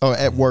best or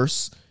at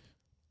worst.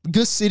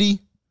 Good city.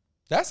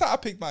 That's how I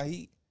picked my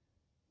Heat.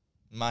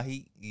 My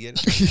Heat, you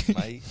get it?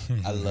 My Heat.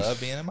 I love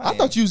being in Miami. I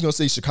thought you was gonna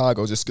say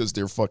Chicago just because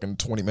they're fucking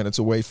 20 minutes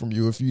away from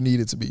you if you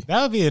needed to be.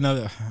 That would be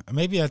another.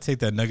 Maybe I take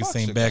that Nuggets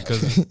thing back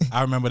because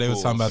I remember they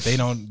was talking about they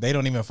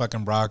don't even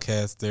fucking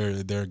broadcast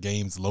their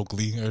games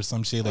locally or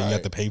some shit. Like you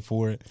have to pay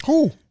for it.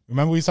 Who?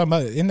 Remember we talking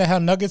about in the how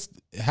the Nuggets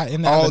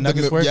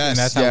work, and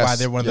that's why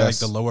they're one of like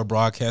the lower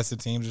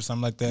broadcasted teams or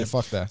something like that. Yeah,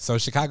 fuck that. So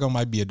Chicago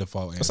might be a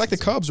default. It's like the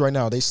Cubs right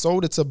now. They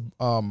sold it to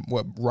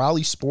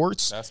Raleigh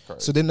Sports. That's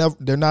crazy. So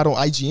they're not on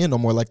IGN no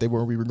more like they were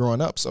when we were growing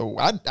up. So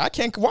I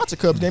can't watch a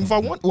Cubs game if I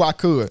want. Well, I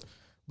could,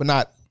 but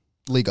not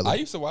legally. I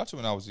used to watch it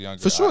when I was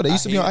younger. For sure, they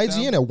used to be on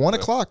IGN them, at 1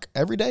 o'clock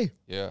every day.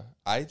 Yeah,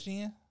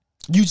 IGN.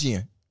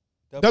 UGN.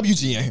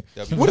 WGN.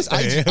 What is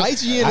IGN?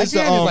 IGN is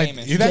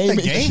the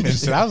the game and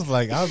shit. I was a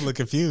little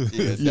confused.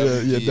 Yeah,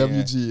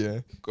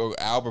 WGN. Go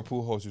Albert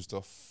Pujols used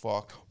to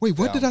fuck. Wait,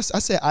 what did I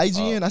said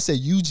IGN? I said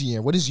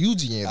UGN. What is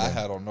UGN?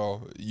 I don't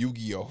know.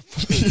 Yu-Gi-Oh.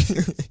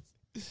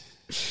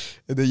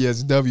 And then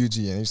it's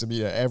WGN. It used to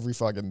be there every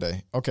fucking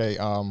day. Okay.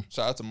 Shout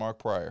out to Mark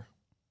Pryor.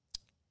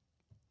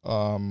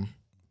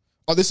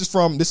 This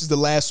is the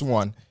last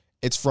one.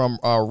 It's from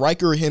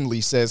Riker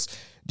Henley. Says,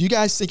 do you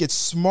guys think it's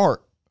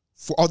smart?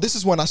 This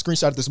is one I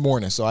screenshotted this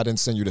morning, so I didn't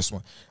send you this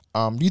one.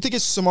 Do you think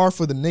it's smart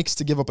for the Knicks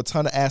to give up a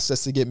ton of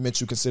assets to get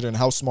Mitchell, considering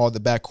how small the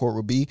backcourt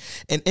would be?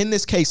 And in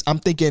this case, I'm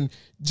thinking,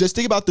 just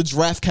think about the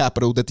draft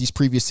capital that these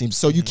previous teams.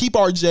 So you keep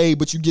RJ,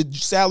 but you get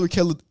salary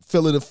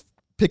filler to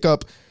pick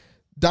up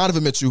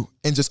Donovan Mitchell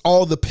and just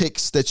all the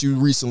picks that you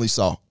recently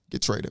saw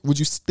get traded. Would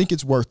you think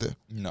it's worth it?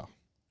 No.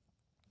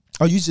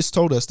 Oh, you just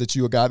told us that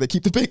you a guy that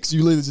keep the picks.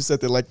 You literally just said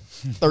that like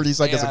 30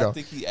 seconds ago. I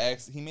think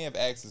he may have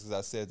asked this because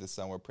I said this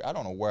somewhere. I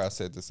don't know where I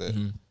said this at.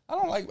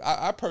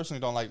 I personally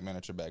don't like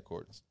miniature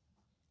backcourts.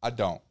 I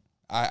don't.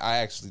 I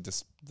actually what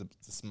do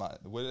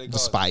they call it?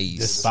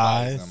 Despise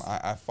them.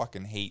 I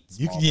fucking hate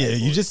small backcourts.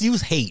 You just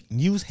use hate.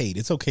 Use hate.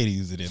 It's okay to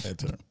use it in that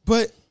term.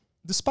 But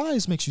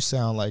despise makes you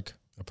sound like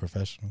a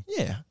professional.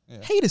 Yeah.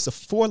 Hate is a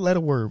 4-letter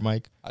word,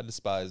 Mike. I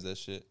despise that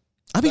shit.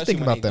 I be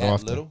thinking about that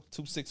often. Little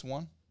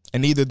 261.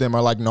 And neither of them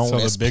are like known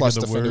as plus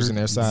defenders in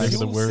their size.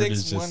 The word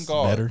is just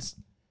better.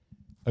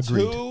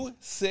 Agreed.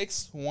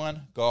 261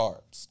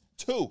 guards.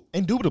 Two.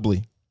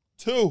 Indubitably.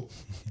 Two.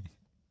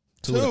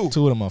 Two of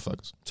them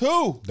motherfuckers.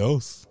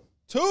 Those.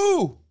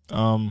 Two.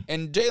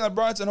 And Jalen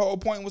Brunson's whole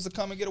point was to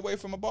come and get away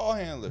from a ball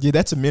handler. Yeah,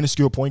 that's a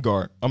minuscule point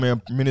guard. I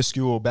mean, a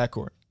minuscule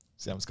backcourt.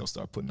 See, I'm just going to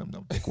start putting them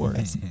big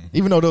words.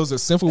 Even though those are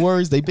simple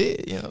words, they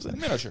big. You know what I'm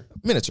saying?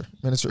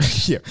 Miniature.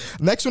 Yeah.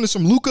 Next one is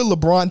from Luka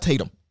LeBron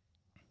Tatum.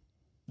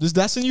 Did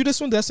that send you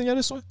this one? Did I send you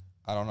this one?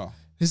 I don't know.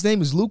 His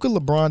name is Luka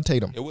LeBron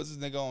Tatum. It was his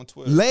nigga on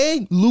Twitter.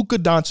 Lay Luka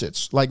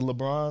Doncic. Like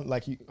LeBron,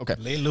 like he, okay.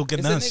 Lay Luka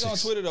Doncic. It's a nigga on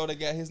Twitter, though, that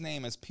got his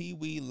name as Pee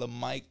Wee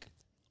LaMike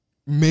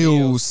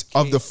Mills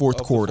of the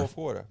fourth quarter.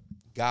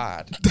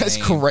 God. That's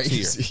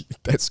crazy.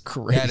 That's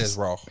crazy. That is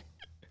raw.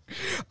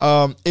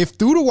 If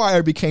Through the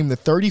Wire became the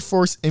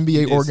 31st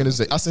NBA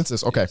organization, I sent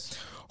this. Okay. Yes.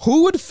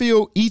 Who would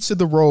fill each of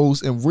the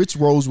roles and which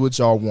roles would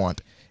y'all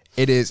want?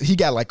 He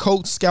got like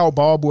coach, scout,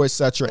 ball boy,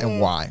 etc.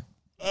 and why?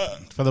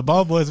 For the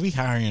ball boys, we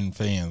hiring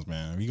fans,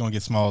 man. We gonna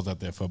get Smalls out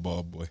there for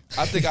ball boy.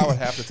 I think I would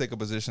have to take a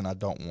position I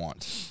don't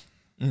want,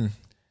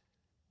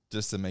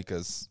 just to make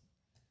us.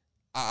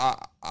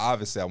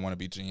 Obviously, I want to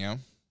be GM,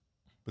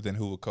 but then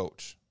who would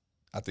coach?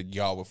 I think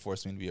y'all would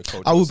force me to be a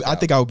coach. I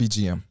think I would be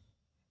GM.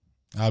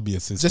 I'll be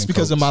assistant just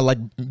because coach. of my like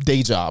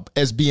day job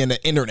as being an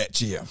internet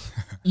GM.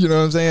 You know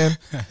what I'm saying?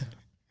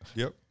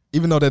 Yep.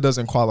 Even though that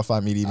doesn't qualify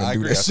me to even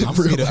do that shit. I'm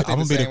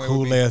gonna be the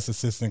cool ass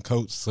assistant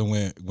coach. So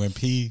when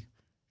P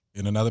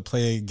and another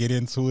player get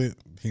into it,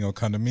 he gonna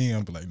come to me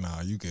and be like,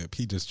 "Nah, you good.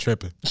 P just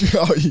tripping. You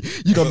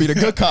gonna be the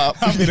good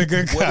cop. I'll be the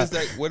good cop."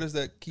 What does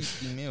that keep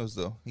E Mills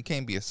though? He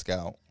can't be a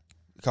scout.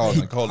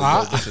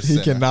 He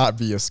cannot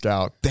be a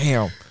scout.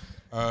 Damn.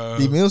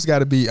 E Mills got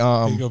to be. He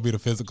gonna be the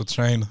physical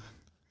trainer.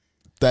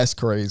 That's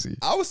crazy.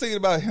 I was thinking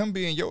about him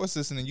being your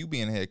assistant and you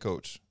being head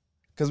coach.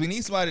 Because we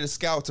need somebody to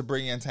scout to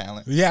bring in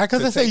talent. Yeah,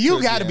 because I say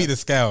you got to be the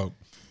scout.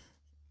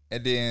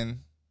 And then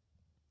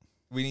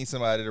we need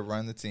somebody to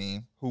run the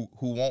team who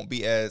won't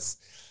be as.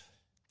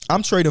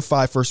 I'm trading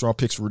 5 first-round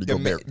picks for Rudy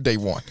Gobert day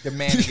one. The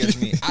man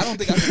against me. I don't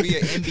think I can be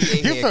an NBA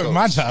head coach. You put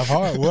my job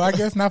hard. Well, I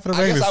guess not for the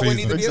regular season. I wouldn't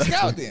need to be a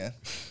scout then.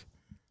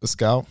 A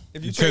scout?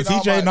 Because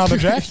he trading all the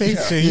draft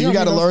picks. You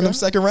got to learn them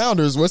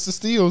second-rounders. What's the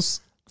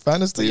steals?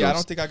 Find the steals. Yeah, I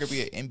don't think I could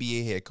be an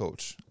NBA head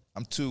coach.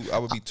 I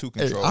would be too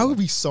controlling. I would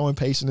be so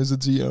impatient as a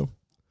GM.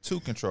 Too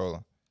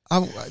controlling.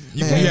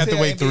 You have to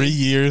wait 3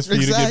 years for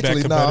you to get back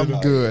competitive. No,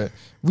 I'm good.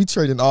 We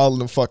trading all of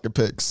them fucking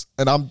picks.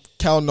 And I'm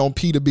counting on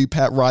P to be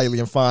Pat Riley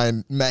and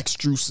find Max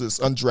Strus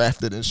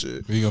undrafted and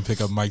shit. We're going to pick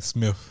up Mike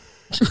Smith.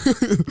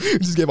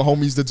 Just give a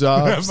homies the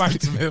job.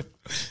 Mike Smith.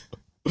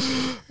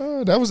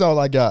 That was all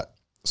I got.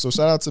 So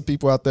shout out to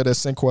people out there that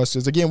sent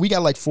questions. Again, we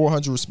got like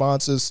 400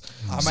 responses.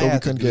 So we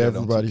couldn't get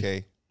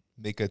everybody.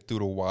 Make a Through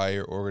the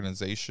Wire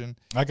organization.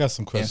 I got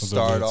some questions.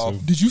 Start off.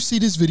 Did you see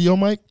this video,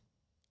 Mike?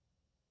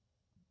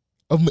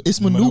 It's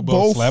Manute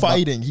Bol slap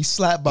fighting. He's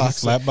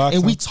slapboxing.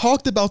 And we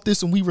talked about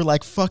this when we were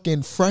like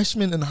fucking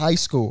freshmen in high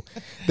school,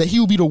 that he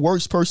would be the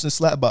worst person to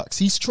slapbox.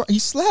 He's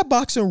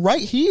slapboxing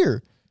right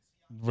here.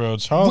 Bro,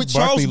 Charles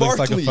Barkley looks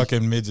like a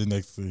fucking midget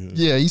next to him.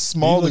 Yeah, he's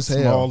small as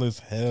hell. Small as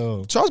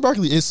hell. Charles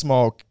Barkley is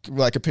small,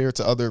 like compared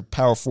to other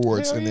power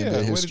forwards in the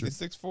NBA history. What is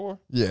he, 6'4"?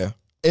 Yeah,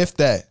 if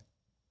that.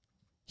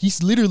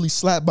 He's literally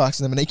slapboxing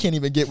them, and they can't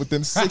even get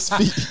within 6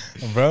 feet.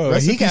 Bro,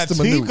 he got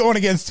teeth going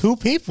against 2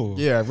 people.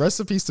 Yeah, rest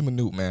in peace to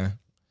Manute, man.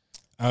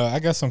 I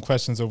got some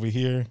questions over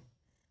here.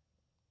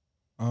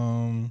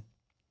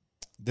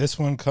 This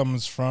one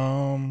comes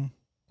from...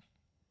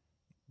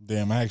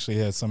 Damn, I actually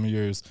had some of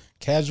yours.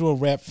 Casual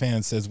Rap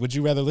Fan says, would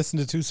you rather listen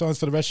to 2 songs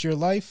for the rest of your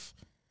life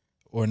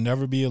or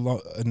never be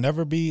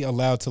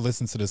allowed to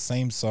listen to the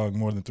same song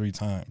more than 3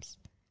 times?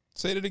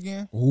 Say that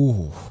again.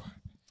 Ooh.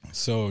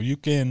 So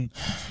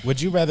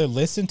would you rather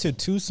listen to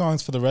 2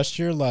 songs for the rest of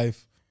your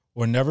life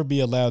or never be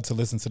allowed to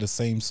listen to the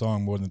same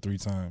song more than 3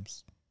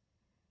 times?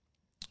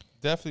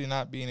 Definitely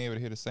not being able to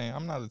hear the same.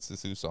 I'm not listening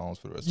to 2 songs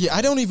for the rest of Yeah,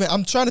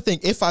 I'm trying to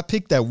think if I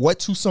pick that, what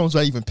 2 songs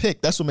would I even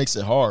pick? That's what makes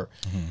it hard.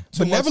 Mm-hmm.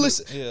 But never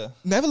listen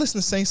to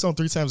the same song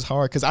 3 times is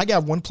hard because I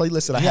got one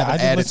playlist that I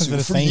haven't added to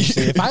the same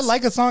shit. If I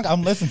like a song,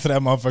 I'm listening to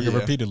that motherfucker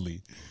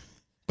repeatedly.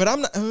 But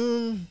I'm not.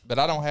 But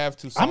I don't have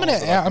 2 songs.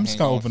 I'm just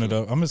gonna open it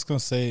up. I'm just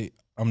gonna say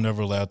I'm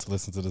never allowed to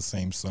listen to the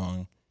same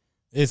song.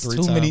 It's 3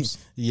 too times. many.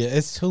 Yeah,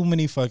 it's too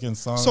many fucking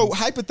songs. So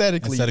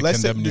hypothetically,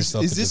 let's say is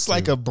is this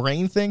like a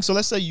brain thing? So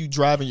let's say you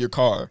drive in your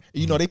car.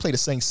 You know they play the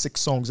same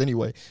 6 songs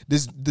anyway.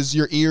 Does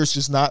your ears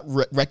just not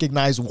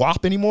recognize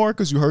WAP anymore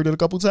because you heard it a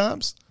couple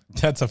times?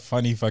 That's a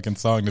funny fucking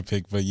song to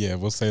pick, but yeah,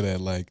 we'll say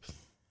that like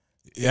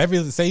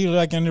say you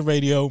like on the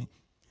radio.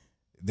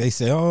 They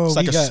say, "Oh,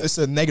 it's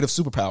a negative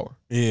superpower."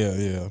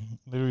 Yeah.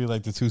 Literally,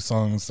 like the 2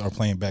 songs are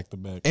playing back to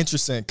back.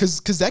 Interesting,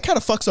 because that kind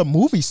of fucks up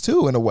movies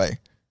too in a way.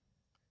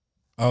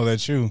 Oh,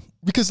 that's true.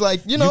 Because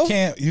like you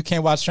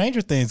can't watch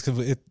Stranger Things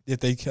because if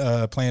they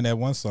playing that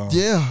one song.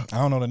 Yeah, I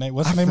don't know the name.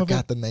 What's the name of it? I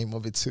forgot the name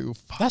of it too.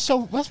 That's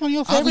one of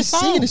your favorite songs. I've been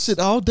singing this shit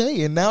all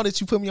day, and now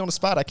that you put me on the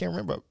spot, I can't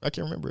remember.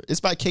 It's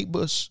by Kate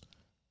Bush.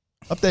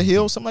 Up that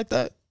hill, something like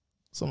that.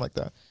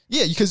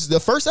 Yeah, because the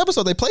first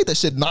episode they played that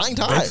shit 9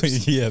 times.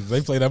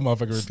 They play that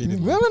motherfucker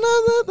repeatedly.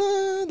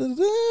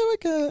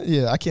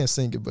 Yeah, I can't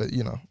sing it, but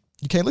you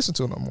can't listen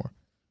to it no more.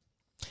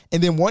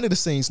 And then one of the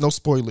scenes, no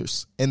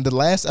spoilers, in the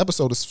last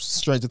episode of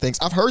Stranger Things,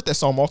 I've heard that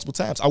song multiple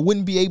times. I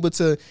wouldn't be able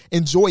to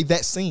enjoy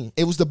that scene.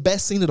 It was the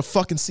best scene of the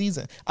fucking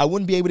season. I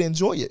wouldn't be able to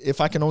enjoy it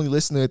if I can only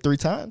listen to it 3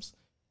 times.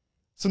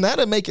 So now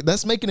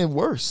that's making it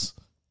worse.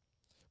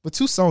 But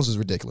 2 songs is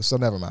ridiculous, so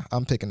never mind.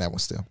 I'm picking that one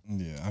still.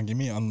 Yeah, give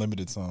me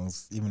unlimited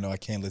songs, even though I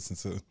can't listen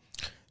to.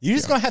 You're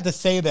just gonna have to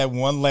say that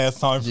one last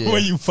time before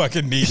you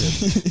fucking need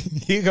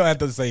it. You're gonna have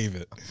to save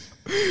it.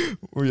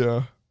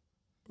 Yeah.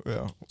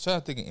 I'm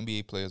trying to think of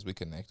NBA players we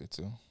connected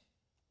to.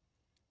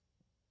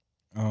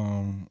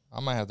 I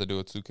might have to do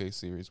a 2K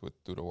series with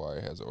Through the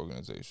Wire has an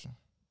organization.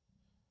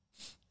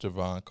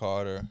 Javon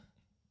Carter,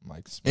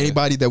 Mike Smith.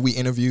 Anybody that we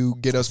interview,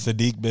 get us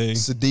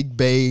Sadiq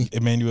Bey,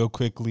 Emmanuel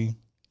Quickly,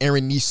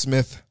 Aaron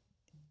Nesmith,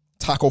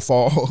 Taco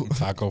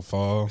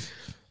Fall.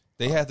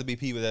 They have to be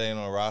people that ain't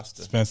on a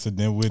roster. Spencer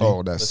Dinwiddie.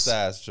 Oh, that's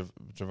besides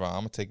Javon.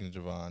 I'm taking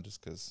Javon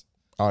just because.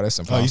 Oh, that's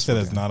impossible. Oh, you said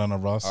it's not on a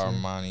roster.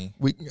 Armani.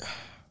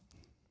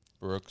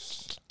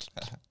 Brooks.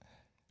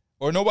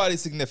 Or nobody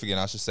significant,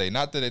 I should say.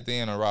 Not that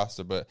they're on a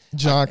roster, but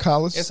John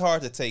Collins. It's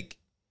hard to take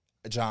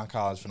John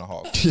Collins from the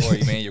Hawks or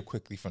Emmanuel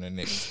Quickly from the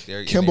Knicks.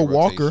 Kimber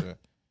Walker.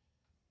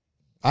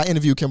 I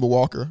interviewed Kimber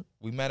Walker.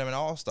 We met him in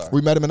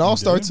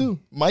All-Star. Too.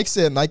 Mike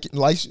said Nike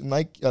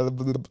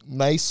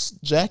nice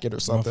jacket or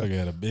something. Motherfucker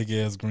had a big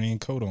ass green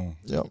coat on.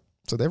 Yep.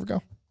 So there we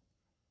go.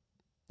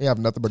 We have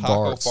nothing but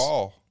guards. Taco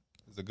Fall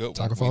is a good one.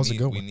 Taco Fall is a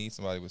good one. We need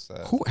somebody with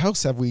size. Who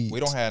else have we? We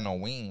don't have no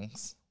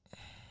wings.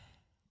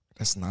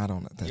 That's not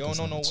on it. That you don't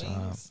know no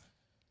wings.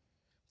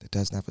 That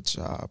doesn't have a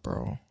job,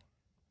 bro.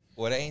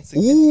 Well, that ain't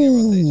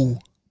significant rotation.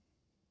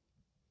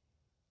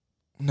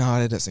 No,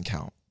 that doesn't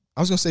count. I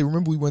was gonna say,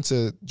 remember we went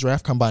to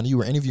Draft Combine. You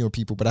were interviewing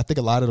people, but I think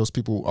a lot of those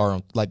people are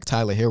on, like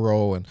Tyler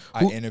Hero and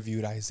I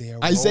interviewed Isaiah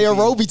Roby. Isaiah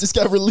Roby just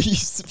got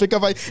released.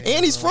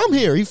 And he's from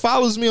here. He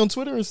follows me on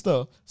Twitter and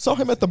stuff. Saw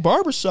him at the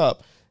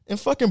barbershop in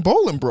fucking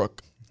Bolingbrook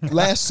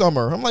last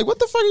summer. I'm like, what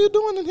the fuck are you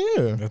doing in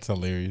here? That's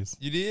hilarious.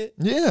 You did?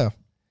 Yeah.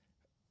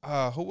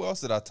 Who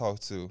else did I talk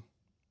to?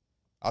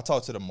 I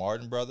talked to the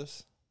Martin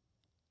brothers.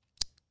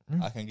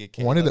 I can get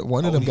one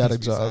of them got a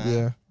job.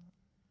 Signed.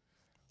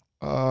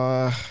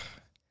 Yeah.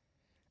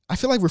 I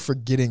feel like we're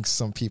forgetting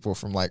some people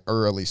from like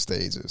early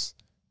stages.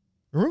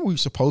 Remember we were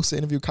supposed to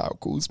interview Kyle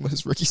Kuzma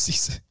his rookie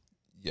season?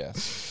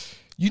 Yes.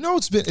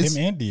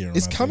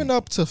 It's coming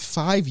up to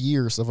 5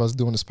 years of us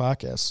doing this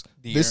podcast.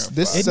 This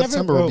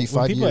September will be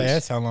 5 years. People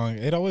ask how long,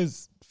 it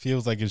always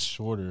feels like it's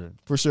shorter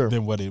for sure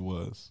than what it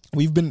was.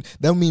 We've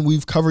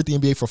covered the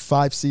NBA for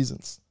 5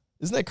 seasons.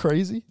 Isn't that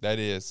crazy? That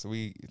is.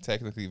 We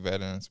technically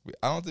veterans.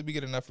 I don't think we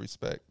get enough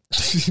respect.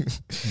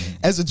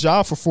 As a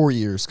job for 4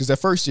 years, because that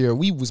first year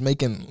we was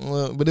making,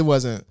 but it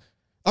wasn't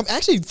I'm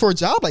actually for a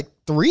job like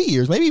 3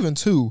 years, maybe even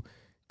 2,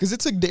 because it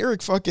took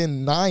Derek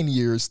fucking 9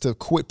 years to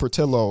quit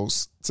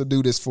Portillo's to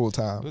do this full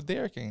time. But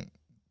Derek ain't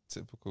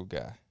typical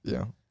guy.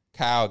 Yeah,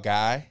 Kyle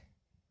Guy.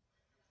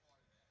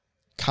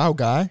 Kyle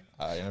Guy.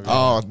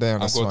 Oh damn, I'm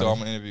that's going through all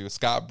funny. my interviews.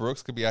 Scott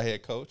Brooks could be our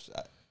head coach.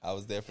 I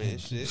was there for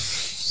his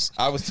shit.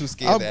 I was too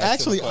scared. to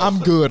ask him the I'm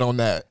question. good on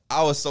that.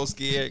 I was so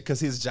scared because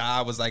his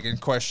job was like in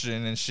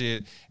question and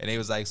shit. And they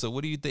was like, "So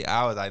what do you think?"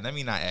 I was like, "Let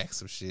me not ask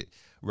some shit."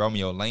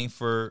 Romeo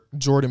Langford.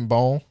 Jordan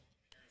Bone.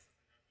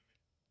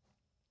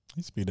 He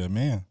used to be that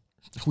man.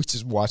 We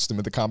just watched him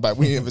at the combine.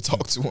 We didn't even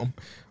talk to him.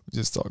 We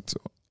just talked to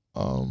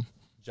him.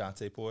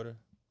 Jonte Porter.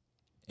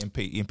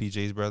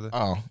 MPJ's brother.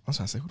 Oh, I was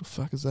trying to say, who the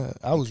fuck is that?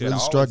 I was Could really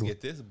always struggling. Get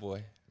this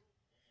boy.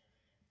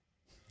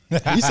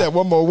 He said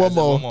one more. I said,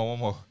 one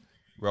more.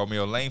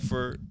 Romeo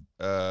Langford.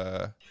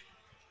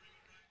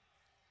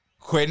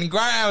 Quentin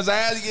Grimes. I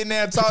had to get in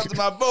there and talk to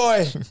my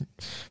boy.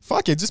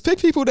 Fuck it. Just pick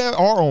people that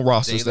are on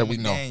rosters Jalen that we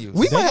know. McDaniels.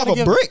 We might have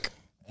a brick.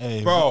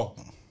 Hey, Bro,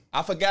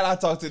 I forgot I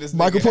talked to this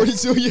Michael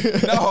nigga. Porter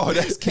Jr. No,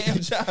 that's Cam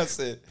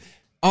Johnson.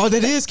 Oh,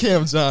 that is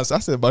Cam Johnson. I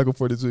said Michael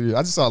Porter Jr.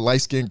 I just saw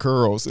light skin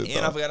curls. And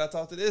I forgot I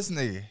talked to this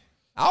nigga.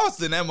 I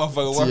was in that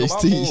motherfucker working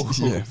my move. THT.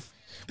 Yeah.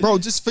 Bro,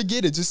 just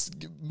forget it. Just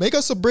make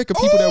us a brick of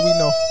people that we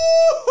know.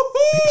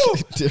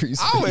 Darius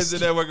I was Beast. in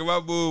there working my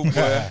move,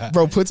 boy.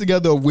 Bro, put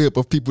together a whip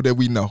of people that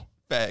we know.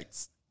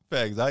 Facts.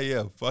 Oh,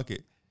 yeah. Fuck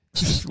it.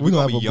 We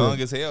Gonna have be a young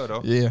brick. as hell,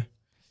 though. Yeah.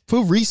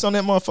 Put Reese on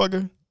that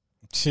motherfucker.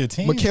 shit,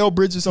 teams, Mikael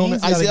Bridges on it.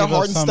 teams gotta Isaiah give up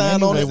Hartenstein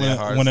something on anyway it.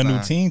 Isaiah when a new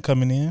Hartenstein. team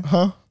coming in.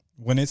 Huh?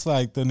 When it's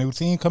like the new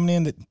team coming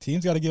in, the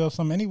team's got to give up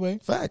something anyway.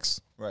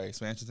 Facts. Right.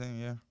 Expansion team,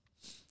 yeah.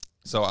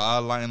 So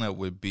our lineup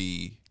would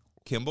be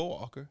Kemba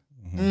Walker.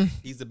 Mm.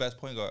 He's the best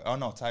point guard. Oh,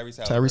 no.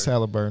 Tyrese Tyrese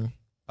Halliburton.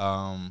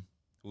 Halliburton.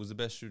 Who's the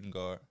best shooting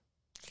guard?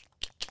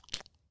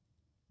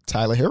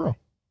 Tyler Hero.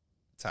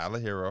 Tyler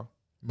Hero.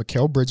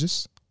 Mikael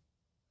Bridges.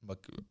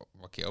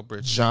 Mikael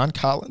Bridges. John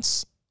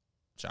Collins.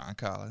 John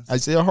Collins.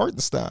 Isaiah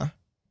Hartenstein.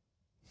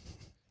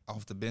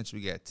 Off the bench,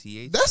 we got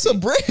TH. That's a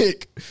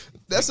brick.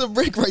 That's a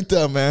brick right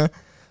there, man.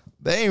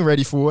 They ain't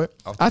ready for it.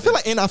 Off the I feel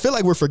bench.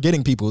 like we're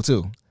forgetting people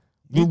too.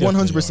 We We're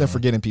definitely 100% are.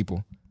 forgetting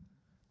people.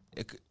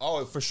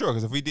 Oh, for sure.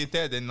 Because if we did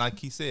that, then like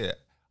he said,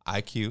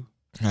 IQ,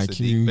 IQ,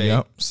 Sadiq Bey,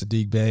 yep.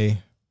 Sadiq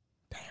Bey.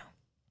 Damn.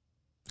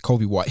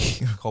 Kobe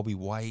White. Kobe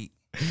White.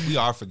 We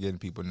are forgetting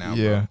people now.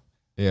 Yeah.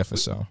 Yeah, for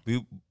sure.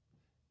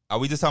 Are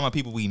we just talking about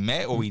people we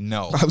met or we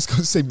know? I was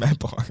gonna say Matt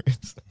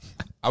Barnes.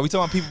 Are we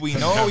talking about people we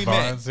know or we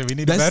met? Barnes, we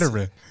need That's- a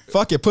veteran.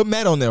 Fuck it, put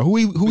Matt on there. Who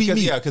we meet?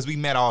 Yeah, because we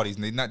met all these.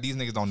 These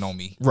niggas don't know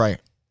me. Right.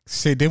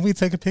 Shit, didn't we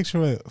take a picture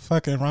with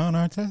fucking Ron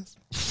Artest?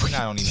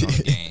 I don't even know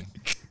the game.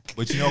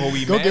 But you know who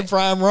we Go met? get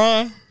Prime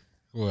Ron.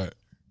 What?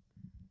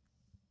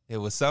 It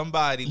was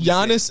somebody. We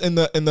Giannis said-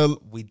 in the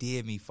we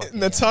did meet fucking in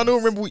the Giannis. tunnel.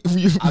 Remember we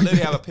I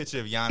literally have a picture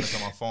of Giannis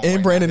on my phone. And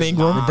right Brandon now.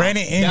 Ingram. Nah.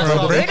 Brandon That's Ingram. what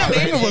I was Brandon talking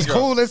about. Ingram was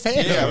cool as hell.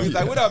 Yeah, he's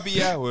like, "What up,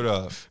 B.I.? What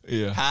up?"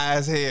 Yeah. High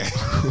as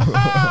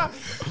hell.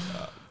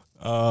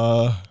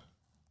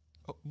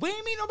 We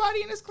ain't meet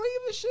nobody in this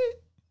Cleveland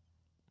shit.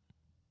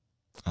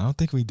 I don't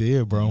think we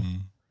did, bro.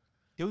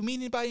 Did we meet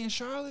anybody in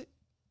Charlotte?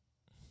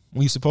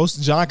 We supposed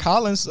to John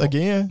Collins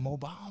again. Mo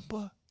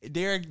Bamba.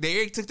 Derek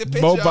took the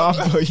picture. Mo of him.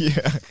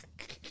 Bamba,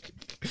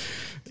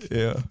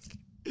 yeah.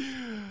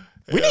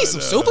 We need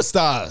some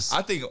superstars.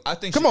 I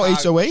think. Come on,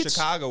 Chicago, HOH.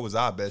 Chicago was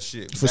our best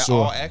shit. For that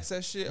sure. all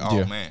access shit. Oh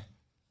Yeah. man.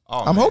 Oh,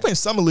 I'm man. hoping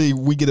Summer League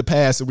we get a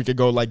pass and we could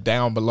go like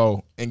down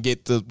below and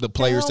get the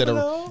players that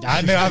are.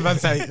 I knew I was about to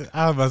say.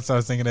 I was about to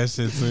start singing that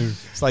shit too.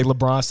 It's like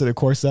LeBron to the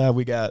court side.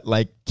 We got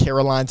like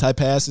Caroline type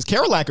passes.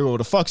 Caroline can go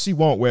the fuck she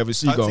want wherever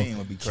she Her go. team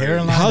would be crazy.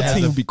 Caroline- Her has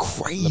team a- would be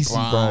crazy,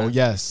 LeBron. bro.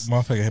 Yes.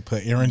 Motherfucker had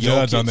put Aaron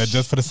Judge on there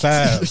just for the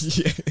size.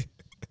 Yeah.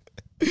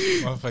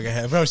 Motherfucker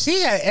had, bro. She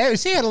had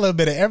a little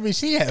bit of every.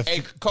 She had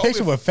Hey,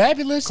 picture with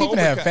Fabulous. She even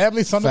had COVID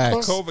Fabulous on the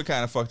Facts. court. COVID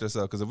kind of fucked us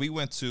up because if we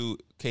went to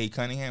Cade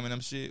Cunningham and them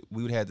shit,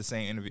 we would have had the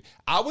same interview.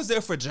 I was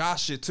there for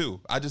Josh shit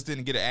too. I just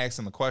didn't get to ask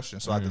him a question,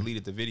 so I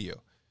deleted the video.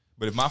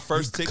 But if my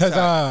first TikTok,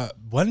 Because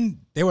when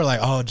they were like,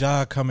 "Oh,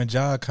 Ja coming,"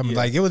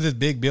 like it was this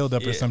big build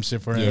up or Yeah. some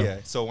shit for him. yeah.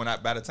 So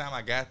by the time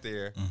I got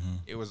there,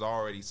 it was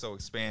already so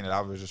expanded.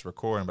 I was just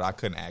recording, but I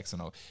couldn't ask him.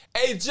 No,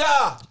 hey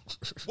Ja,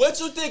 what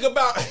you think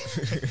about?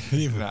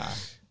 Nah.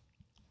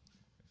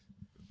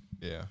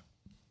 Yeah.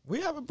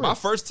 We have a My break.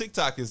 first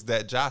TikTok is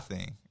that Ja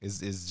thing.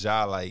 Is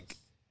Ja like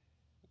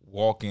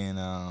walking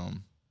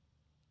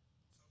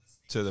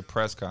to the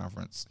press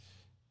conference?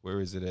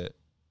 Where is it at?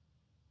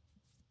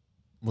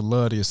 Would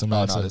love to hear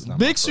somebody Oh, no, say, that's not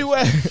my Big first Shoe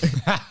ass.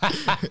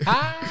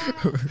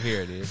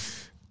 Here it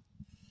is.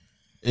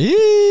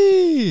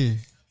 Eee.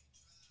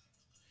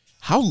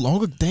 How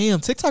long? Damn,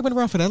 TikTok been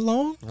around for that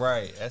long?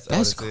 Right. That's all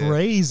it is.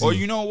 crazy. Or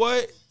you know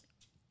what?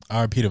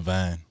 R.P.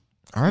 Divine.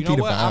 R.I.P. You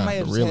know what? I Divine, might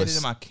have the just had it realest.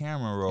 in my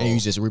camera roll. And you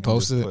just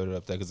reposted it? put it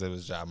up there because it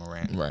was Ja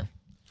Morant. Right.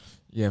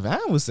 Yeah, Vine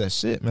was that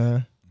shit,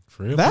 man.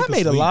 For real, That people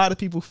made a sleep. lot of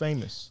people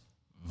famous.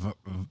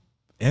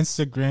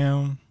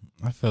 Instagram.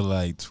 I feel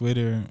like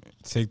Twitter,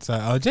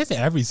 TikTok, just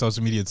every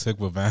social media took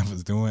what Vine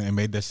was doing and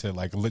made that shit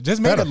like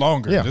just made Better. it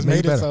longer. Yeah, just made made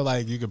it it better. so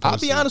like you could. Post I'll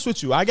be honest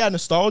with you. I got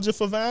nostalgia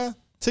for Vine.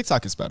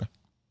 TikTok is better.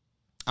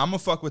 I'm gonna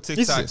fuck with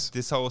TikTok It's-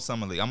 this whole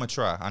summer league. I'm gonna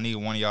try. I need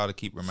one of y'all to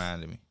keep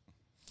reminding me.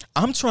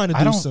 I'm trying to I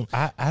do don't. some.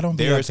 I don't.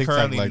 be There on is TikTok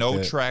currently like no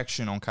that.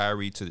 traction on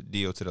Kyrie to the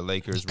deal to the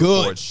Lakers. Good.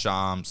 Reports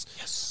Shams.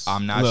 Yes.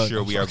 I'm not Look,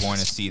 sure we are going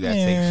to see that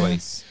Man. take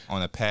place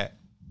on the Pat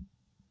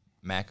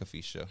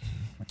McAfee show.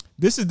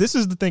 This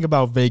is the thing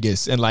about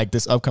Vegas and like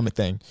this upcoming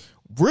thing.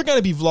 We're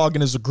gonna be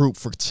vlogging as a group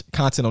for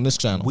content on this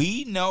channel.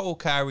 We know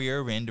Kyrie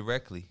Irving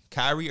indirectly.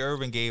 Kyrie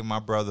Irving gave my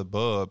brother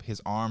Bub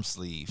his arm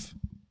sleeve.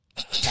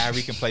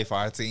 Kyrie can play for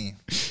our team.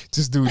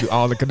 Just do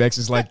all the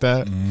connections like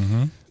that.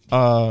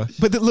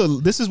 But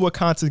look, this is what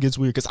content gets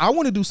weird because I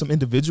want to do some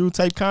individual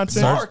type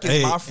content. Mark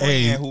is my friend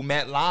hey. who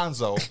met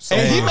Lonzo. So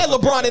And he met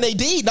LeBron and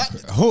AD. Not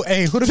Who the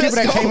people that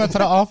Let's came go. up to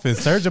the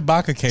office? Serge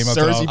Ibaka came up.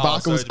 Serge to the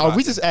office. Ibaka was. Serge Oh,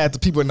 we Ibaka. just add the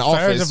people in the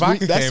Serge office.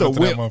 Ibaka That's came a up to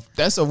that whip. motherfucker.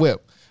 That's a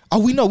whip. Oh,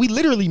 we know. We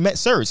literally met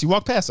Serge. He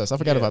walked past us. I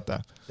forgot about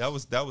that. that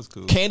was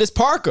cool. Candace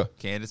Parker.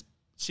 Candace,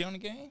 she on the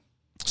game?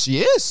 She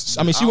is.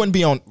 I mean, she wouldn't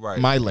be on Right.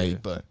 my lane,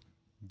 but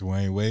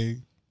Dwayne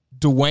Wade.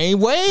 Dwayne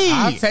Wade.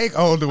 I'll take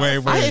old Dwayne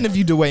Wade. I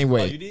interviewed Dwayne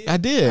Wade. you did? I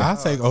did. I'll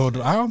take old.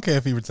 I don't care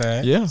if he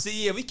retired. Yeah.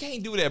 See, yeah, we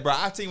can't do that, bro.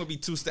 Our team would be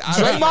too stacked.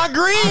 Draymond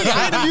Green.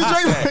 I interviewed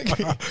Draymond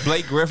Green.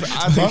 Blake Griffin.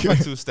 Our team would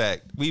be too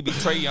stacked. We'd be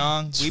Trey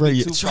Young. We'd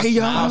be too Trey fucking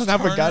Young. Miles I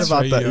forgot Turner. about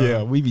Trey that. Young.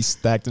 Yeah, we be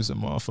stacked as a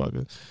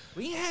motherfucker.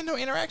 We ain't had no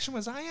interaction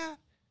with Zion.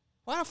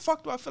 Why the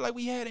fuck do I feel like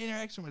we had an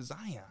interaction with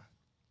Zion?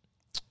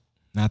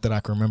 Not that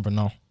I can remember,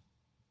 no.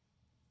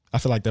 I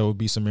feel like that would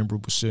be some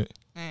memorable shit.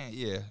 Man,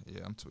 yeah,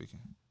 I'm tweaking.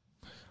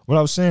 What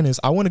I was saying is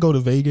I want to go to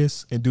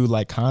Vegas and do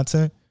like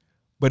content,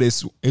 but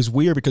it's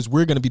weird because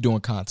we're gonna be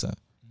doing content.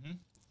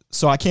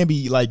 So I can't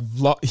be like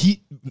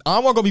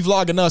I'm not gonna be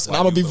vlogging us and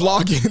I'm gonna be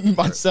vlogging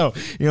myself.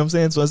 You know what I'm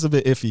saying? So that's a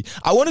bit iffy.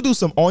 I want to do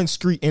some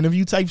on-screen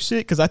interview type shit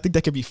because I think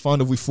that could be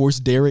fun if we force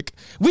Derek.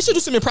 We should do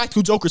some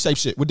Impractical Joker type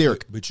shit with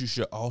Derek. But you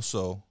should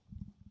also,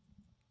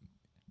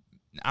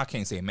 I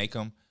can't say make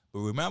him, but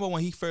remember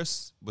when he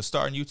first was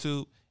starting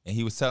YouTube and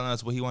he was telling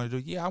us what he wanted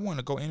to do? Yeah, I want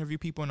to go interview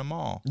people in the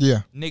mall. Yeah.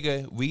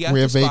 Nigga, we got We're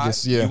the in spot.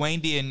 Vegas, yeah. You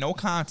ain't did no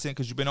content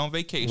because you've been on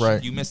vacation.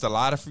 Right. You missed a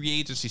lot of free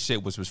agency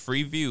shit, which was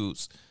free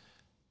views.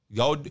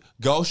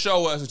 Go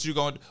show us what you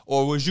going to,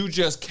 or was you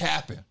just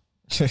capping?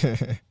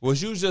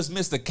 Was you just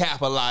Mr.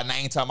 Cap a lot and I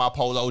ain't talking about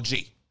Polo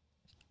G?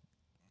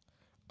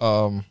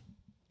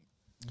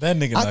 That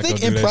nigga. I not think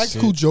gonna do that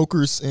Impractical shit.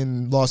 Jokers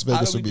in Las How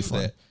Vegas do we would be do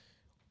fun. that?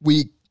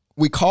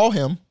 We call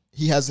him.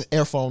 He has an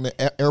earphone,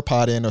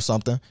 AirPod in or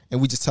something, and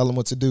we just tell him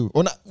what to do.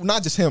 Or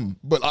not just him,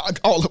 but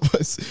all of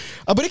us.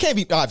 But it can't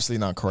be obviously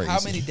not crazy. How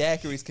many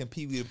daiquiris can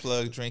Pee Wee the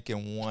Plug drink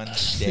in one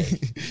day?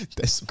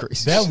 That's some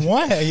crazy. That shit.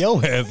 one had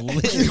your ass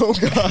lit. Oh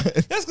God,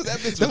 That's because that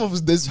bitch that one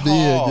was this tall.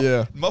 big.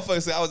 Yeah,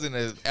 Motherfucker said I was in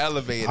the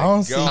elevator. I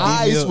don't see Go.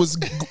 eyes Mills. was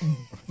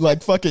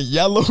like fucking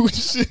yellow and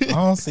shit. I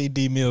don't see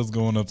D Mills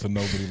going up to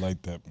nobody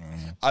like that,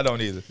 man. I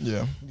don't either.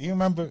 Yeah, Do you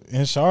remember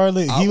in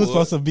Charlotte? I He was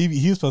would.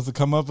 supposed to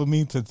come up with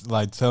me to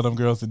like tell them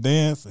girls to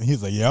dance, and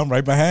he's like, "Yeah, I'm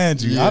right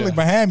behind you." Yeah. I look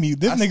behind me.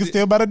 This I nigga still-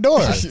 still by the door.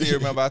 I still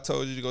remember I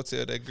told you to go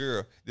tell that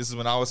girl. This is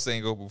when I was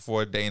single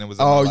before Dana was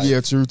in Oh my life.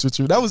 yeah, true.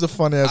 That was a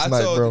fun ass I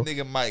night, told bro. the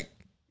nigga Mike,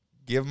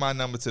 give my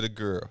number to the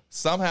girl.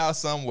 Somehow,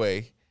 some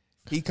way,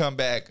 he come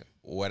back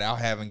without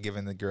having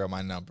given the girl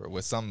my number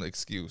with some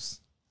excuse.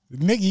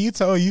 Nigga,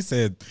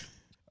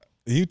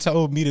 you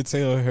told me to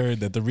tell her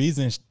that the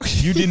reason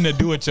you didn't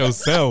do it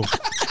yourself,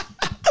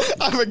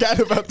 I forgot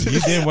about this. you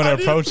didn't want to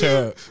approach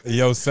her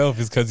yourself,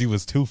 is because you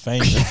was too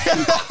famous.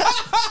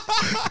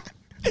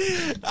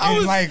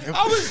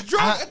 I was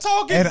drunk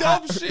talking and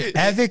dumb shit.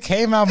 As it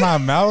came out my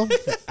mouth,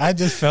 I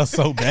just felt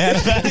so bad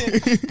about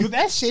it. Because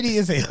that shitty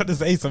as hell to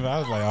say something. I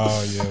was like,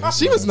 oh yeah.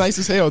 She was nice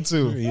as hell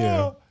too.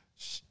 Yeah.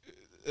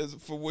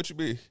 For what you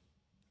be?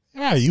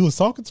 Yeah, you was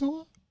talking to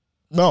her?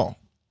 No,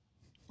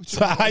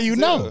 So how you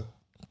know?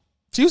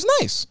 she was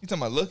nice. You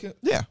talking about looking?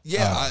 Yeah.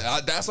 Yeah,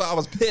 I, that's why I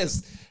was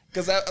pissed.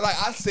 Because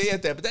I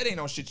said that, but that ain't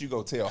no shit you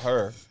go tell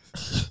her.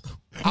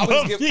 I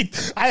was giving.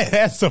 I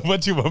had so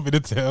much you want me to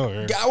tell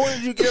her. I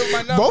wanted you to give my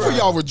number. Both of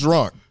y'all were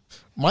drunk.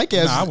 Mike Nah,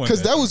 I has wasn't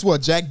because that that was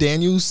what Jack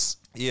Daniels.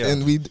 Yeah.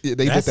 and they did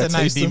That's the that night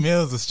D tasting.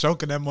 Mills was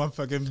stroking that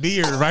motherfucking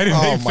beard right in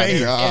Oh their my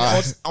face.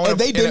 god! On And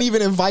they didn't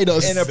even invite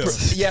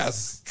us.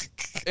 Yes,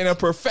 in a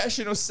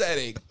professional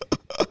setting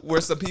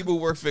where some people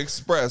work for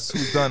Express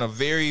who's done a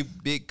very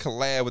big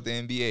collab with the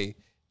NBA.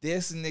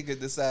 This nigga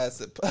decides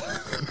to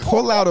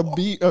pull out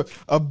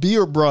a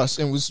beard brush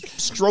and was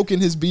stroking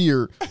his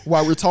beard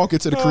while we're talking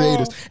to the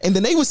creators. And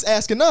then they was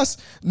asking us,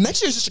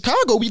 next year's in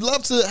Chicago, we'd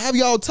love to have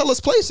y'all tell us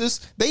places.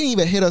 They didn't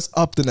even hit us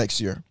up the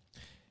next year.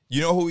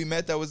 You know who we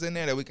met that was in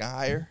there that we can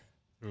hire?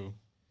 Who?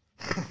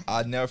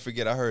 I'll never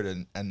forget. I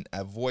heard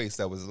a voice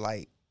that was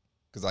light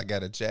because I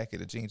got a jean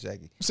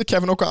jacket. Was it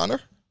Kevin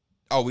O'Connor?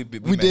 Oh, we We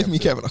met did him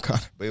meet too. Kevin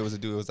O'Connor. But it was a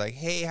dude. It was like,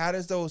 hey, how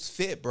does those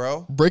fit,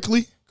 bro?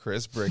 Brickley?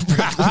 Chris Brickley.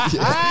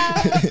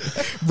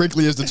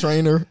 Brickley is the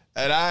trainer.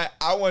 And I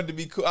wanted to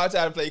be cool. I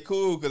tried to play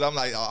cool because I'm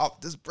like, oh,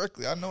 this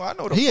Brickley. I know.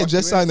 The He had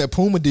just signed that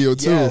Puma deal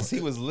too. Yes, he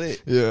was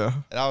lit. Yeah.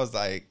 And I was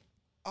like,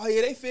 oh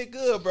yeah, they fit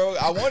good, bro.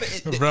 I wanted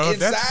Bro,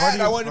 that's inside.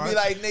 funny I as wanted to be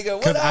fuck. like, nigga,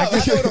 what 'Cause up? I I know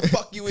what the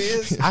fuck you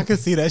is. I could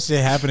see that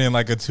shit happening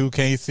like a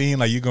 2K scene,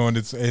 like you go in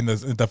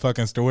the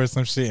fucking store or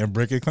some shit and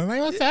Brick it comes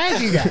like, what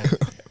size you got?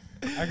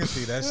 I can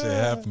see that shit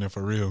happening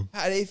for real.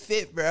 How they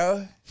fit,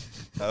 bro?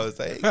 I was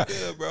like,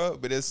 good, bro.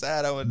 But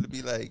inside, I wanted to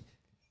be like,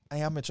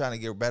 hey, I've been trying to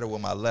get better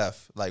with my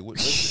left. Like, what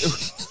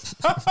tips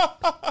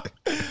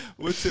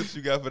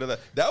you got for the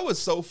left? That was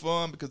so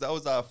fun because that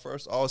was our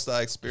first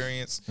All-Star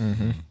experience.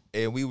 Mm-hmm.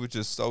 And we were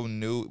just so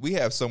new. We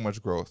have so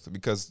much growth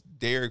because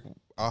Derek,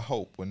 I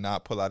hope, would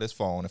not pull out his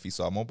phone if he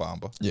saw Mo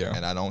Bamba. Yeah.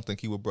 And I don't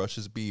think he would brush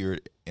his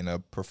beard in a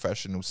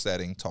professional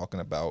setting talking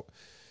about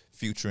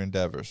future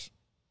endeavors.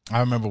 I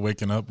remember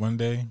waking up one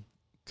day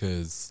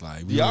because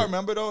like Do y'all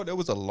remember, though? There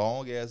was a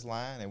long-ass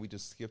line and we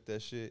just skipped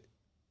that shit.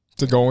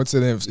 To go into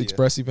the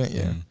express event,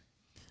 yeah.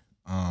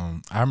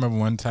 I remember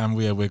one time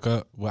we had woke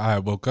up. Well, I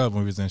woke up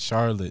when we was in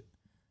Charlotte,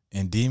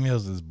 and D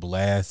Mills was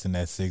blasting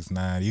that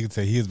 6'9". You could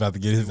tell he was about to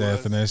get his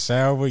ass in that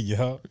shower.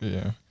 Yup.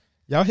 Yeah.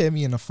 Y'all had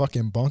me in a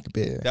fucking bunk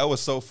bed. That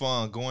was so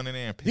fun going in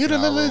there and picking You the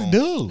our littlest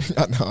rooms. dude.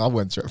 I know, I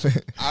wasn't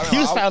tripping. He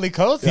was probably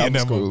cozy Yeah, I in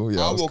was them. cool.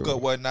 Yeah, I was woke cool.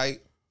 up one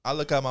night. I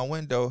look out my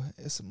window.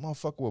 It's a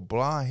motherfucker with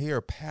blonde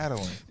hair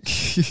paddling.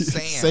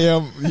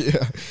 Sam,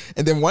 yeah.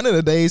 And then one of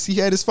the days he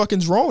had his fucking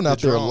drone out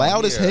there, drone,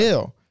 loud as yeah.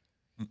 hell.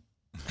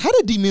 How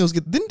did D Mills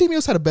get? Didn't D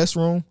Mills have the best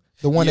room?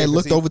 The one Yeah, that 'cause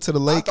looked over to the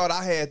I lake. thought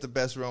I had the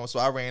best room, so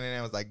I ran in there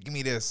and was like, "Give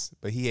me this."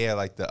 But he had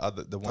like the one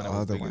that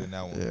was Other bigger one. than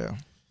that one. Yeah.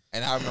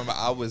 And I remember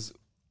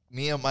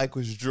me and Mike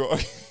was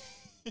drawing.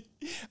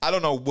 I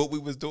don't know what we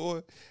was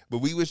doing, but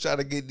we was trying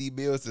to get D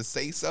Mills to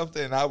say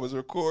something, and I was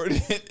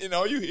recording, and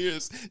all you hear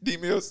is D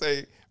Mills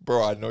say,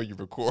 "Bro, I know you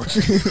record,"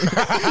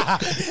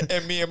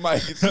 and me and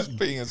Mike is just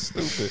being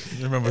stupid.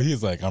 You remember he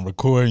was like, I'm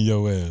recording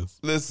your ass.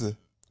 Listen,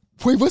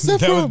 Wait, what's that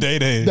That from? was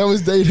Day-Day. That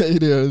was Day Day.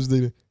 There, it was Day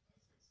Day.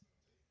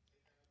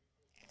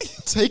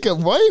 Take a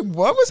wait.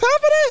 What was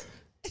happening?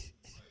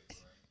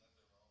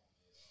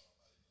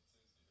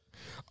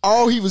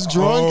 Oh, he was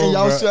drunk and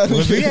y'all was trying to.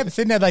 Was he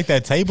sitting at like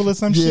that table or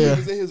some Yeah. he shit?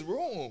 was in his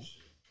room.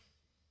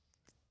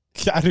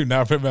 I do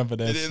not remember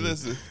that And shit. then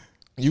listen,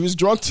 You was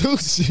drunk too.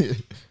 Shit.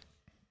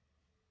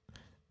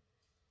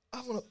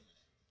 I wanna.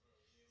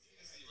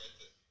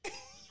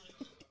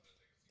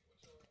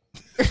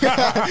 He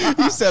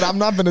said, "I'm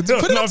not gonna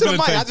put it not up to the finna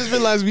mic." take- I just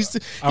realized he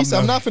said,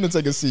 "I'm not gonna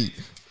take a seat."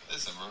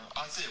 Listen, bro.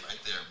 I'll sit right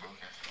there, bro.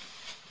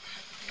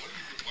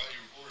 Why you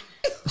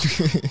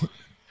recording me?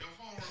 Your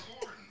phone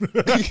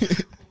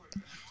recording.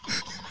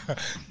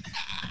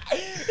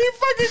 He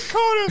fucking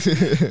caught us.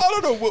 I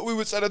don't know what we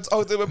were trying to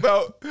talk to him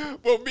about,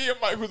 but me and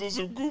Mike was on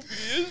some goofy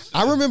shit.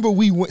 I remember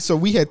we went. So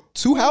we had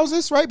two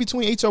houses, right,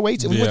 between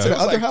HOH, and we went to Yeah. the It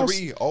was other like house.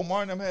 3.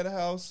 Omar and them had a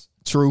house.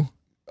 True.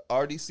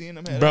 RDC and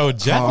them had a Bro,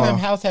 house. Jeff and them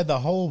house had the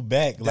whole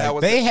back. That Like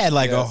was they the- had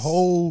like a yes.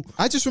 whole.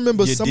 I just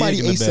remember You somebody dig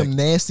in the ate some back.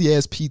 nasty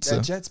ass pizza.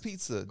 That Jets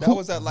Pizza. That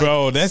was at like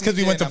Bro, that's because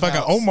we CJ went to and them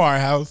fucking house. Omar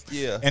house.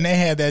 Yeah. And they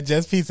had that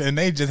Jets pizza and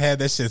they just had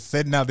that shit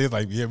sitting out there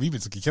like, yeah, we been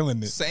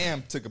killing it.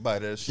 Sam took a bite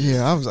of that shit.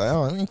 Yeah, I was like,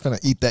 oh, I ain't gonna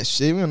eat that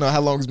shit. We don't know how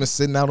long it's been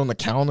sitting out on the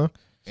counter.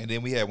 And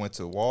then we went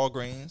to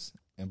Walgreens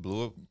and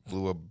blew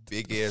a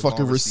big ass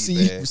Fucking long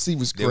receipt. bag. Receipt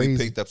was Then we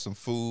crazy. picked up some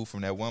food from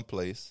that one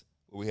place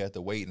where we had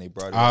to wait and they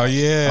brought it Oh out.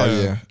 yeah.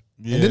 Oh yeah.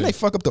 Yeah. And then they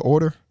fuck up the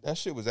order. That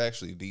shit was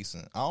actually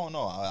decent. I don't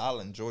know. I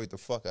enjoyed the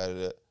fuck out of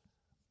that.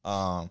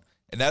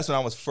 And that's when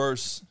I was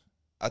first.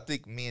 I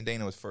think me and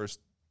Dana was first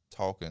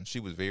talking. She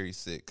was very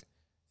sick.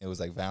 It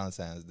was like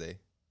Valentine's Day.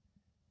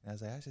 And I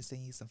was like, I should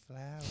send you some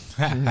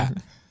flowers.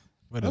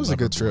 What That was a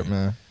good lover trip, boy.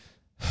 man.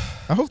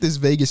 I hope this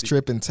Vegas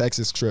trip and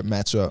Texas trip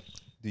match up.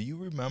 Do you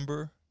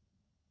remember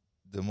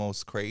the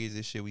most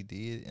crazy shit we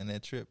did in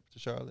that trip to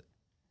Charlotte?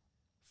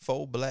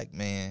 4 black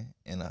men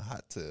in a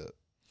hot tub.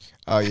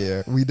 Oh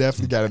yeah, we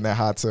definitely got in that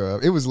hot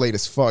tub. It was late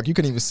as fuck. You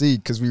couldn't even see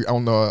because we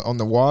on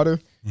the water.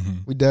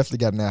 Mhm. We definitely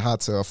got in that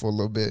hot tub for a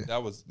little bit.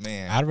 That was,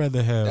 man. I'd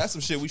rather have. That's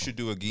some shit we should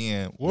do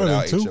again More than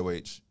without 2?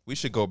 HOH. We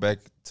should go back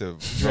to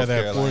North You'd rather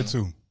have 4 Carolina. or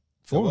 2. To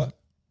 4. what?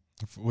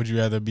 Would you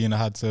rather be in a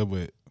hot tub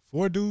with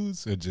 4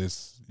 dudes or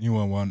just you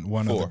want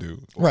one 4. other dude?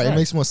 Right, it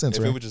makes more sense,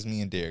 If it right? was just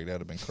me and Derek, that would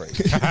have been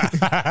crazy.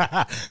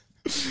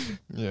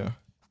 Yeah.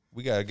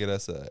 We gotta get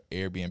us a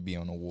Airbnb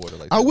on the water.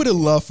 Like I that. would have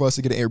loved for us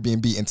to get an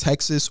Airbnb in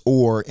Texas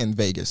or in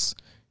Vegas.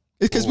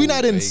 Because we're Ooh,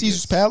 not in Vegas.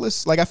 Caesar's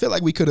Palace. Like, I feel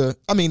like we could have.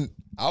 I mean,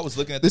 I was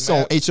looking at this the on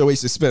map. HOH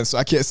expense, so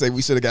I can't say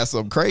we should have got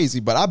something crazy.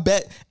 But I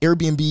bet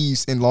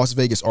Airbnbs in Las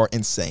Vegas are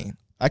insane.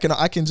 I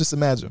can just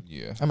imagine.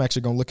 Yeah. I'm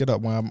actually gonna look it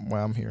up while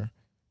I'm here.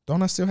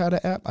 Don't I still have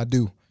the app? I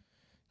do.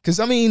 Because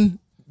I mean,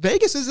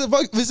 Vegas is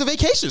a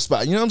vacation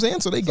spot. You know what I'm saying?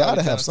 So they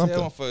gotta have something.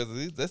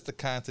 That's the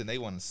content they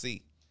want to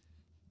see.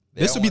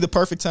 This would be the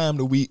perfect time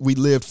that we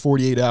lived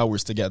 48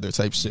 hours together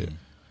type shit.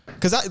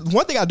 Because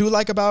one thing I do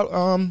like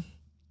about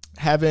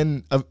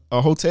having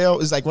a hotel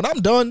is like when I'm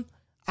done,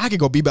 I can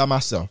go be by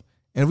myself.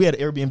 And if we had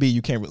an Airbnb,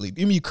 you can't really.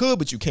 I mean, you could,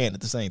 but you can't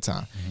at the same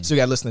time. So you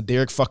got to listen to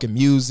Derek fucking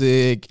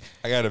music.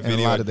 I got a and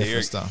video lot of of different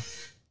Derek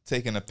stuff.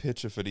 taking a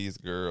picture for these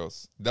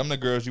girls. Them the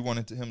girls you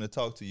wanted him to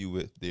talk to you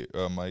with,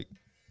 Mike.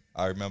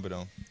 I remember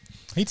them.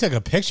 He took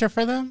a picture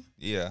for them?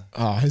 Yeah.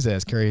 Oh, his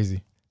ass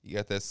crazy. He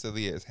got that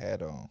silly ass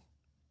hat on.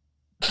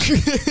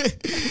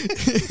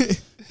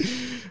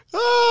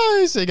 Oh,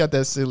 he said he got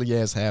that silly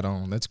ass hat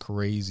on. That's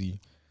crazy.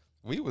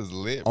 We was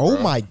lit, Oh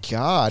bro. my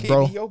God, Katie,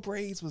 bro. your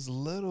braids was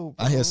little,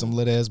 bro. I had some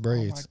lit ass Oh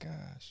braids. my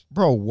gosh.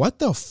 Bro, what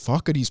the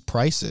fuck are these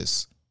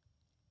prices?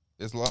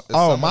 It's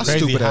Oh, my Crazy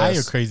stupid high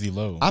ass. or crazy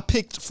low? I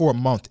picked for a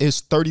month.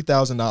 It's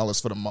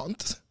 $30,000 for the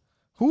month.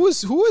 Who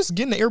is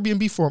getting the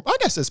Airbnb for? I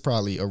guess that's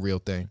probably a real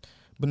thing.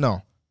 But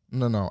no.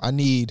 I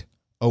need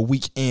a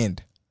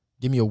weekend.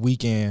 Give me a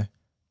weekend,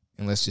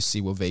 and let's just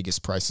see what Vegas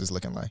price is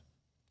looking like.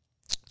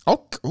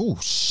 Oh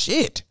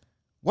shit!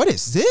 What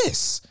is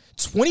this?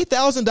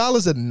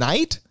 $20,000 a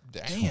night?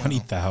 Damn.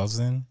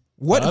 20,000.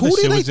 What? The other Who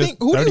do shit they was just think?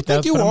 Who do they think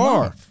 30,000 you for the are?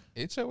 month.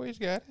 HOH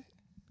got it.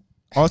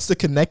 Oh, it's the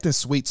connecting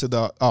suite to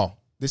the. Oh,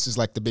 this is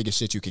like the biggest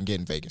shit you can get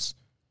in Vegas.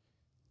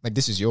 Like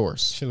this is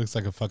yours. Shit looks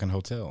like a fucking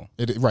hotel.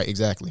 Right,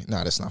 exactly.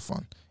 Nah, that's not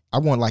fun. I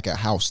want like a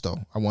house though.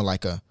 I want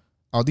like a.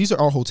 Oh, these are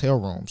all hotel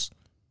rooms.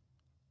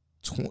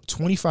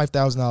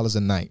 $25,000 a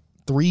night.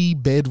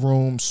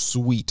 3-bedroom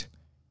suite.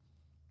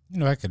 You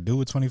know what I could do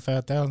with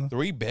 25,000?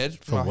 3 beds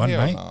For one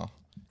night? No.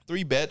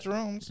 3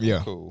 bedrooms?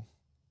 Yeah. Cool.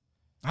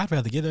 I'd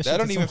rather get that shit That to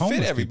don't some even homeless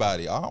fit people.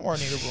 everybody. I don't want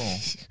to need a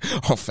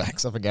room. Oh,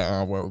 facts. I forgot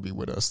Arnwell would be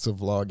with us to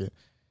vlog it.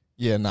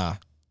 Yeah, nah.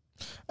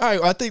 All right,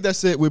 well, I think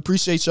that's it. We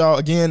appreciate y'all.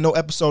 Again, no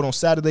episode on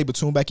Saturday, but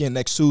tune back in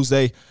next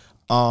Tuesday.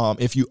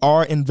 If you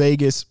are in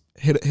Vegas,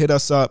 hit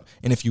us up.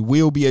 And if you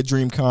will be at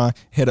DreamCon,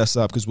 hit us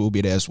up because we'll be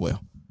there as well.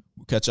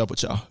 We'll catch up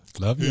with y'all.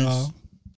 Love y'all.